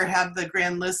we never have the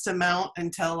grand list amount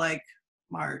until like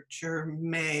March or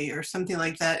May or something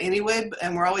like that anyway,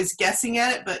 and we're always guessing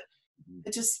at it, but I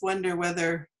just wonder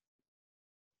whether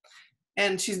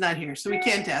And she's not here, so we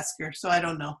can't ask her. So I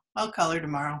don't know. I'll call her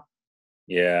tomorrow.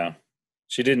 Yeah.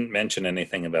 She didn't mention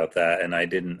anything about that, and I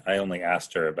only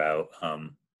asked her about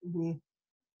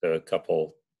the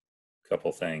couple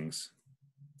things.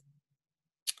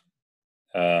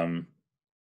 I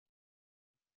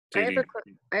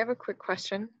have a quick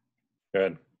question.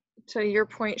 Good. To your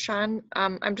point, Sean,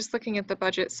 I'm just looking at the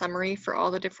budget summary for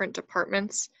all the different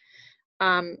departments.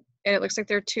 And it looks like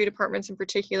there are two departments in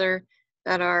particular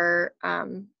that are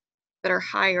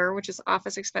higher, which is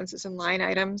office expenses and line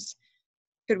items.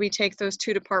 Could we take those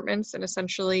two departments and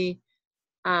essentially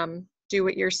do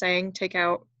what you're saying, take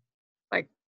out, like,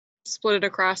 split it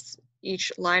across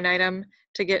each line item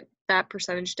to get that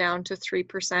percentage down to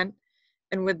 3%?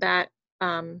 And would that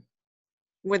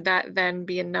then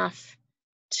be enough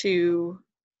to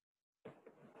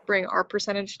bring our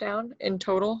percentage down in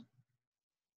total?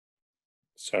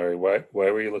 Sorry, why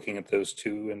were you looking at those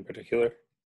two in particular?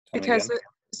 Because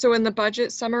so in the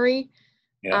budget summary,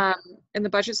 yeah.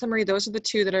 Those are the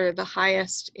two that are the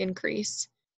highest increase.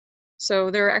 So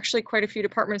there are actually quite a few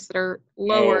departments that are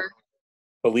lower.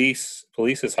 Oh, police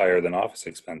is higher than office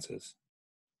expenses.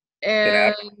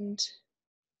 And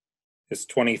it's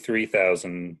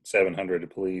 23,700 to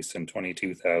police and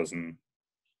 22,000.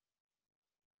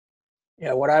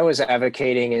 Yeah, what I was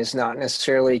advocating is not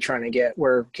necessarily trying to get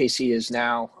where Casey is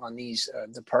now on these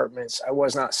departments. I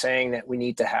was not saying that we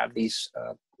need to have these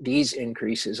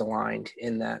increases aligned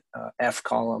in that F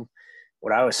column.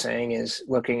 What I was saying is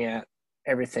looking at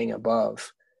everything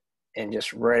above and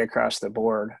just right across the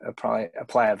board, apply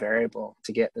a variable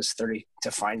to get this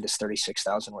find this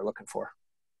 36,000 we're looking for.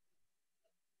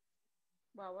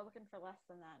 Well, we're looking for less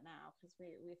than that now because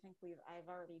we think I've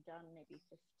already done maybe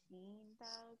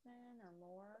 15,000 or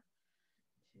more.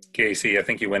 Casey, I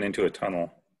think you went into a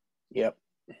tunnel. Yep.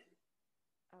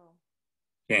 Oh.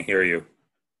 Can't hear you.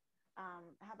 How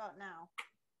about now?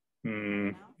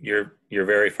 You're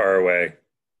very far away.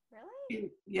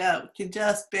 Really? Yeah, we can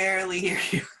just barely hear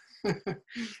you.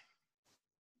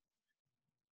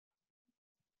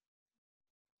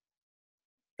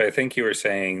 I think you were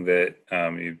saying that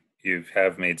you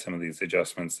have made some of these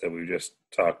adjustments that we just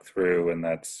talked through, and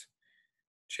that's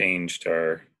changed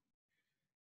our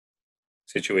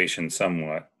situation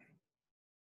somewhat.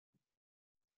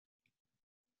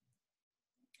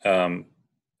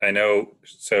 I know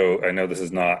this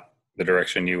is not the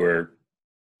direction you were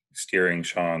steering,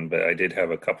 Sean, but I did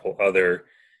have a couple other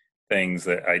things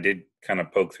that I did kind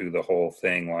of poke through the whole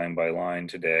thing line by line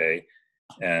today.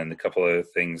 And a couple of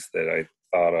things that I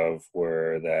thought of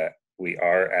were that we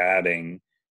are adding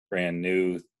brand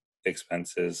new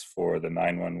expenses for the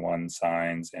 911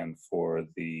 signs and for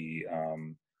the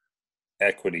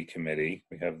equity committee.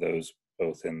 We have those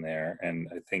both in there. And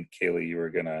I think, Kaylee, you were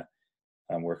going to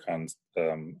work on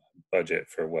budget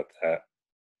for what that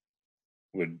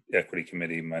equity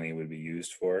committee money would be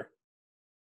used for.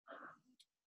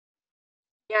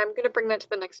 Yeah, I'm going to bring that to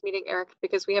the next meeting, Eric,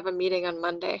 because we have a meeting on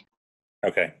Monday.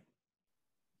 Okay.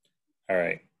 All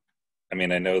right. I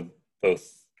mean, I know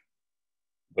both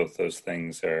those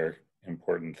things are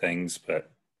important things, but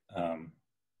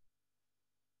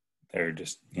they're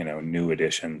just, new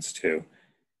additions to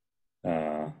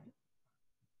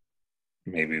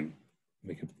maybe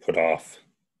we could put off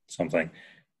something.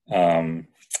 And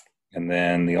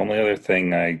then the only other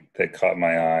thing that caught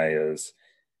my eye is,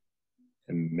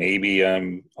 and maybe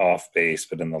I'm off base,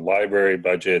 but in the library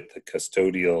budget, the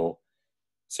custodial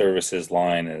services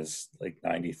line is like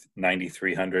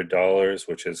 $9,300,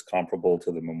 which is comparable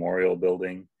to the memorial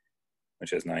building,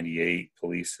 which is 98.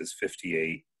 Police is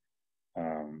 58.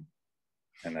 And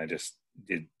does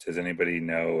anybody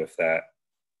know if that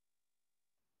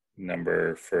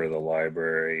number for the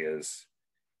library is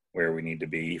where we need to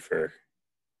be for?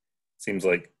 Seems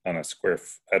like on a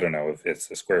I don't know if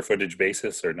it's a square footage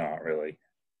basis or not really.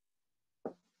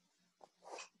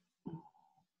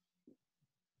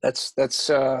 That's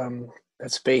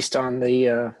based on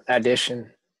the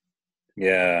addition.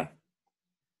 Yeah.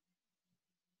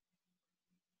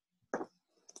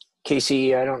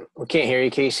 Casey, we can't hear you,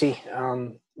 Casey.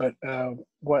 But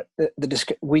what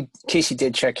Casey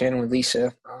did check in with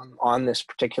Lisa on this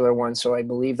particular one, so I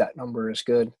believe that number is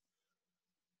good.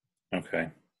 Okay.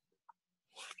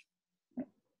 Can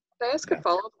I ask a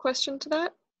follow-up question to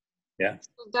that? Yeah.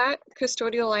 So that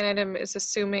custodial line item is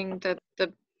assuming that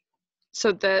that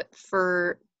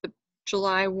for the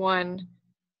July 1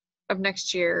 of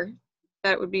next year,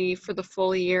 that would be for the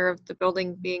full year of the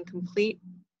building being complete.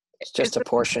 It's just a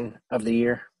portion of the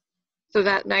year. So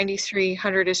that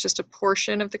 9,300 is just a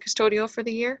portion of the custodial for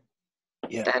the year?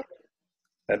 Yeah. Then?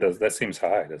 That seems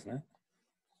high, doesn't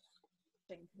it?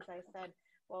 question because I said,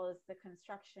 well, is the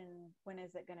construction, when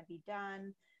is it going to be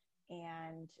done?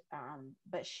 And,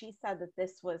 but she said that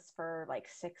this was for like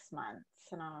 6 months.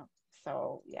 And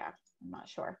so, yeah, I'm not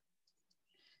sure.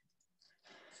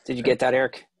 Did you get that,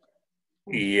 Eric?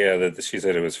 Yeah, that she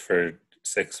said it was for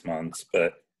 6 months,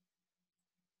 but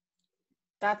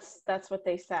that's what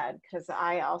they said, because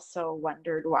I also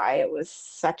wondered why it was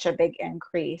such a big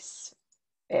increase,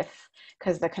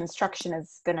 because the construction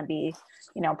is going to be,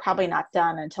 you know, probably not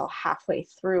done until halfway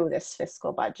through this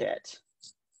fiscal budget.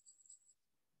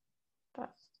 But.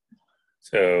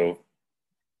 So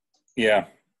yeah,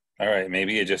 all right,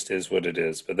 maybe it just is what it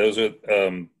is, but those are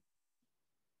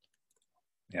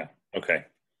yeah, okay.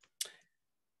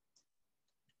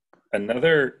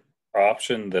 Another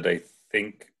option that I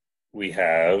think we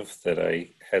have that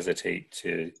I hesitate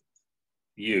to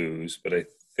use, but I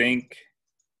think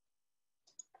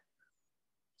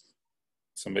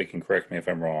somebody can correct me if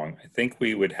I'm wrong. I think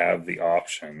we would have the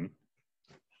option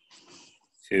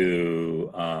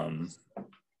to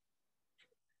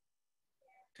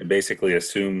basically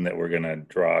assume that we're going to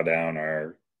draw down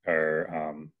our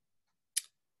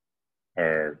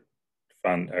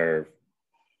fund, our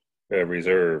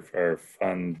reserve, our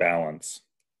fund balance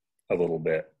a little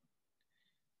bit.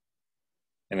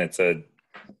 And it's a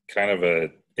kind of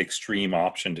a extreme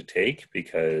option to take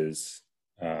because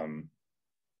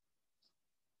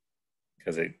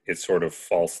it sort of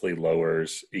falsely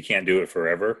lowers. You can't do it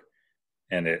forever,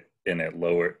 and it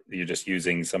lower. You're just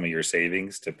using some of your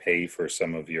savings to pay for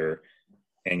some of your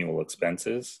annual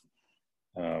expenses.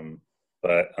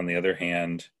 But on the other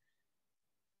hand,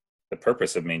 the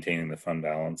purpose of maintaining the fund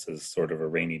balance is sort of a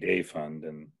rainy day fund,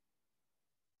 and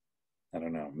I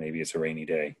don't know, maybe it's a rainy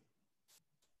day.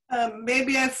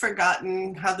 Maybe I've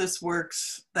forgotten how this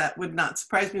works. That would not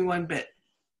surprise me one bit.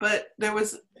 But there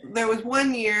was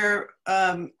 1 year,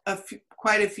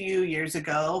 quite a few years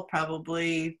ago,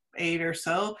 probably 8 or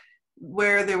so,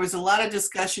 where there was a lot of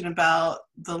discussion about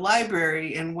the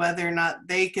library and whether or not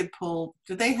they could pull.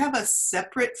 Do they have a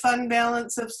separate fund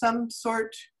balance of some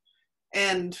sort?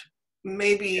 And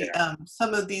maybe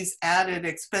some of these added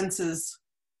expenses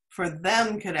for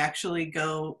them could actually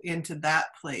go into that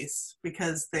place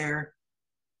because they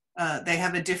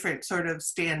have a different sort of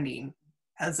standing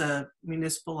as a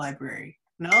municipal library.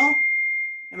 No?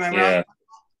 Am I wrong?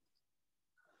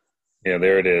 Yeah,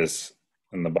 there it is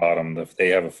in the bottom. They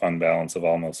have a fund balance of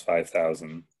almost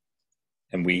 5,000,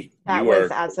 and that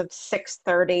was as of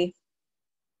 6:30.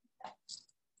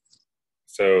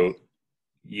 So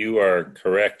you are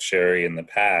correct, Sherry. In the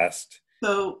past,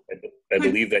 so I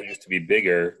believe that used to be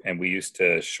bigger, and we used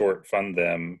to short fund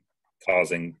them,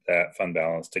 causing that fund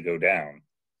balance to go down.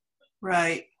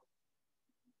 Right.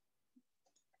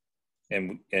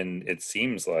 And it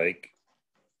seems like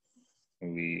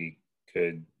we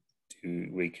could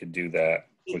do that.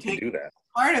 We could do that.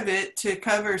 Part of it to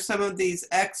cover some of these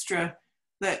extra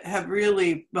that have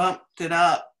really bumped it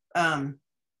up. I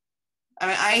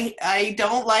mean, I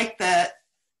don't like that.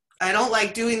 I don't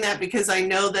like doing that because I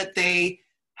know that they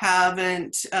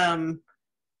haven't. My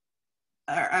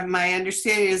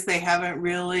understanding is they haven't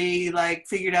really like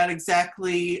figured out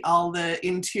exactly all the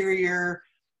interior.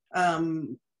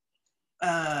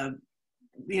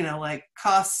 You know, like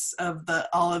costs of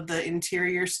all of the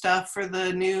interior stuff for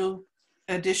the new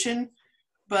edition.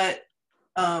 But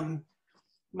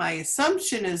my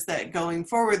assumption is that going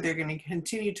forward, they're going to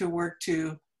continue to work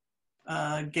to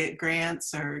get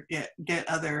grants or get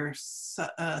other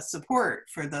support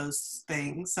for those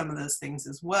things, some of those things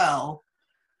as well.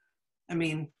 I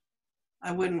mean,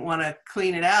 I wouldn't want to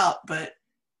clean it out, but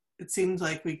it seems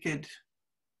like we could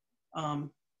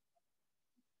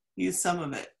use some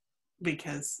of it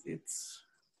because it's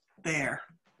there.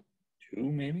 2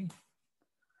 maybe?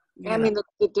 I mean,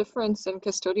 the difference in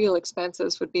custodial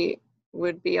expenses would be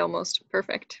almost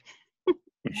perfect.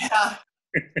 Yeah.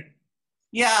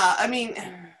 Yeah, I mean,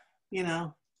 you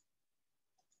know.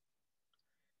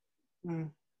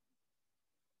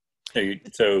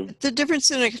 So the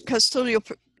difference in custodial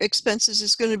expenses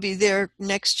is going to be there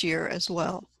next year as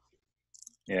well.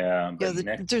 Yeah,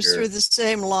 but there's sort of the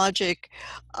same logic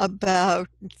about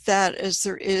that as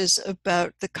there is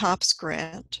about the COPS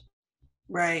grant.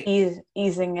 Right.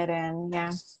 Easing it in,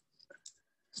 yeah.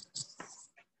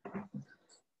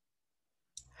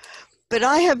 But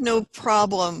I have no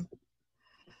problem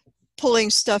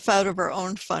pulling stuff out of our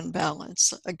own fund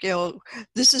balance. Again,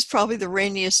 this is probably the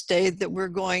rainiest day that we're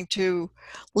going to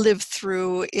live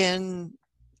through in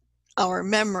our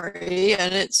memory,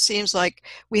 and it seems like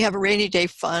we have a rainy day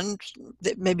fund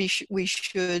that maybe we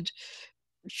should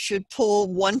pull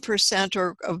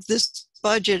 1% of this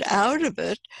budget out of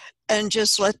it and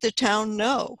just let the town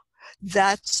know.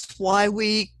 That's why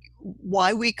we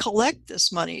collect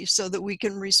this money, so that we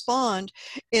can respond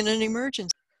in an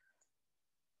emergency.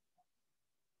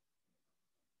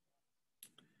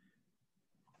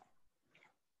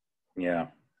 Yeah.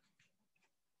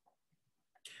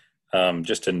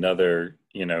 Just another,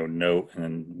 note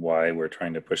and why we're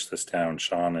trying to push this down.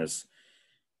 Sean has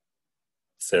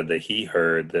said that he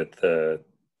heard that the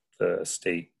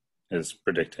state is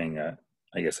predicting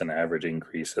I guess an average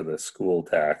increase of the school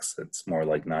tax. It's more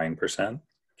like 9%.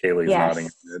 Kaylee's nodding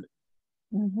her head.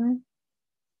 Mm-hmm.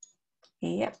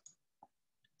 Yep.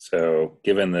 So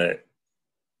given that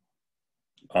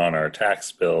on our tax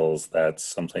bills, that's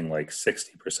something like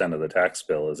 60% of the tax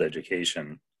bill is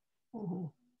education. Mm-hmm.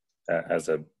 That has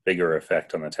a bigger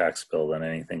effect on the tax bill than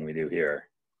anything we do here.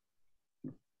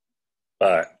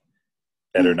 But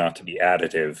better not to be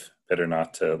additive, better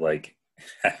not to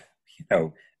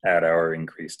add our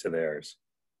increase to theirs.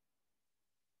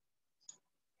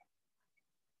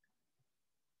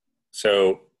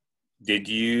 So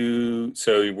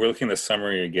we're looking at the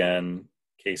summary again.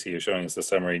 Casey, you're showing us the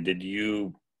summary. Did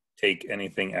you take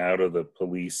anything out of the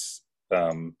police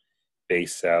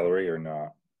base salary or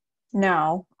not?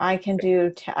 No, I can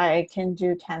do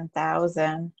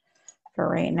 10,000 for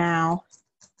right now.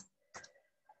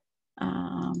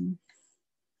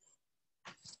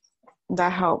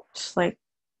 That helped like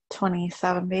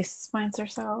 27 basis points or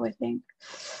so, I think.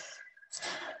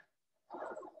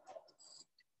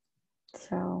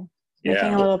 So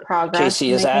making a little progress.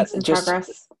 Casey, is that just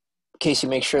progress. Casey,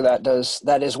 make sure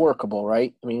that is workable,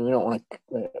 right? I mean, we don't want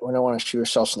to shoot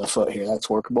ourselves in the foot here. That's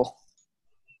workable.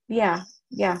 Yeah,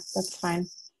 that's fine.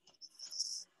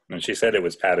 And she said it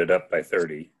was padded up by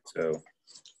 30, so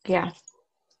yeah,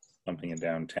 bumping it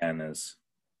down 10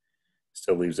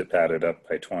 still leaves it padded up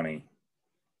by 20.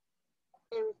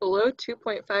 And below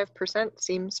 2.5%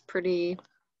 seems pretty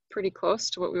close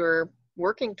to what we were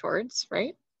working towards,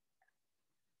 right?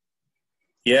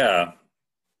 Yeah.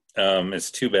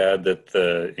 It's too bad that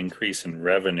the increase in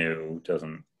revenue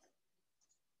doesn't,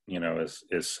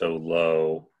 is so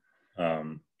low.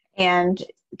 And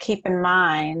keep in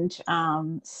mind,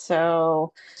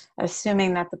 so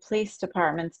assuming that the police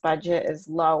department's budget is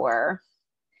lower,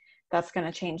 that's going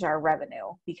to change our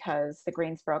revenue because the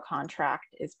Greensboro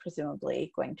contract is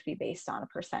presumably going to be based on a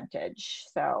percentage.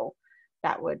 So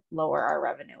that would lower our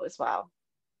revenue as well.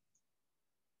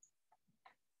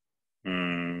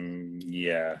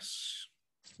 Yes,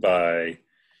 by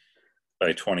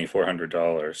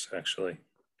 $2,400 actually.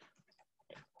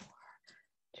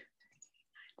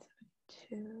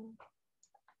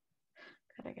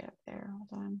 Gotta get up there.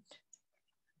 Hold on.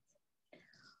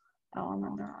 Oh, I'm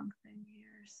on the wrong thing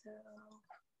here. So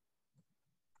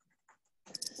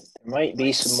there might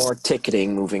be some more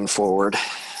ticketing moving forward.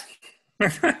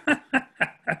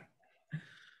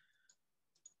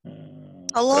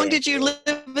 How long did you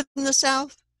live in the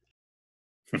South?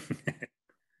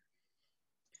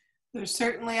 There's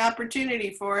certainly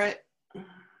opportunity for it.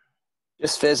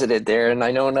 Just visited there, and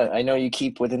I know you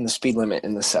keep within the speed limit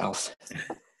in the South.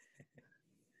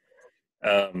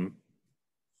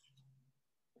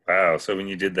 Wow. So when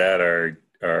you did that,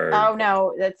 oh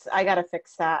no, I gotta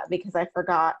fix that because I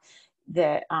forgot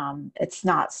that it's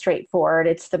not straightforward.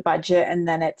 It's the budget, and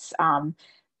then it's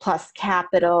plus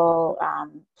capital,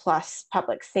 plus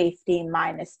public safety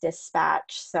minus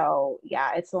dispatch. So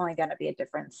yeah, it's only going to be a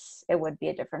difference. It would be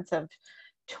a difference of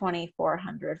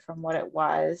 2,400 from what it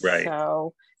was. Right.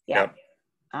 So yeah.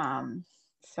 Yep.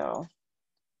 So.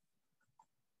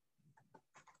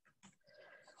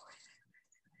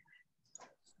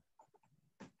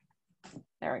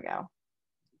 There we go.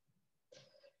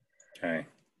 Okay.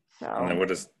 So. And then what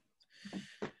is?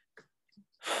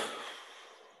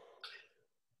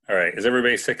 All right. Is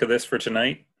everybody sick of this for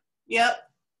tonight? Yep.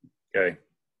 Okay.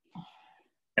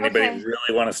 Anybody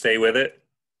really want to stay with it?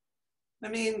 I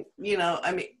mean,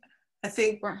 I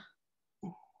think. Progress.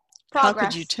 How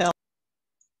could you tell?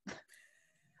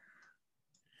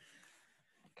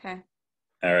 Okay.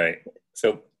 All right.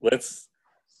 So let's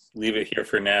leave it here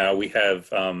for now. We have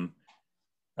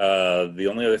the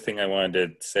only other thing I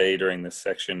wanted to say during this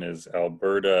section is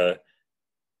Alberta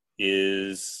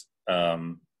is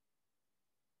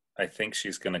I think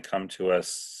she's going to come to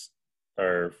us,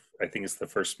 or I think it's the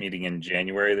first meeting in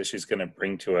January that she's going to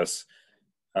bring to us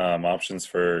options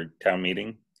for town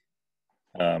meeting.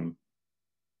 I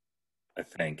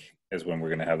think is when we're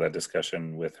going to have that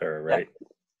discussion with her, right?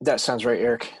 That sounds right,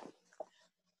 Eric.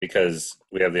 Because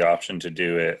we have the option to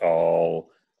do it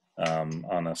all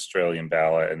on Australian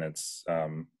ballot, and it's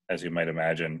as you might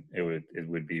imagine, it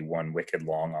would be one wicked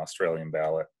long Australian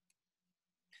ballot.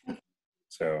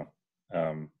 So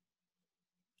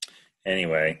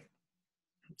anyway,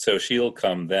 so she'll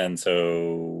come then.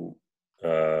 So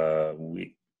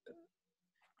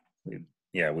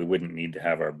we wouldn't need to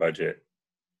have our budget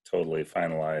totally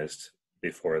finalized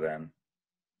before then.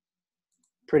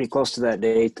 Pretty close to that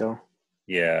date, though.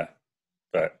 Yeah,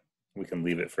 but we can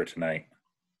leave it for tonight.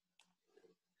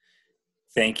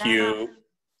 Thank you.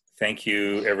 Thank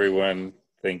you, everyone.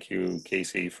 Thank you,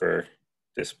 Casey, for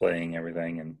displaying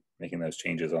everything and making those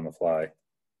changes on the fly.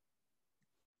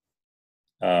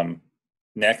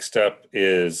 Next up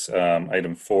is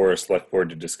item 4, select board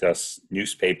to discuss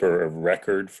newspaper of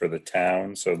record for the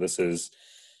town. So this is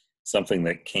something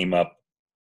that came up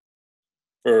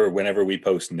for whenever we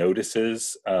post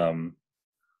notices.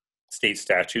 State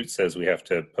statute says we have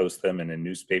to post them in a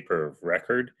newspaper of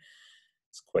record.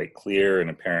 It's quite clear, and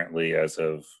apparently as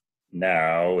of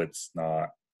now, it's not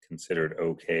considered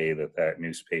okay that that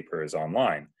newspaper is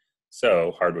online.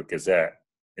 So Hardwick Gazette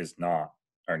is not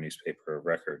our newspaper of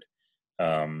record.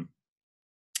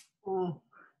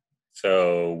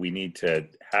 So we need to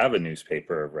have a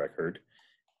newspaper of record.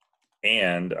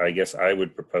 And I guess I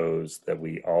would propose that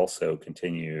we also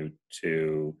continue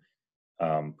to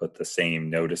put the same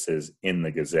notices in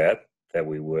the Gazette that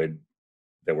we're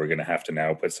going to have to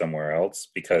now put somewhere else,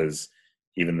 because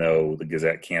even though the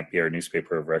Gazette can't be our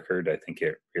newspaper of record, I think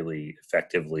it really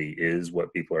effectively is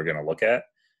what people are going to look at.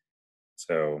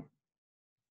 So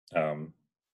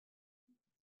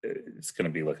it's going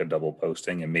to be like a double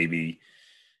posting, and maybe,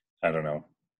 I don't know,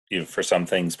 for some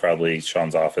things, probably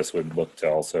Sean's office would look to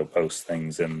also post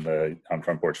things on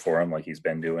Front Porch Forum like he's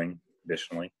been doing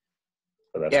additionally.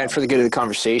 So Yeah, and for the good of the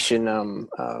conversation,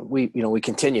 we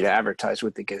continue to advertise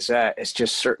with the Gazette. It's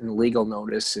just certain legal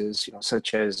notices,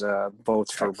 such as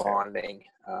votes for bonding,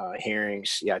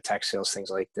 hearings, tax sales, things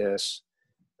like this.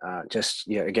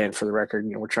 Again, for the record,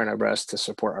 we're trying our best to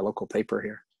support our local paper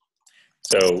here.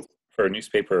 So for a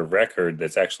newspaper of record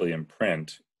that's actually in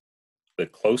print, the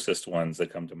closest ones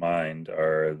that come to mind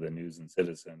are the News and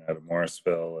Citizen out of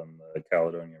Morrisville and the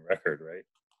Caledonian Record, right?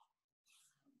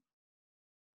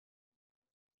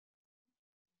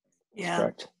 Yeah.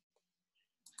 Correct.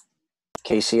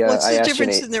 Casey, what's I the asked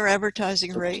difference in their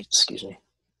advertising rate? Excuse me.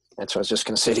 That's what I was just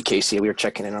going to say to Casey. We were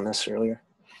checking in on this earlier.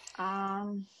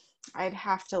 I'd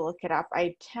have to look it up.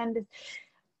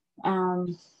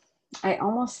 I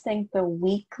almost think the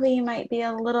weekly might be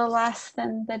a little less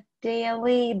than the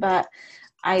daily, but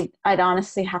I'd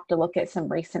honestly have to look at some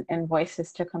recent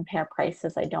invoices to compare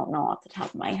prices. I don't know off the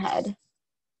top of my head.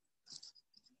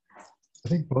 I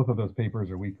think both of those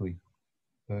papers are weekly.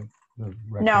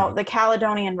 No, the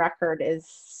Caledonian Record is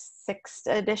 6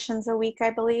 editions a week,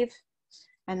 I believe.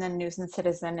 And then News and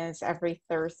Citizen is every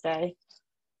Thursday.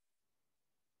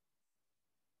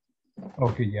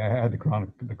 Okay, yeah, I had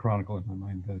the Chronicle in my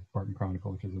mind, the Spartan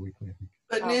Chronicle, which is a weekly, I think.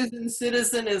 But News and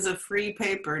Citizen is a free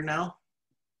paper, no?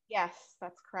 Yes,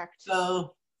 that's correct.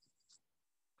 So,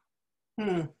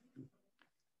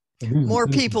 More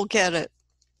people get it.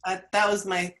 that was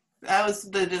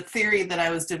the theory that I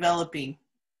was developing.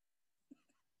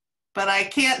 But I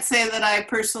can't say that I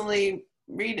personally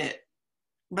read it,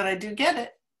 but I do get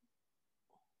it.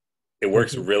 It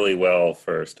works really well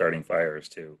for starting fires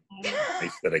too.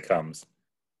 Nice that it comes.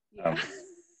 I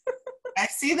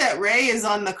see that Ray is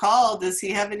on the call. Does he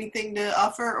have anything to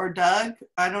offer, or Doug?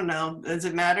 I don't know. Does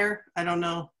it matter? I don't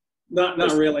know. Not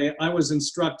really. I was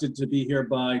instructed to be here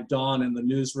by Dawn in the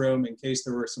newsroom in case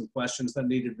there were some questions that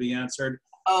needed to be answered.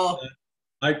 Oh.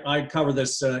 I covered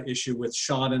this issue with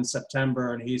Sean in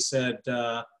September, and he said,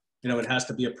 it has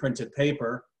to be a printed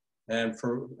paper. And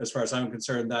as far as I'm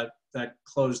concerned, that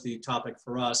closed the topic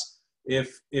for us.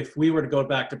 If we were to go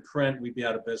back to print, we'd be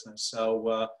out of business.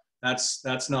 So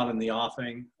that's not in the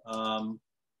offing.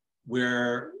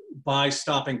 Where by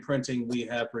stopping printing, we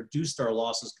have reduced our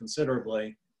losses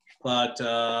considerably. But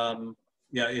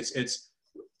it's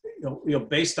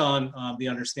based on the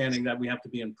understanding that we have to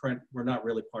be in print, we're not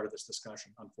really part of this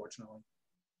discussion, unfortunately.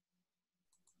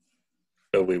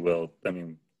 So we will,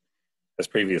 as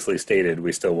previously stated,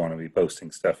 we still want to be posting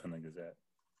stuff in the Gazette.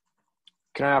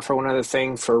 Can I offer one other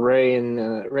thing for Ray?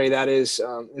 And Ray, that is,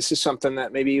 this is something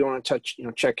that maybe you want to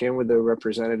check in with the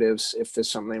representatives if there's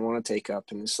something they want to take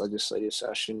up in this legislative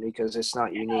session, because it's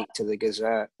not unique to the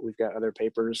Gazette. We've got other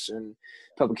papers and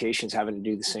publications having to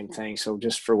do the same thing. So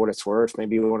just for what it's worth,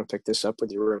 maybe we want to pick this up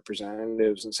with your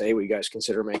representatives and say, hey, will you guys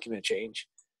consider making a change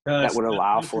that would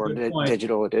allow for a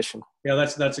digital edition? Yeah,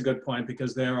 that's a good point,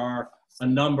 because there are a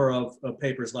number of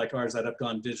papers like ours that have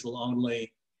gone digital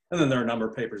only. And then there are a number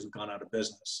of papers that have gone out of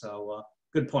business. So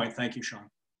good point. Thank you, Sean.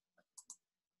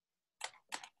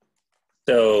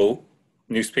 So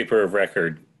newspaper of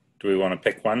record. Do we want to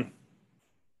pick one?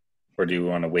 Or do you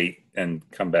want to wait and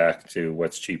come back to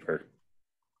what's cheaper?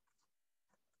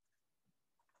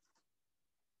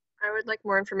 I would like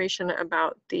more information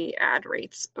about the ad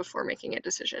rates before making a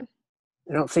decision.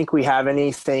 I don't think we have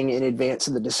anything in advance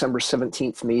of the December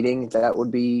 17th meeting that would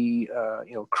be,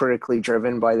 critically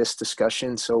driven by this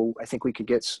discussion. So I think we could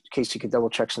get, Casey could double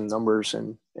check some numbers,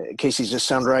 and Casey's just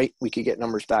sound right. We could get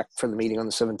numbers back for the meeting on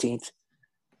the 17th.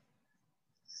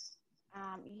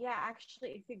 Yeah,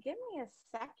 actually, if you give me a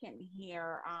second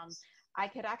here, I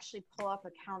could actually pull up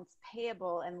accounts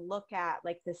payable and look at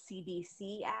like the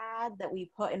CDC ad that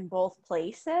we put in both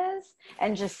places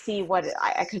and just see what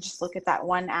I could just look at that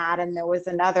one ad, and there was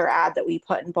another ad that we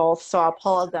put in both. So I'll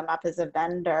pull them up as a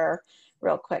vendor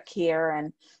real quick here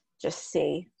and just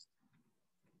see.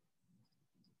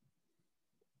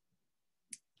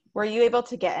 Were you able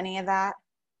to get any of that?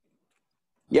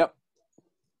 Yep.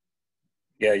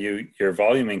 Yeah, your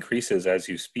volume increases as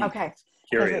you speak. Okay.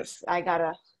 Curious. I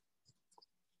gotta.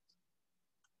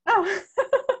 Oh.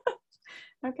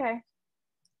 Okay.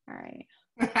 All right.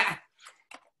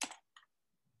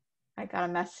 I got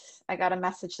a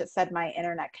message that said my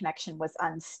internet connection was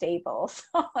unstable.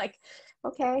 So like,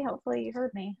 okay, hopefully you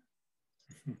heard me.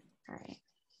 All right.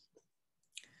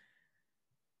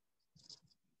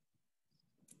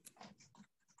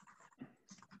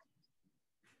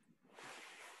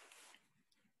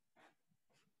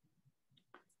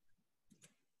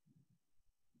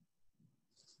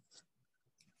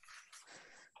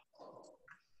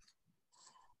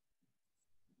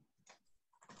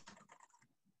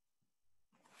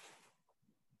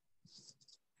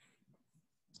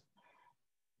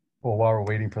 Well, while we're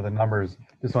waiting for the numbers,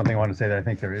 just one thing I want to say, that I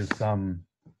think there is some,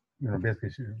 basically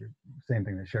same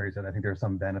thing that Sherry said. I think there's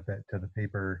some benefit to the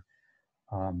paper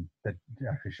that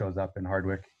actually shows up in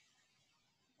Hardwick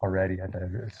already. I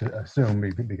assume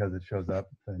because it shows up,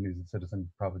 the News and Citizen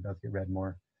probably does get read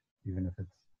more, even if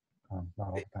it's not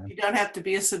all the time. You don't have to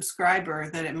be a subscriber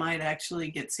that it might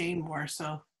actually get seen more.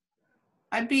 So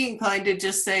I'd be inclined to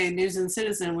just say News and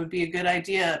Citizen would be a good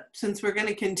idea. Since we're going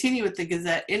to continue with the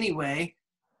Gazette anyway,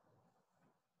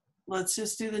 let's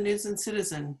just do the News and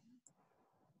Citizen.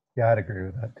 Yeah, I'd agree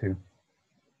with that too.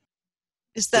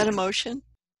 Is that a motion?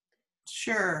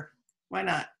 Sure. Why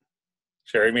not?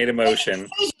 Sherry made a motion.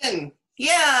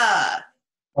 Yeah.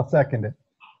 I'll second it.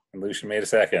 And Lucian made a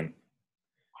second.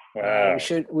 Wow.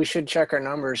 We should check our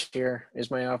numbers here,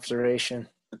 is my observation.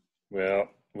 Well,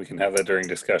 we can have that during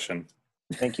discussion.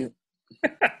 Thank you.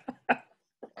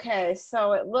 Okay,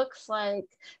 so it looks like,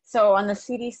 so on the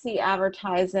CDC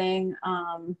advertising,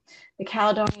 the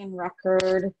Caledonian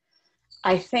Record,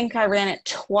 I think I ran it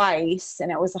twice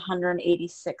and it was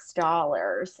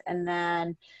 $186. And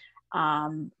then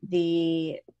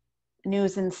the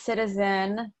News and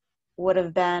Citizen would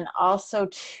have been also,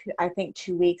 I think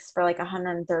 2 weeks for like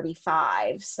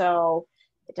 135. So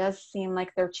it does seem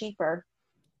like they're cheaper.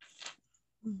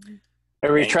 I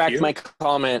retract my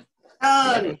comment.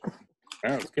 Oh,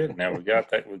 it's good. Now we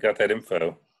got that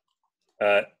info.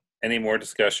 Any more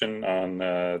discussion on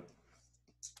the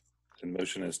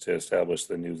motion is to establish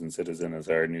the News and Citizen as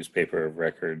our newspaper of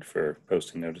record for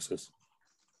posting notices?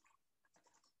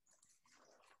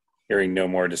 Hearing no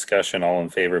more discussion, all in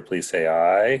favor, please say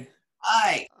aye.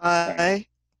 Aye. Aye.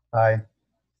 Aye.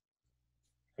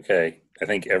 Okay, I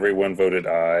think everyone voted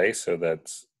aye, so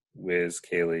that's Wiz,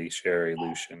 Kaylee, Sherry,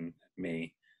 Lucian,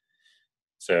 me.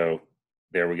 So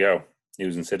there we go.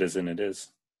 News and Citizen it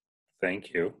is.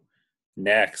 Thank you.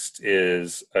 Next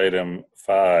is item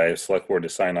 5, Select Board to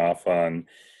sign off on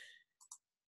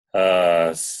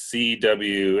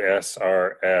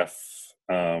CWSRF.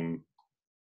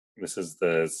 This is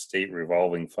the state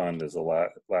revolving fund, is the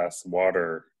last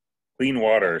clean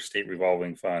water state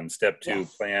revolving fund. Step 2,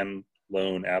 yes. Plan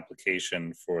loan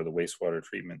application for the wastewater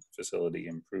treatment facility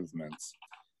improvements.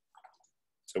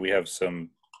 So we have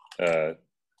some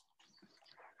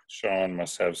Sean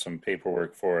must have some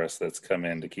paperwork for us that's come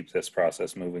in to keep this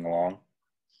process moving along.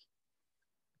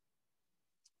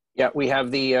 Yeah, we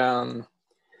have the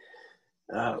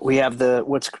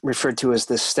what's referred to as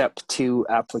the step 2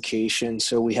 application.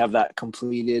 So we have that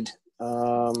completed.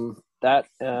 Let's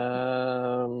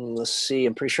see,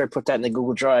 I'm pretty sure I put that in the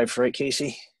Google Drive, right,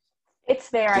 Casey? It's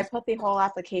there. I put the whole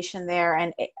application there,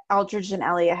 and Eldridge and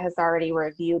Elliott has already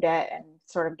reviewed it and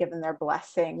sort of given their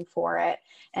blessing for it.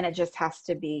 And it just has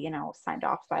to be, signed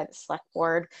off by the select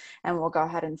board, and we'll go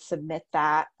ahead and submit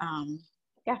that.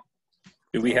 Yeah.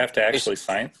 Do we have to actually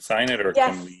sign it, or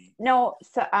yes. Can we? No.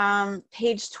 So,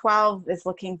 page 12 is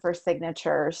looking for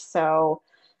signatures. So,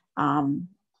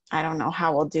 I don't know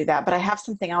how we'll do that, but I have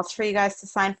something else for you guys to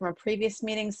sign from a previous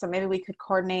meeting. So maybe we could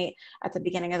coordinate at the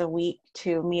beginning of the week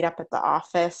to meet up at the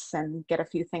office and get a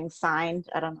few things signed.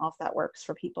 I don't know if that works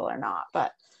for people or not,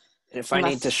 but if I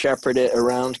need to shepherd it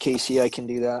around Casey, I can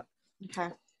do that. Okay.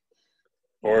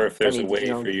 Or if there's I a need, way you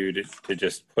know, for you to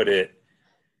just put it,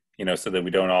 you know, so that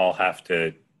we don't all have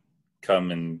to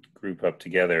come and group up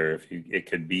together. If you, it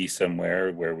could be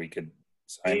somewhere where we could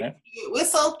sign it.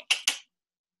 Whistle.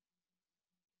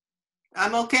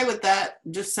 I'm okay with that.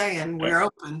 Just saying, we're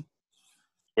open.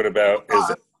 What about, is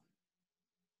it?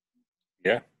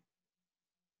 Yeah,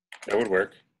 that would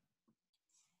work.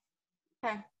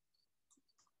 Okay.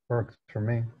 Works for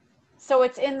me. So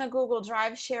it's in the Google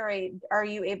Drive, Sherry. Are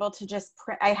you able to just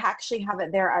print? I actually have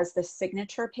it there as the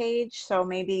signature page. So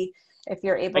maybe if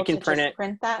you're able to just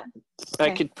print that.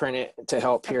 I could print it to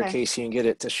help here, Okay. Casey, and get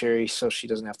it to Sherry so she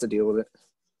doesn't have to deal with it.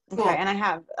 Okay, and I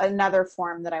have another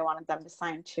form that I wanted them to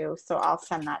sign too, so I'll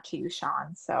send that to you,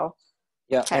 Sean. So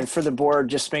yeah, and for the board,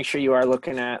 just make sure you are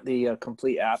looking at the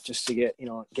complete app just to get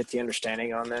get the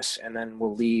understanding on this, and then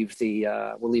we'll leave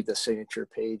the signature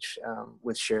page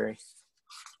with Sherry.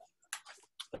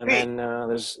 And then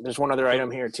there's one other item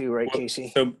here too, right,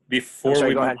 Casey? So before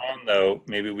we move on, though,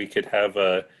 maybe we could have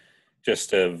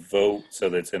just a vote so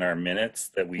that's in our minutes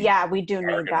that we. Yeah, we do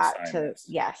need that to.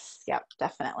 Yes, yep,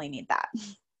 definitely need that.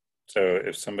 So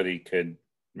if somebody could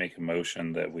make a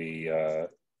motion that we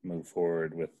move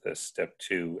forward with the step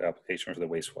 2 application for the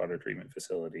wastewater treatment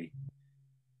facility.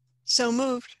 So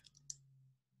moved.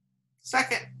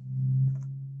 Second.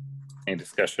 Any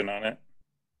discussion on it?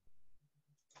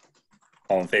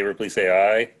 All in favor, please say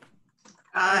aye.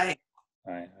 Aye.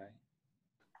 Aye.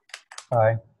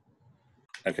 Aye.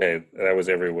 Okay, that was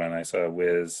everyone. I saw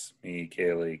Wiz, me,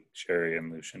 Kaylee, Sherry,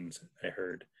 and Lucian, I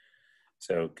heard.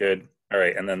 So good. All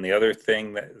right, and then the other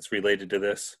thing that's related to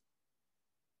this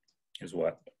is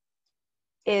what?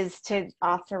 Is to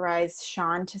authorize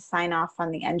Sean to sign off on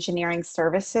the engineering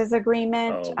services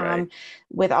agreement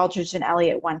with Aldridge and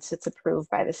Elliott once it's approved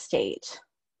by the state.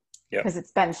 Because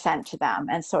it's been sent to them,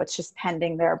 and so it's just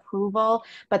pending their approval.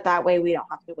 But that way, we don't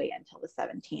have to wait until the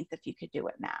 17th. If you could do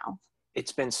it now.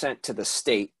 It's been sent to the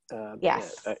state.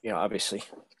 Yes. Obviously,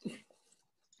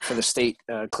 for the state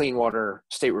clean water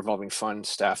state revolving fund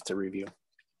staff to review.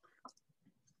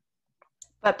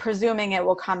 But presuming it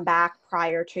will come back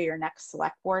prior to your next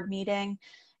select board meeting,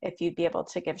 if you'd be able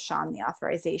to give Sean the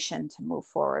authorization to move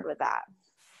forward with that.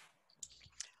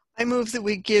 I move that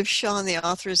we give Sean the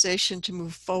authorization to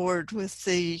move forward with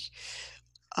the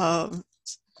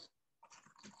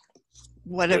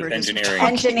whatever it is.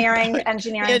 Engineering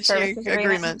services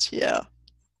agreement. Yeah.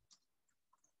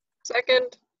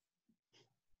 Second.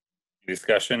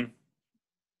 Discussion?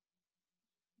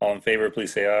 All in favor,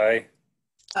 please say aye.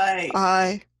 Aye.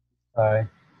 Aye. Aye. I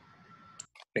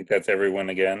think that's everyone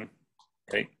again,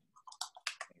 right?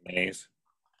 Nays.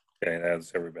 Okay,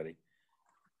 that's everybody.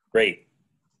 Great.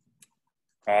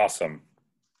 Awesome.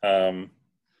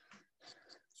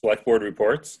 Select board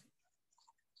reports.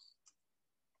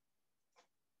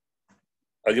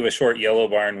 I'll give a short Yellow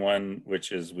Barn one,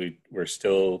 which is we're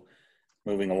still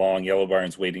moving along. Yellow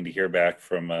Barn's waiting to hear back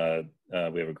from,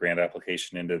 we have a grant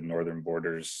application into the Northern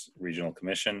Borders Regional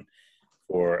Commission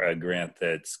for a grant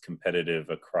that's competitive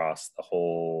across the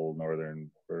whole northern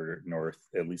border,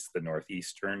 at least the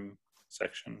northeastern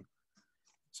section.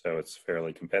 So it's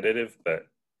fairly competitive, but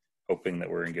hoping that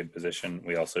we're in good position.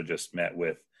 We also just met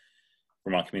with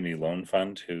Vermont Community Loan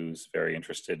Fund, who's very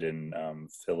interested in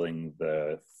filling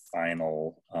the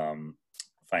final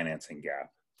financing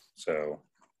gap. So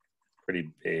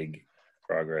pretty big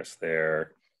progress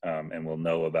there. And we'll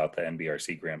know about the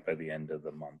NBRC grant by the end of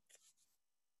the month.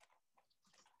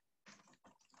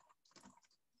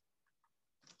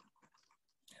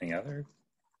 Any other?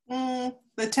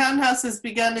 The townhouse has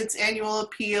begun its annual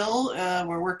appeal.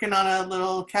 We're working on a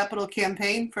little capital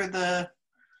campaign for the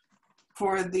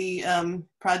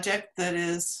project that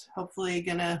is hopefully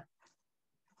gonna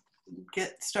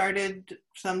get started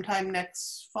sometime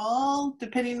next fall,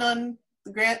 depending on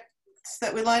the grants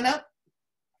that we line up.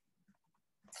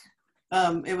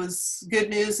 It was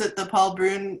good news that the Paul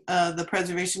Brun, the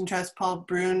Preservation Trust Paul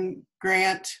Brun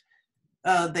grant,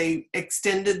 they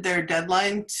extended their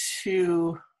deadline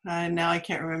to, now I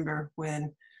can't remember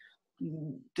when,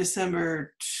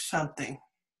 December something,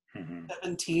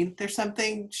 17th or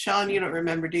something. Sean, you don't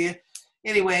remember, do you?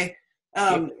 Anyway.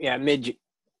 Yeah,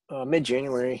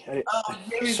 mid-January.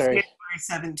 Maybe Sorry.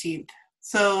 January 17th.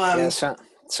 So yeah,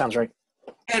 sounds right.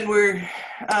 And we're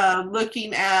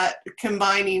looking at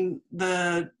combining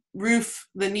the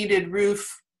needed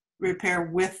roof repair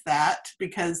with that,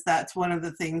 because that's one of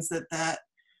the things that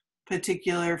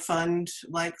particular fund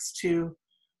likes to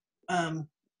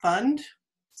fund.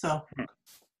 So,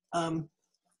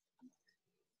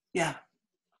 yeah.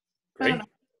 I don't Great. know.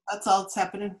 That's all that's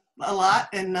happening. A lot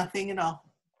and nothing at all.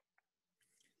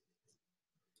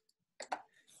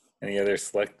 Any other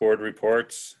select board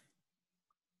reports?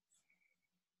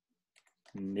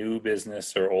 New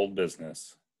business or old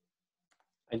business?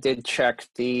 I did check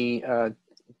the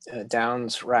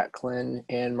Downs, Ratcliffe,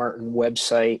 and Martin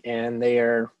website, and they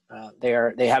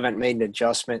haven't made an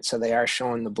adjustment, so they are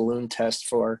showing the balloon test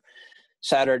for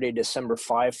Saturday, December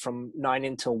 5 from 9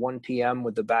 until 1 p.m.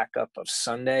 with the backup of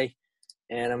Sunday.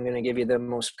 And I'm going to give you the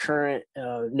most current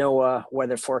NOAA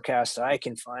weather forecast I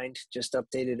can find, just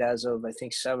updated as of, I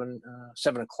think, 7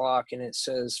 o'clock. And it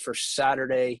says for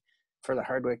Saturday, for the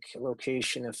Hardwick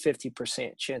location, a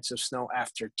 50% chance of snow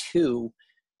after 2.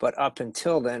 But up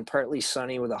until then, partly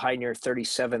sunny with a high near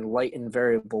 37, light and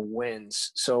variable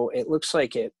winds. So it looks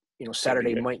like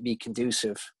Saturday might be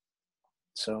conducive.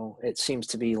 So it seems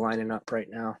to be lining up right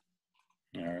now.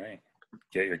 All right.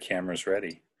 Get your cameras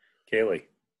ready. Kaylee.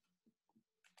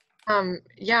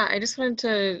 Yeah, I just wanted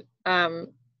to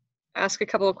ask a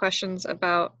couple of questions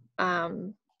about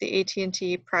the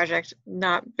AT&T project,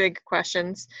 not big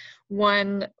questions.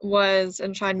 One was,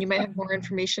 and Sean, you might have more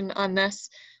information on this,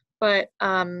 but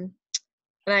and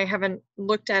I haven't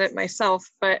looked at it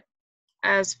myself, but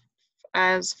as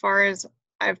far as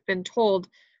I've been told,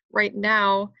 right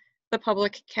now, the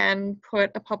public can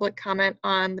put a public comment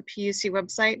on the PUC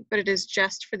website, but it is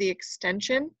just for the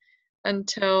extension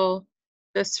until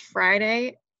this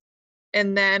Friday,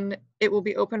 and then it will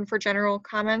be open for general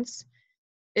comments.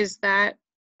 Is that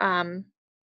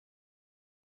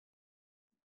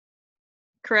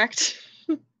correct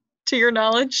to your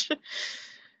knowledge?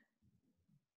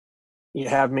 You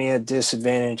have me at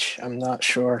disadvantage. I'm not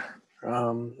sure.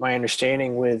 My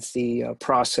understanding with the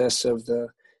process of the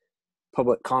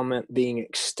public comment being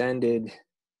extended,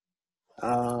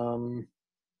 I'm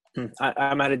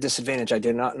at a disadvantage. I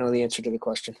did not know the answer to the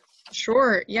question.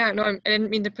 Sure. Yeah. No, I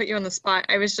didn't mean to put you on the spot.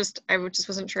 I just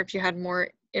wasn't sure if you had more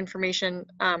information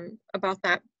about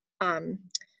that. But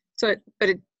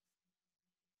it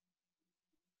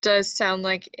does sound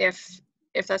like if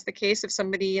that's the case, if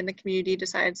somebody in the community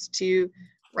decides to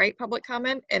write public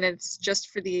comment and it's just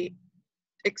for the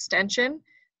extension,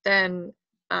 then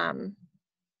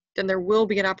there will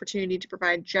be an opportunity to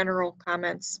provide general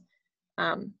comments.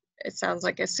 It sounds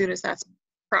like as soon as that's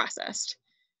processed.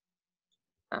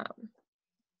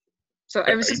 So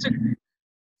I was just.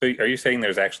 So are you saying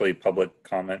there's actually public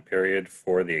comment period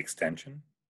for the extension?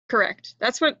 Correct.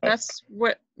 That's what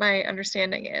my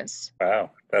understanding is.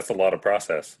 Wow, that's a lot of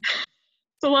process.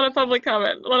 It's a lot of public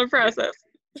comment, a lot of process.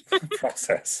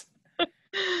 Process.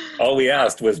 All we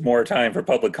asked was more time for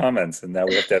public comments, and now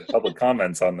we have to have public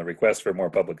comments on the request for more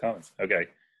public comments. Okay.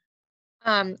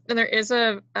 And there is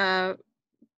a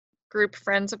group,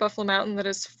 Friends of Buffalo Mountain, that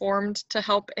is formed to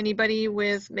help anybody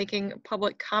with making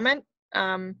public comment.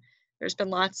 There's been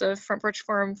lots of Front Porch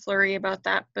Forum flurry about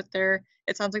that, but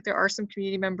it sounds like there are some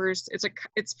community members.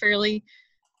 It's fairly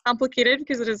complicated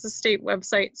because it is a state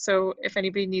website. So if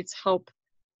anybody needs help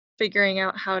figuring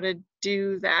out how to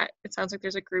do that, it sounds like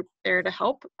there's a group there to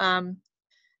help.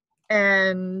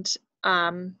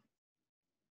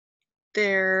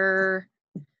 Their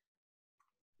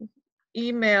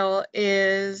email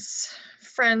is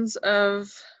Friends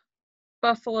of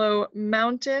Buffalo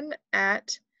Mountain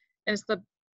and it's the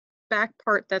back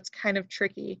part that's kind of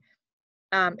tricky.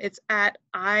 It's at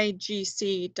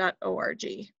igc.org.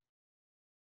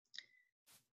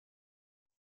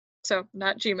 So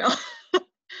not Gmail.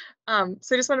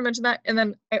 So I just want to mention that. And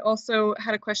then I also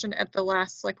had a question at the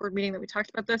last select board meeting that we talked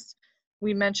about this.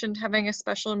 We mentioned having a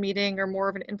special meeting or more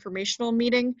of an informational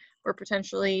meeting where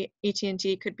potentially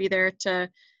AT&T could be there to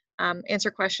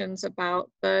answer questions about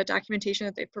the documentation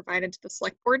that they provided to the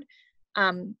select board.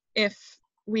 If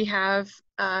we have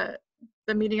the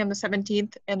meeting on the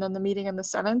 17th and then the meeting on the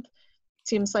 7th, it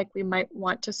seems like we might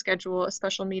want to schedule a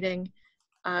special meeting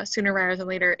sooner rather than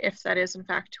later if that is in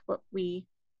fact what we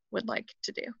would like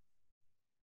to do.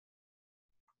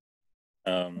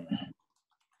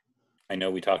 I know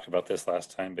we talked about this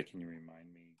last time, but can you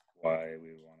remind me why we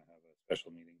want to have a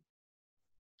special meeting?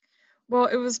 Well,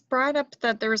 it was brought up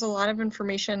that there was a lot of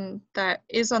information that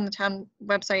is on the town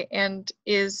website and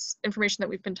is information that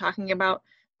we've been talking about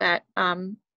that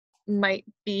might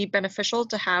be beneficial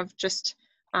to have just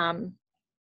an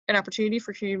opportunity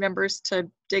for community members to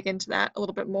dig into that a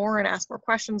little bit more and ask more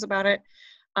questions about it.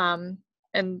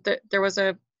 There was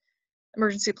a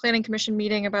emergency planning commission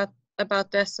meeting about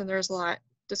this, and there's a lot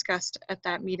discussed at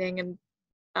that meeting.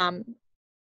 And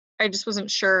I just wasn't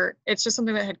sure. It's just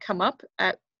something that had come up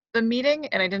at the meeting,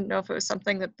 and I didn't know if it was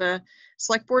something that the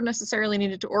select board necessarily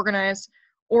needed to organize,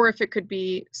 or if it could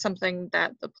be something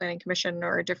that the planning commission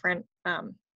or a different,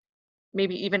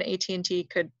 maybe even AT&T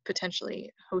could potentially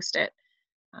host it.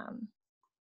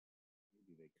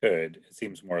 They could. It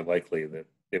seems more likely that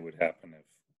it would happen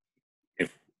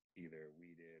if either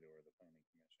we did or the planning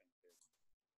commission did.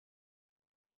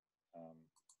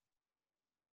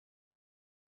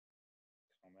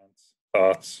 Comments,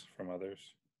 thoughts from others?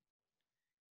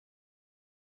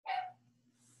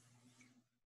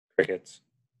 Crickets.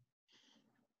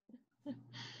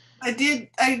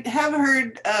 I have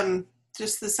heard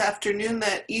just this afternoon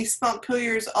that East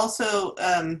Montpelier is also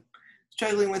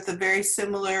struggling with a very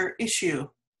similar issue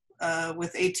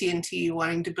with AT&T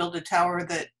wanting to build a tower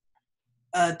that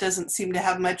doesn't seem to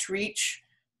have much reach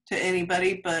to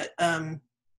anybody, but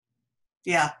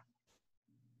yeah.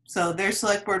 So their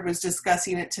select board was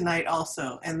discussing it tonight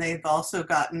also, and they've also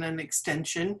gotten an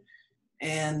extension,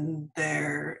 and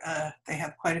they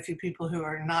have quite a few people who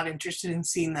are not interested in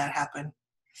seeing that happen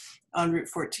on Route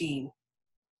 14.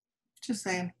 Just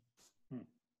saying.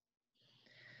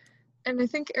 And I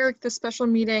think, Eric, the special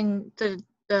meeting, the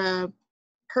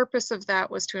purpose of that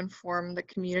was to inform the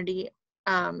community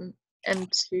and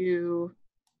to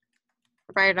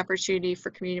provide an opportunity for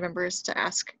community members to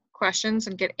ask questions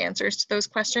and get answers to those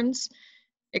questions.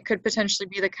 It could potentially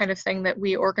be the kind of thing that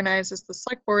we organize as the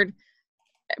select board,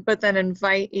 but then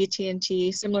invite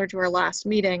AT&T, similar to our last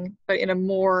meeting, but in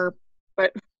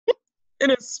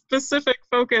a specific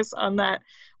focus on that,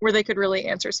 where they could really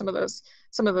answer some of those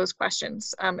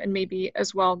questions. And maybe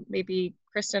as well, maybe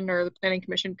Kristen or the Planning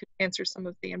Commission could answer some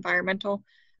of the environmental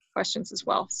questions as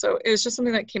well. So it was just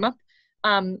something that came up.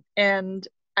 And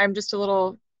I'm just a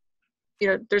little,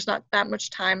 there's not that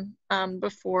much time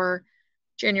before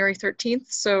January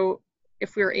 13th. So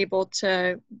if we were able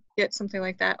to get something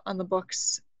like that on the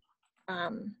books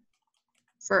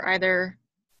for either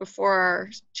before our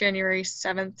January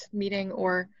 7th meeting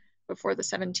or before the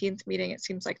 17th meeting, it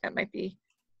seems like that might be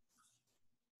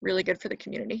really good for the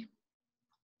community.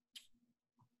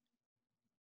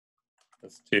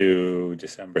 Let's do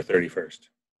December 31st.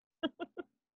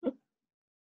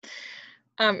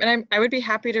 And I would be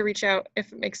happy to reach out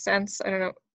if it makes sense. I don't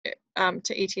know,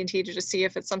 to AT&T to just see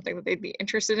if it's something that they'd be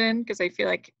interested in, because I feel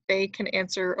like they can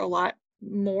answer a lot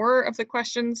more of the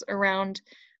questions around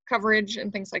coverage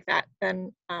and things like that.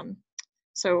 Then,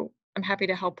 so I'm happy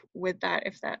to help with that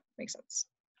if that makes sense.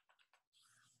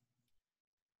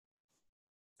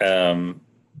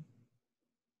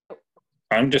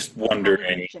 I'm just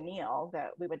wondering. Janelle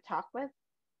that we would talk with.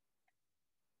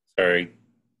 Sorry,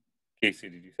 Casey,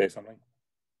 did you say something?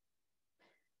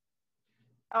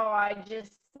 Oh, I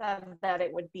just said that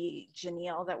it would be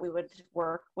Janelle that we would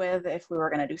work with if we were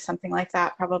going to do something like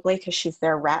that, probably because she's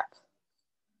their rep.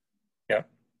 Yeah,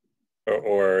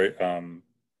 or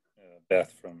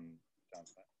Beth from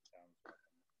downtown.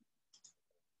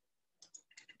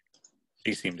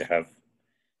 She seemed to have,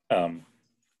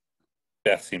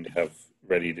 Beth seemed to have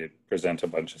ready to present a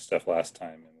bunch of stuff last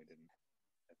time, and we didn't,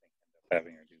 I think, end up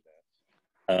having her do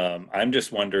that. I'm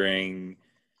just wondering,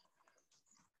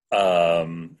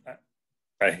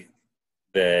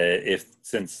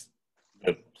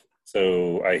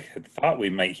 so I had thought we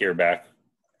might hear back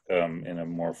in a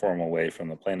more formal way from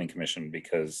the Planning Commission,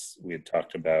 because we had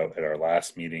talked about at our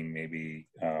last meeting maybe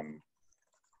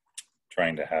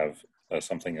trying to have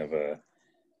something of a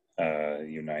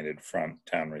united front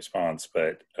town response,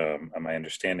 but my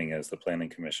understanding is the Planning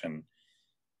Commission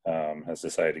has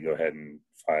decided to go ahead and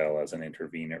file as an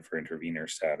intervener for intervener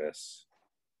status.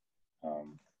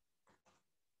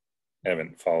 I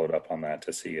haven't followed up on that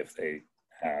to see if they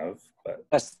have, but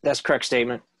that's correct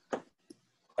statement.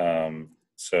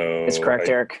 So it's correct,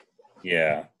 Eric.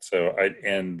 Yeah. So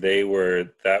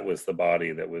that was the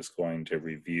body that was going to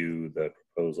review the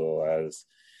proposal as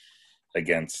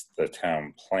against the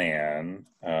town plan.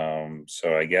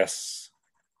 So I guess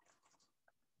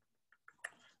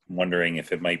I'm wondering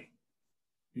if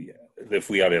if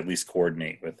we ought to at least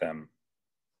coordinate with them.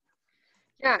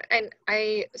 Yeah, and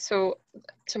so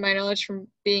to my knowledge from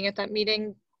being at that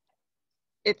meeting,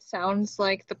 it sounds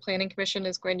like the Planning Commission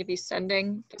is going to be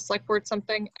sending the select board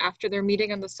something after their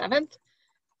meeting on the 7th.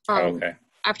 Okay.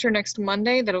 After next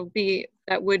Monday,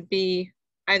 that would be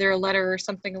either a letter or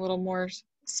something a little more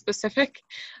specific.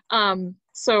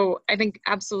 So I think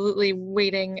absolutely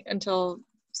waiting until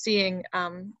seeing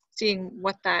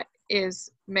what that is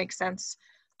makes sense.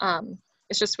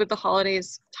 It's just with the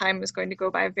holidays, time is going to go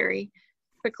by very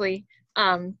quickly.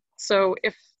 So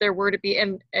if there were to be,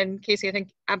 and Casey, I think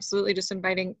absolutely just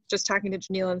talking to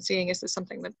Janelle and seeing is this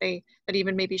something that that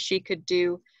even maybe she could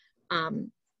do,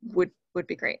 would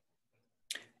be great.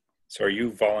 So are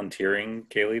you volunteering,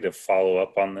 Kaylee, to follow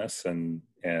up on this and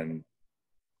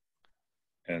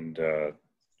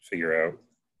figure out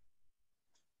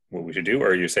what we should do? Or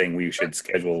are you saying we should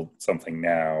schedule something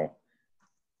now?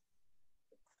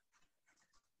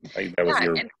 That was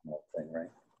your thing, right?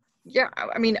 Yeah,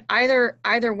 I mean, either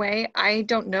way, I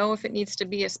don't know if it needs to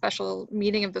be a special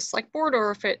meeting of the select board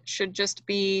or if it should just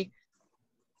be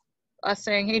us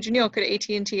saying, hey, Janelle, could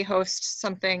AT&T host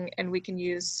something and we can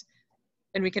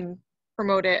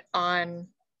promote it on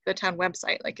the town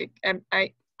website. Like,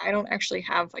 I don't actually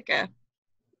have I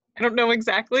don't know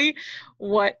exactly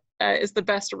what is the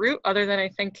best route, other than I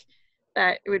think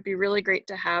that it would be really great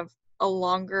to have a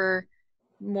longer,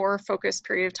 more focused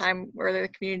period of time where the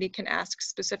community can ask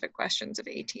specific questions of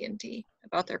AT&T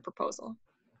about their proposal.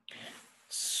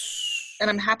 And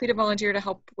I'm happy to volunteer to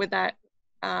help with that,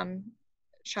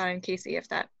 Sean and Casey, if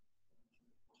that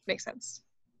makes sense.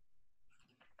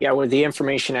 Yeah, with the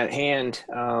information at hand,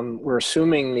 we're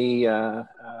assuming we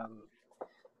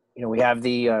have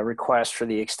the request for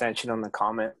the extension on the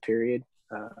comment period.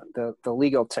 The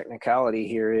legal technicality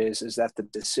here is that the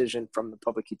decision from the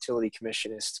Public Utility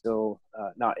Commission is still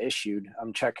not issued.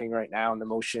 I'm checking right now in the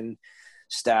motion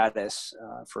status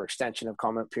for extension of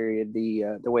comment period.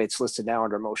 The way it's listed now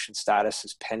under motion status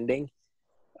is pending.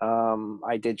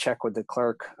 I did check with the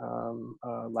clerk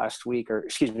last week, or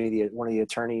excuse me, one of the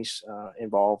attorneys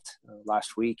involved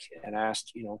last week, and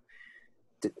asked,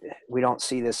 we don't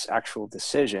see this actual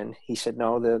decision. He said,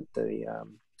 no,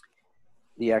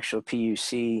 the actual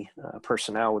PUC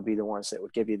personnel would be the ones that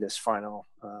would give you this final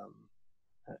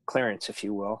clearance, if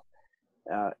you will.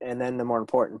 And then the more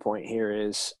important point here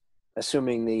is,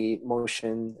 assuming the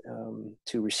motion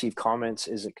to receive comments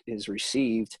is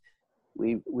received,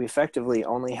 we effectively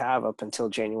only have up until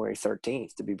January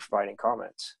 13th to be providing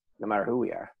comments, no matter who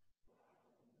we are.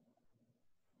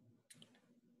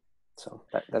 So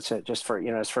that's it, just for,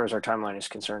 as far as our timeline is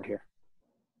concerned here.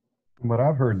 What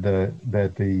I've heard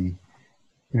that the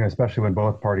especially when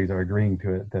both parties are agreeing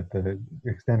to it, that the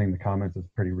extending the comments is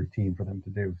pretty routine for them to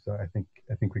do. So I think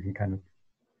we can kind of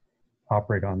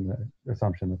operate on the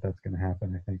assumption that that's going to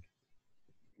happen. I think.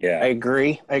 Yeah, I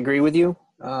agree with you.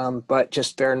 But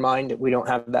just bear in mind that we don't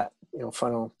have that,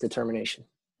 final determination.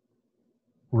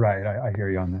 Right. I hear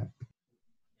you on that.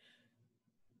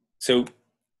 So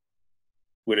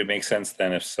would it make sense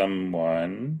then if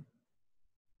someone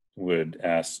would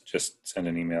just send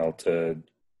an email to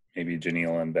maybe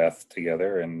Janelle and Beth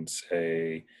together and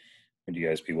say, would you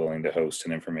guys be willing to host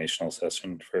an informational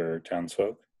session for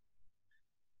townsfolk?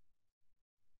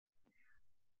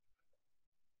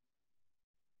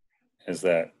 Is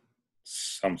that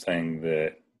something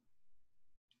that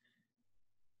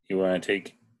you want to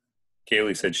take?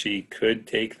 Kaylee said she could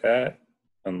take that,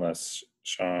 unless,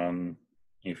 Sean,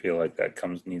 you feel like that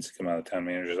needs to come out of the town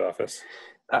manager's office.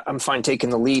 I'm fine taking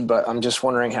the lead, but I'm just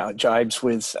wondering how it jibes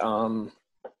with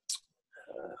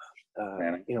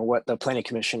what the planning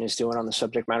commission is doing on the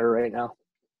subject matter right now.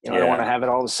 I don't want to have it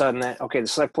all of a sudden that, okay, the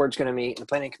select board's going to meet, the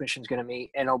planning commission's going to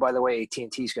meet, and oh, by the way,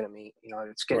 AT&T is going to meet.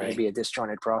 It's going to be a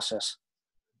disjointed process.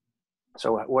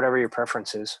 So whatever your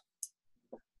preference is.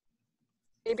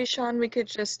 Maybe, Sean, we could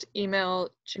just email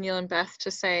Janelle and Beth to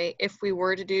say, if we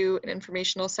were to do an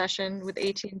informational session with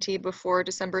AT&T before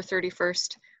December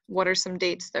 31st, what are some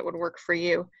dates that would work for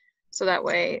you? So that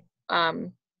way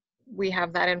we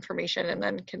have that information and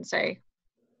then can say,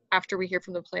 after we hear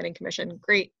from the planning commission,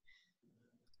 great.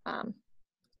 My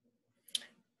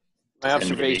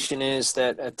observation is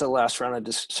that at the last round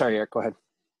of sorry, Eric, go ahead.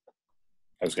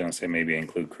 I was going to say maybe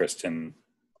include Kristen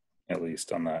at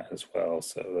least on that as well,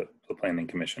 so that the planning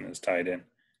commission is tied in.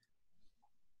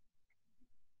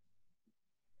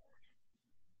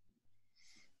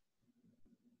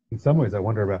 In some ways, I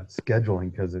wonder about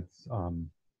scheduling, because it's, I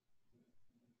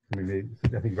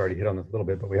think you've already hit on this a little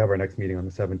bit, but we have our next meeting on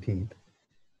the 17th.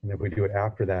 And if we do it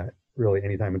after that, really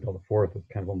anytime until the 4th, it's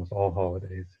kind of almost all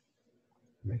holidays.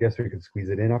 And I guess we could squeeze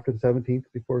it in after the 17th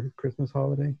before Christmas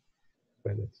holiday,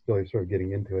 but it's still sort of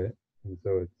getting into it. And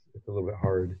so it's a little bit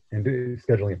hard. And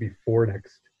scheduling it before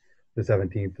the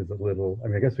 17th is a little,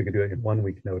 I guess we could do it in 1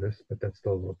 week notice, but that's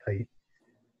still a little tight.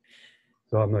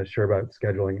 So I'm not sure about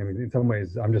scheduling. In some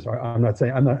ways, I don't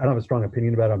have a strong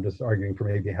opinion about it. I'm just arguing for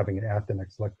maybe having it at the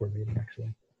next select board meeting,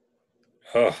 actually.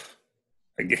 Oh,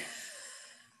 again.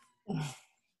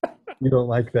 You don't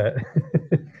like that?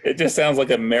 It just sounds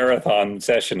like a marathon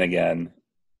session again.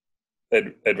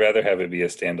 I'd rather have it be a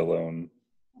standalone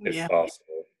if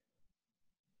possible.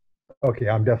 Okay,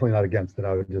 I'm definitely not against it.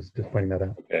 I was just pointing that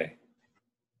out. Okay.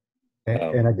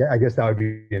 And I guess that would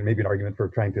be maybe an argument for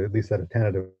trying to at least set a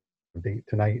tentative date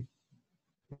tonight.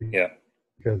 Yeah.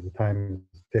 Because the time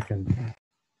is ticking.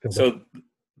 So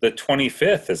the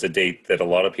 25th is a date that a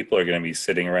lot of people are going to be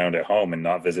sitting around at home and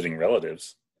not visiting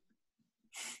relatives.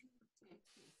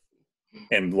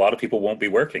 And a lot of people won't be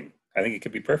working. I think it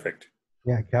could be perfect.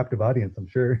 Yeah, captive audience, I'm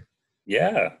sure.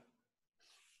 Yeah.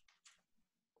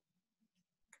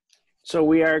 So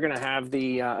we are going to have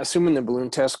the, assuming the balloon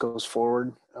test goes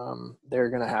forward, they're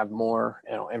going to have more,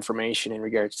 information in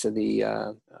regards to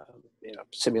the,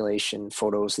 simulation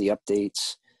photos, the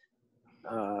updates.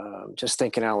 Just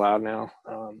thinking out loud now.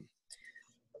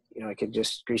 I could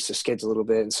just grease the skids a little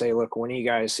bit and say, look, when are you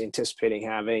guys anticipating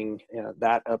having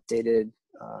that updated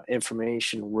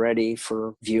information ready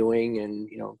for viewing and,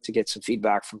 to get some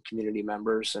feedback from community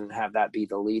members and have that be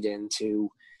the lead into,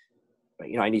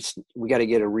 we got to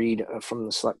get a read from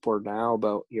the select board now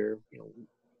about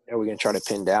are we going to try to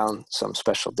pin down some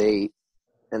special date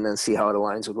and then see how it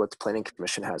aligns with what the planning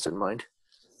commission has in mind?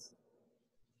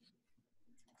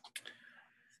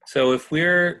 So if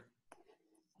we're,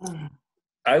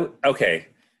 okay,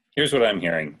 here's what I'm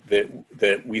hearing,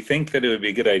 that we think that it would be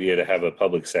a good idea to have a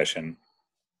public session.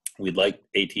 We'd like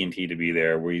AT&T to be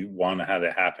there. We want to have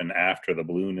it happen after the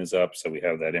balloon is up, so we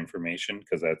have that information,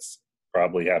 because that's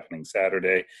probably happening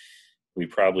Saturday. We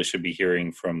probably should be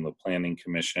hearing from the planning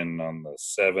commission on the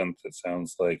 7th, it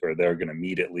sounds like, or they're going to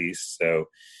meet at least. So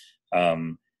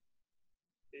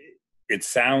it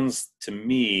sounds to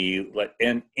me like,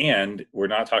 and we're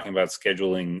not talking about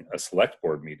scheduling a select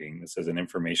board meeting. This is an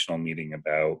informational meeting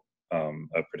about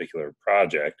a particular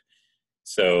project.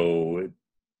 So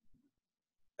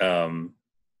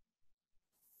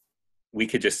we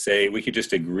could just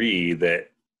agree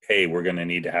that, hey, we're going to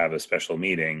need to have a special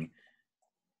meeting.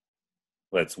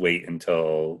 Let's wait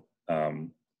until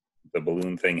the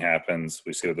balloon thing happens.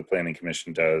 We see what the planning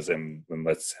commission does, and in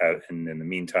the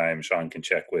meantime, Sean can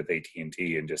check with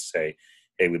AT&T and just say,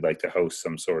 hey, we'd like to host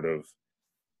some sort of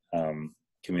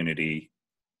community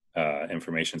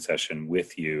information session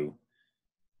with you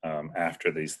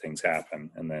after these things happen,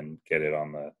 and then get it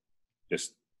on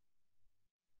just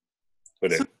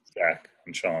put it back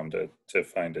on Sean to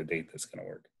find a date that's going to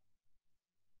work.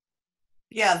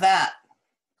 Yeah, that.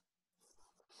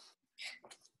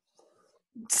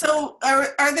 So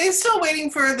are they still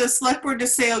waiting for the select board to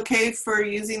say okay for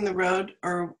using the road,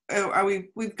 or are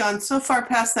we've gone so far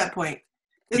past that point?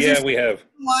 Yeah, we have.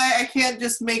 Why I can't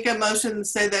just make a motion and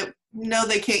say that no,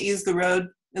 they can't use the road,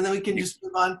 and then we can just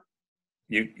move on?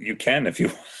 You can if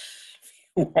you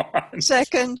want.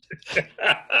 Second.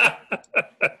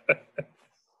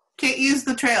 Can't use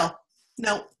the trail.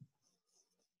 No.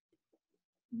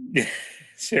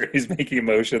 Sherry's making a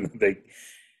motion that they.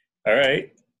 All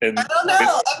right. And I don't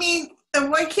know. I mean,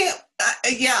 why can't?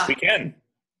 Yeah. We can.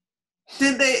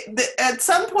 Did they? At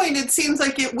some point, it seems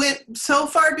like it went so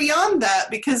far beyond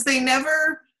that, because we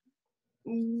never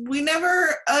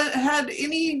had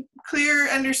any clear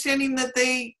understanding that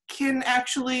they can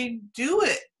actually do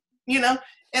it.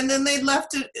 And then they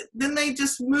left it. Then they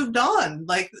just moved on,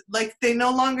 like they no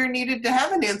longer needed to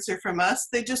have an answer from us.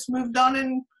 They just moved on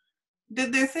and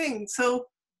did their thing. So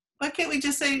why can't we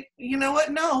just say, you know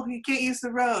what? No, you can't use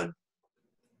the road.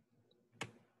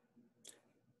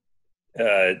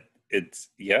 It's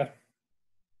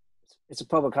a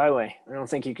public highway. I don't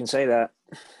think you can say that.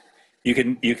 You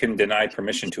can deny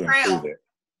permission to improve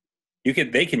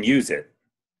it. They can use it.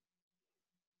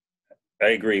 I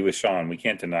agree with Sean. We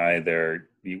can't deny them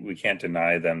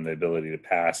the ability to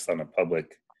pass on a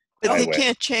public But highway. they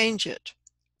can't change it,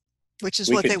 which is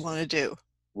what they want to do.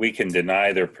 We can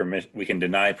deny their permission. We can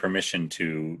deny permission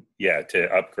to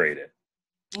upgrade it.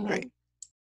 Right.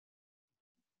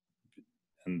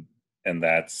 And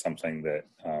that's something that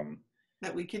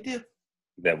that we could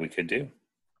do.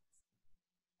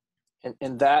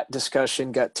 And that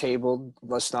discussion got tabled,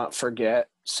 let's not forget,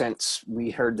 since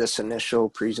we heard this initial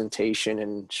presentation,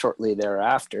 and shortly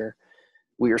thereafter,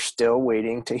 we are still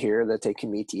waiting to hear that they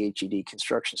can meet the HED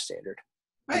construction standard.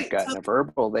 Right. We've gotten a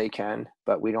verbal they can,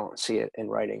 but we don't see it in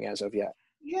writing as of yet.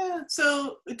 Yeah,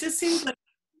 so it just seems like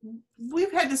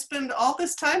we've had to spend all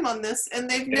this time on this, and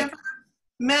they've never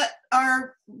met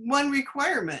our one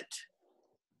requirement.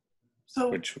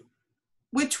 So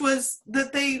which was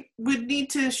that they would need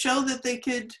to show that they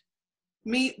could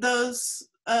meet those,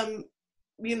 the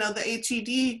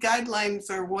HED guidelines,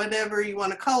 or whatever you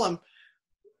want to call them.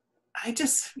 I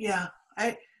guess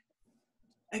I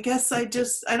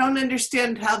don't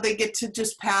understand how they get to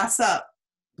just pass up.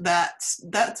 That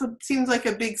seems like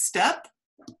a big step.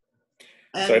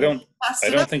 So I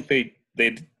don't think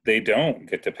they don't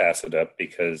get to pass it up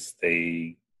because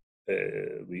they,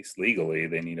 at least legally,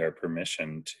 they need our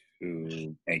permission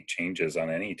to make changes on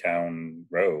any town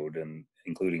road, and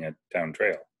including a town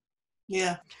trail.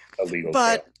 Yeah. A legal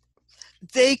But trail.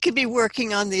 they could be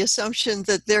working on the assumption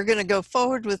that they're going to go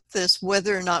forward with this,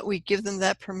 whether or not we give them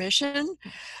that permission.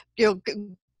 You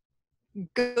know,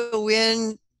 go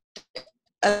in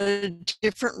a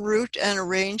different route and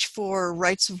arrange for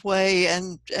rights of way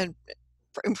and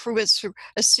improvements for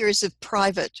a series of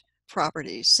private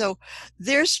properties. So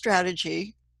their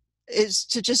strategy is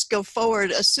to just go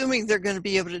forward, assuming they're going to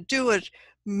be able to do it,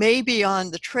 maybe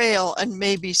on the trail and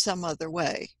maybe some other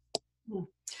way.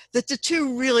 That the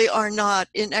two really are not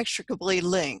inextricably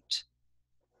linked.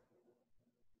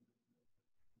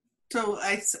 So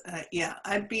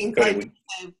I'd be inclined to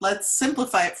say, let's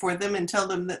simplify it for them and tell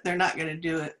them that they're not going to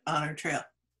do it on our trail.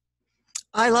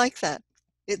 I like that.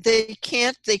 They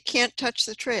can't touch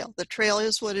the trail. The trail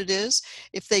is what it is.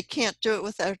 If they can't do it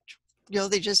without,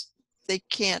 they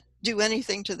can't do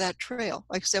anything to that trail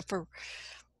except for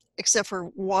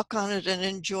walk on it and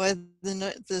enjoy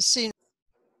the scene.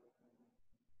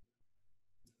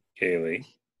 Kaylee.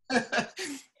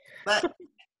 But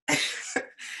I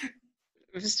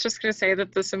was just going to say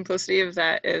that the simplicity of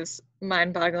that is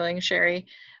mind-boggling, Sherry.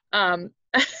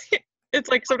 It's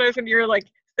like sometimes when you're like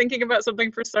thinking about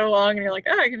something for so long and you're like,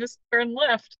 I can just turn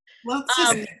left. Well, it's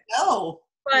just go.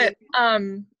 But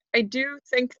I do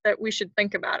think that we should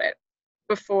think about it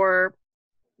before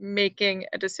making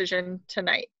a decision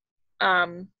tonight.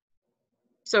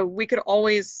 So we could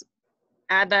always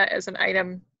add that as an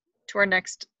item to our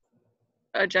next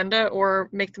agenda, or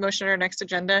make the motion on our next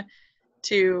agenda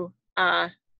to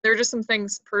there are just some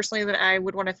things personally that I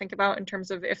would want to think about in terms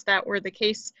of, if that were the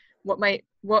case, what might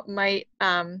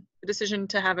the decision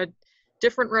to have a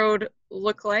different road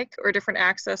look like, or different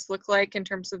access look like, in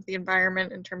terms of the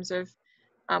environment, in terms of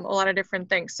a lot of different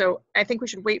things. So I think we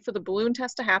should wait for the balloon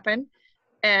test to happen,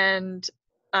 and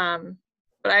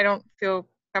but I don't feel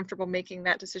comfortable making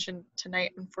that decision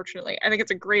tonight, unfortunately. I think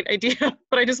it's a great idea,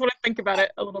 but I just want to think about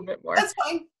it a little bit more. That's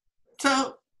fine.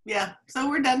 So yeah, so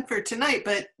we're done for tonight,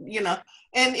 but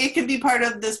and it could be part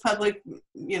of this public,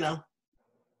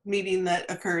 meeting that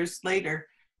occurs later.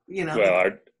 Well,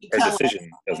 our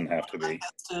decision doesn't have to be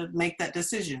to make that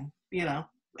decision,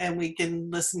 and we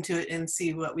can listen to it and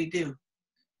see what we do.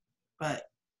 But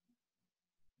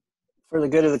for the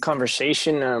good of the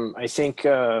conversation, I think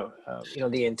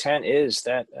the intent is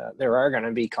that there are going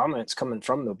to be comments coming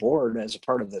from the board as a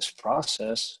part of this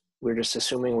process. We're just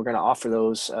assuming we're going to offer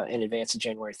those in advance of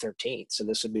January 13th. So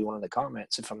this would be one of the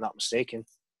comments, if I'm not mistaken.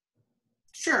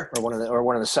 Sure. Or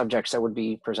one of the subjects that would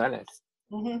be presented.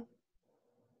 Mm-hmm.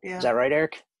 Yeah. Is that right,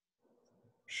 Eric?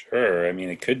 Sure. I mean,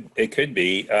 it could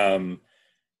be.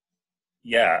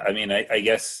 Yeah. I mean, I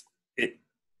guess it.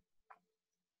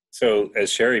 So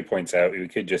as Sherry points out, we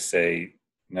could just say,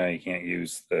 no, you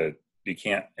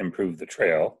can't improve the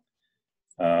trail.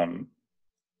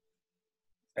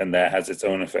 And that has its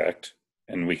own effect.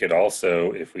 And we could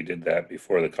also, if we did that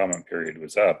before the comment period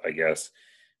was up, I guess,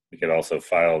 we could also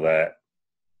file that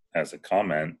as a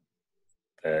comment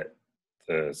that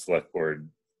the select board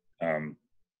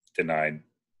denied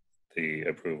the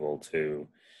approval to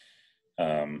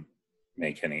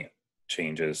make any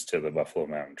changes to the Buffalo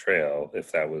Mountain Trail,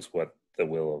 if that was what the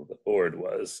will of the board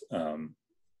was.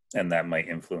 And that might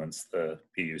influence the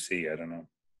PUC, I don't know.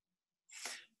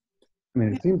 I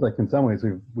mean, it seems like in some ways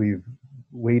we've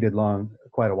waited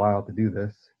quite a while to do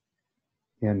this,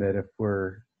 and that if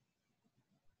we're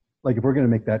going to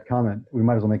make that comment, we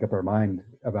might as well make up our mind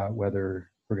about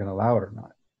whether we're going to allow it or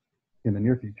not in the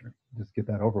near future. Just get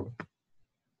that over with,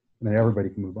 and then everybody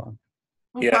can move on.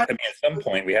 Yeah, I mean, at some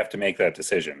point we have to make that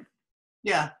decision.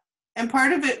 Yeah, and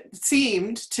part of it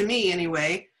seemed, to me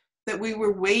anyway, that we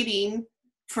were waiting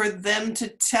for them to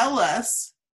tell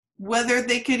us whether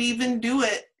they could even do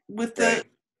it with the,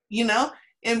 right.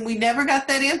 And we never got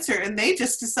that answer, and they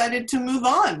just decided to move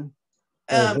on.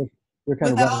 They're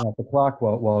kind of running off the clock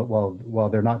while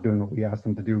they're not doing what we asked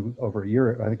them to do over a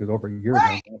year. I think it was over a year ago.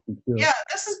 Right. Yeah,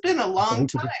 this has been a long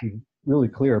time. Just be really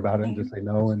clear about it and just say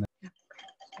no. And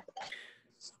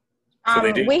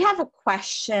we have a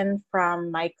question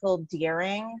from Michael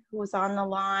Deering, who's on the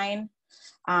line.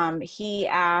 He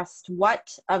asked, what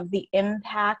of the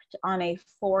impact on a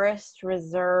forest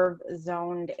reserve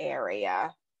zoned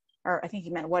area? Or I think he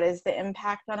meant, what is the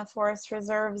impact on a forest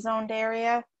reserve zoned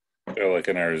area? So like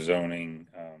in our zoning.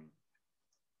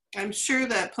 I'm sure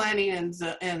that planning and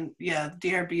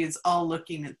DRB is all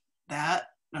looking at that.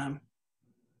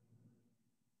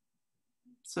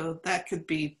 So that could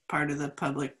be part of the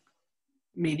public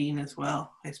meeting as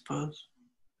well, I suppose.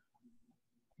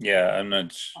 Yeah, I'm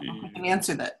not I don't know if we can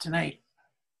answer that tonight.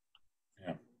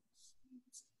 Yeah.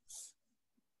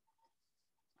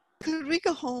 Could we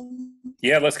go home?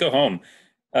 Yeah, let's go home.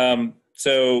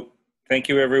 So thank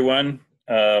you, everyone.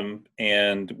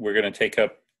 And we're going to take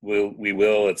up, we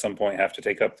will at some point have to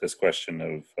take up this question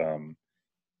of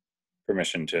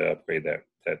permission to upgrade that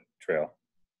trail.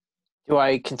 Do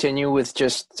I continue with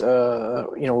just,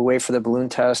 wait for the balloon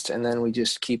test and then we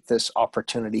just keep this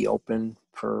opportunity open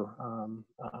for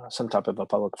some type of a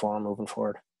public forum moving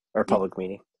forward or a public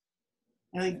meeting?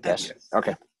 I think that's Yes.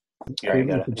 Okay. Yeah. All right,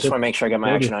 got it. Just want to make sure I got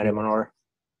my action item in order.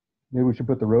 Maybe we should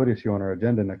put the road issue on our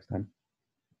agenda next time.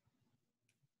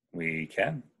 We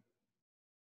can,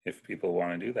 if people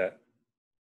want to do that.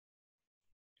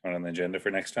 On the agenda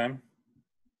for next time?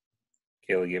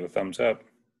 Kaylee gave a thumbs up.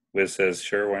 Wiz says,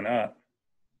 sure, why not?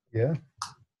 Yeah.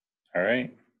 All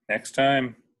right, next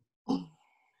time.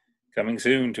 Coming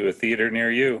soon to a theater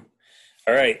near you.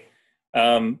 All right,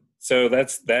 so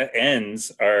that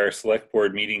ends our select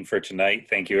board meeting for tonight.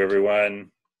 Thank you,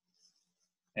 everyone.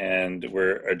 And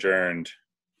we're adjourned.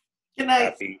 Good night.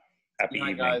 Happy Good night,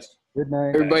 evening. guys. Good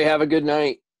night. Everybody have a good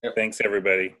night. Thanks,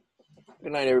 everybody.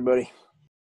 Good night, everybody.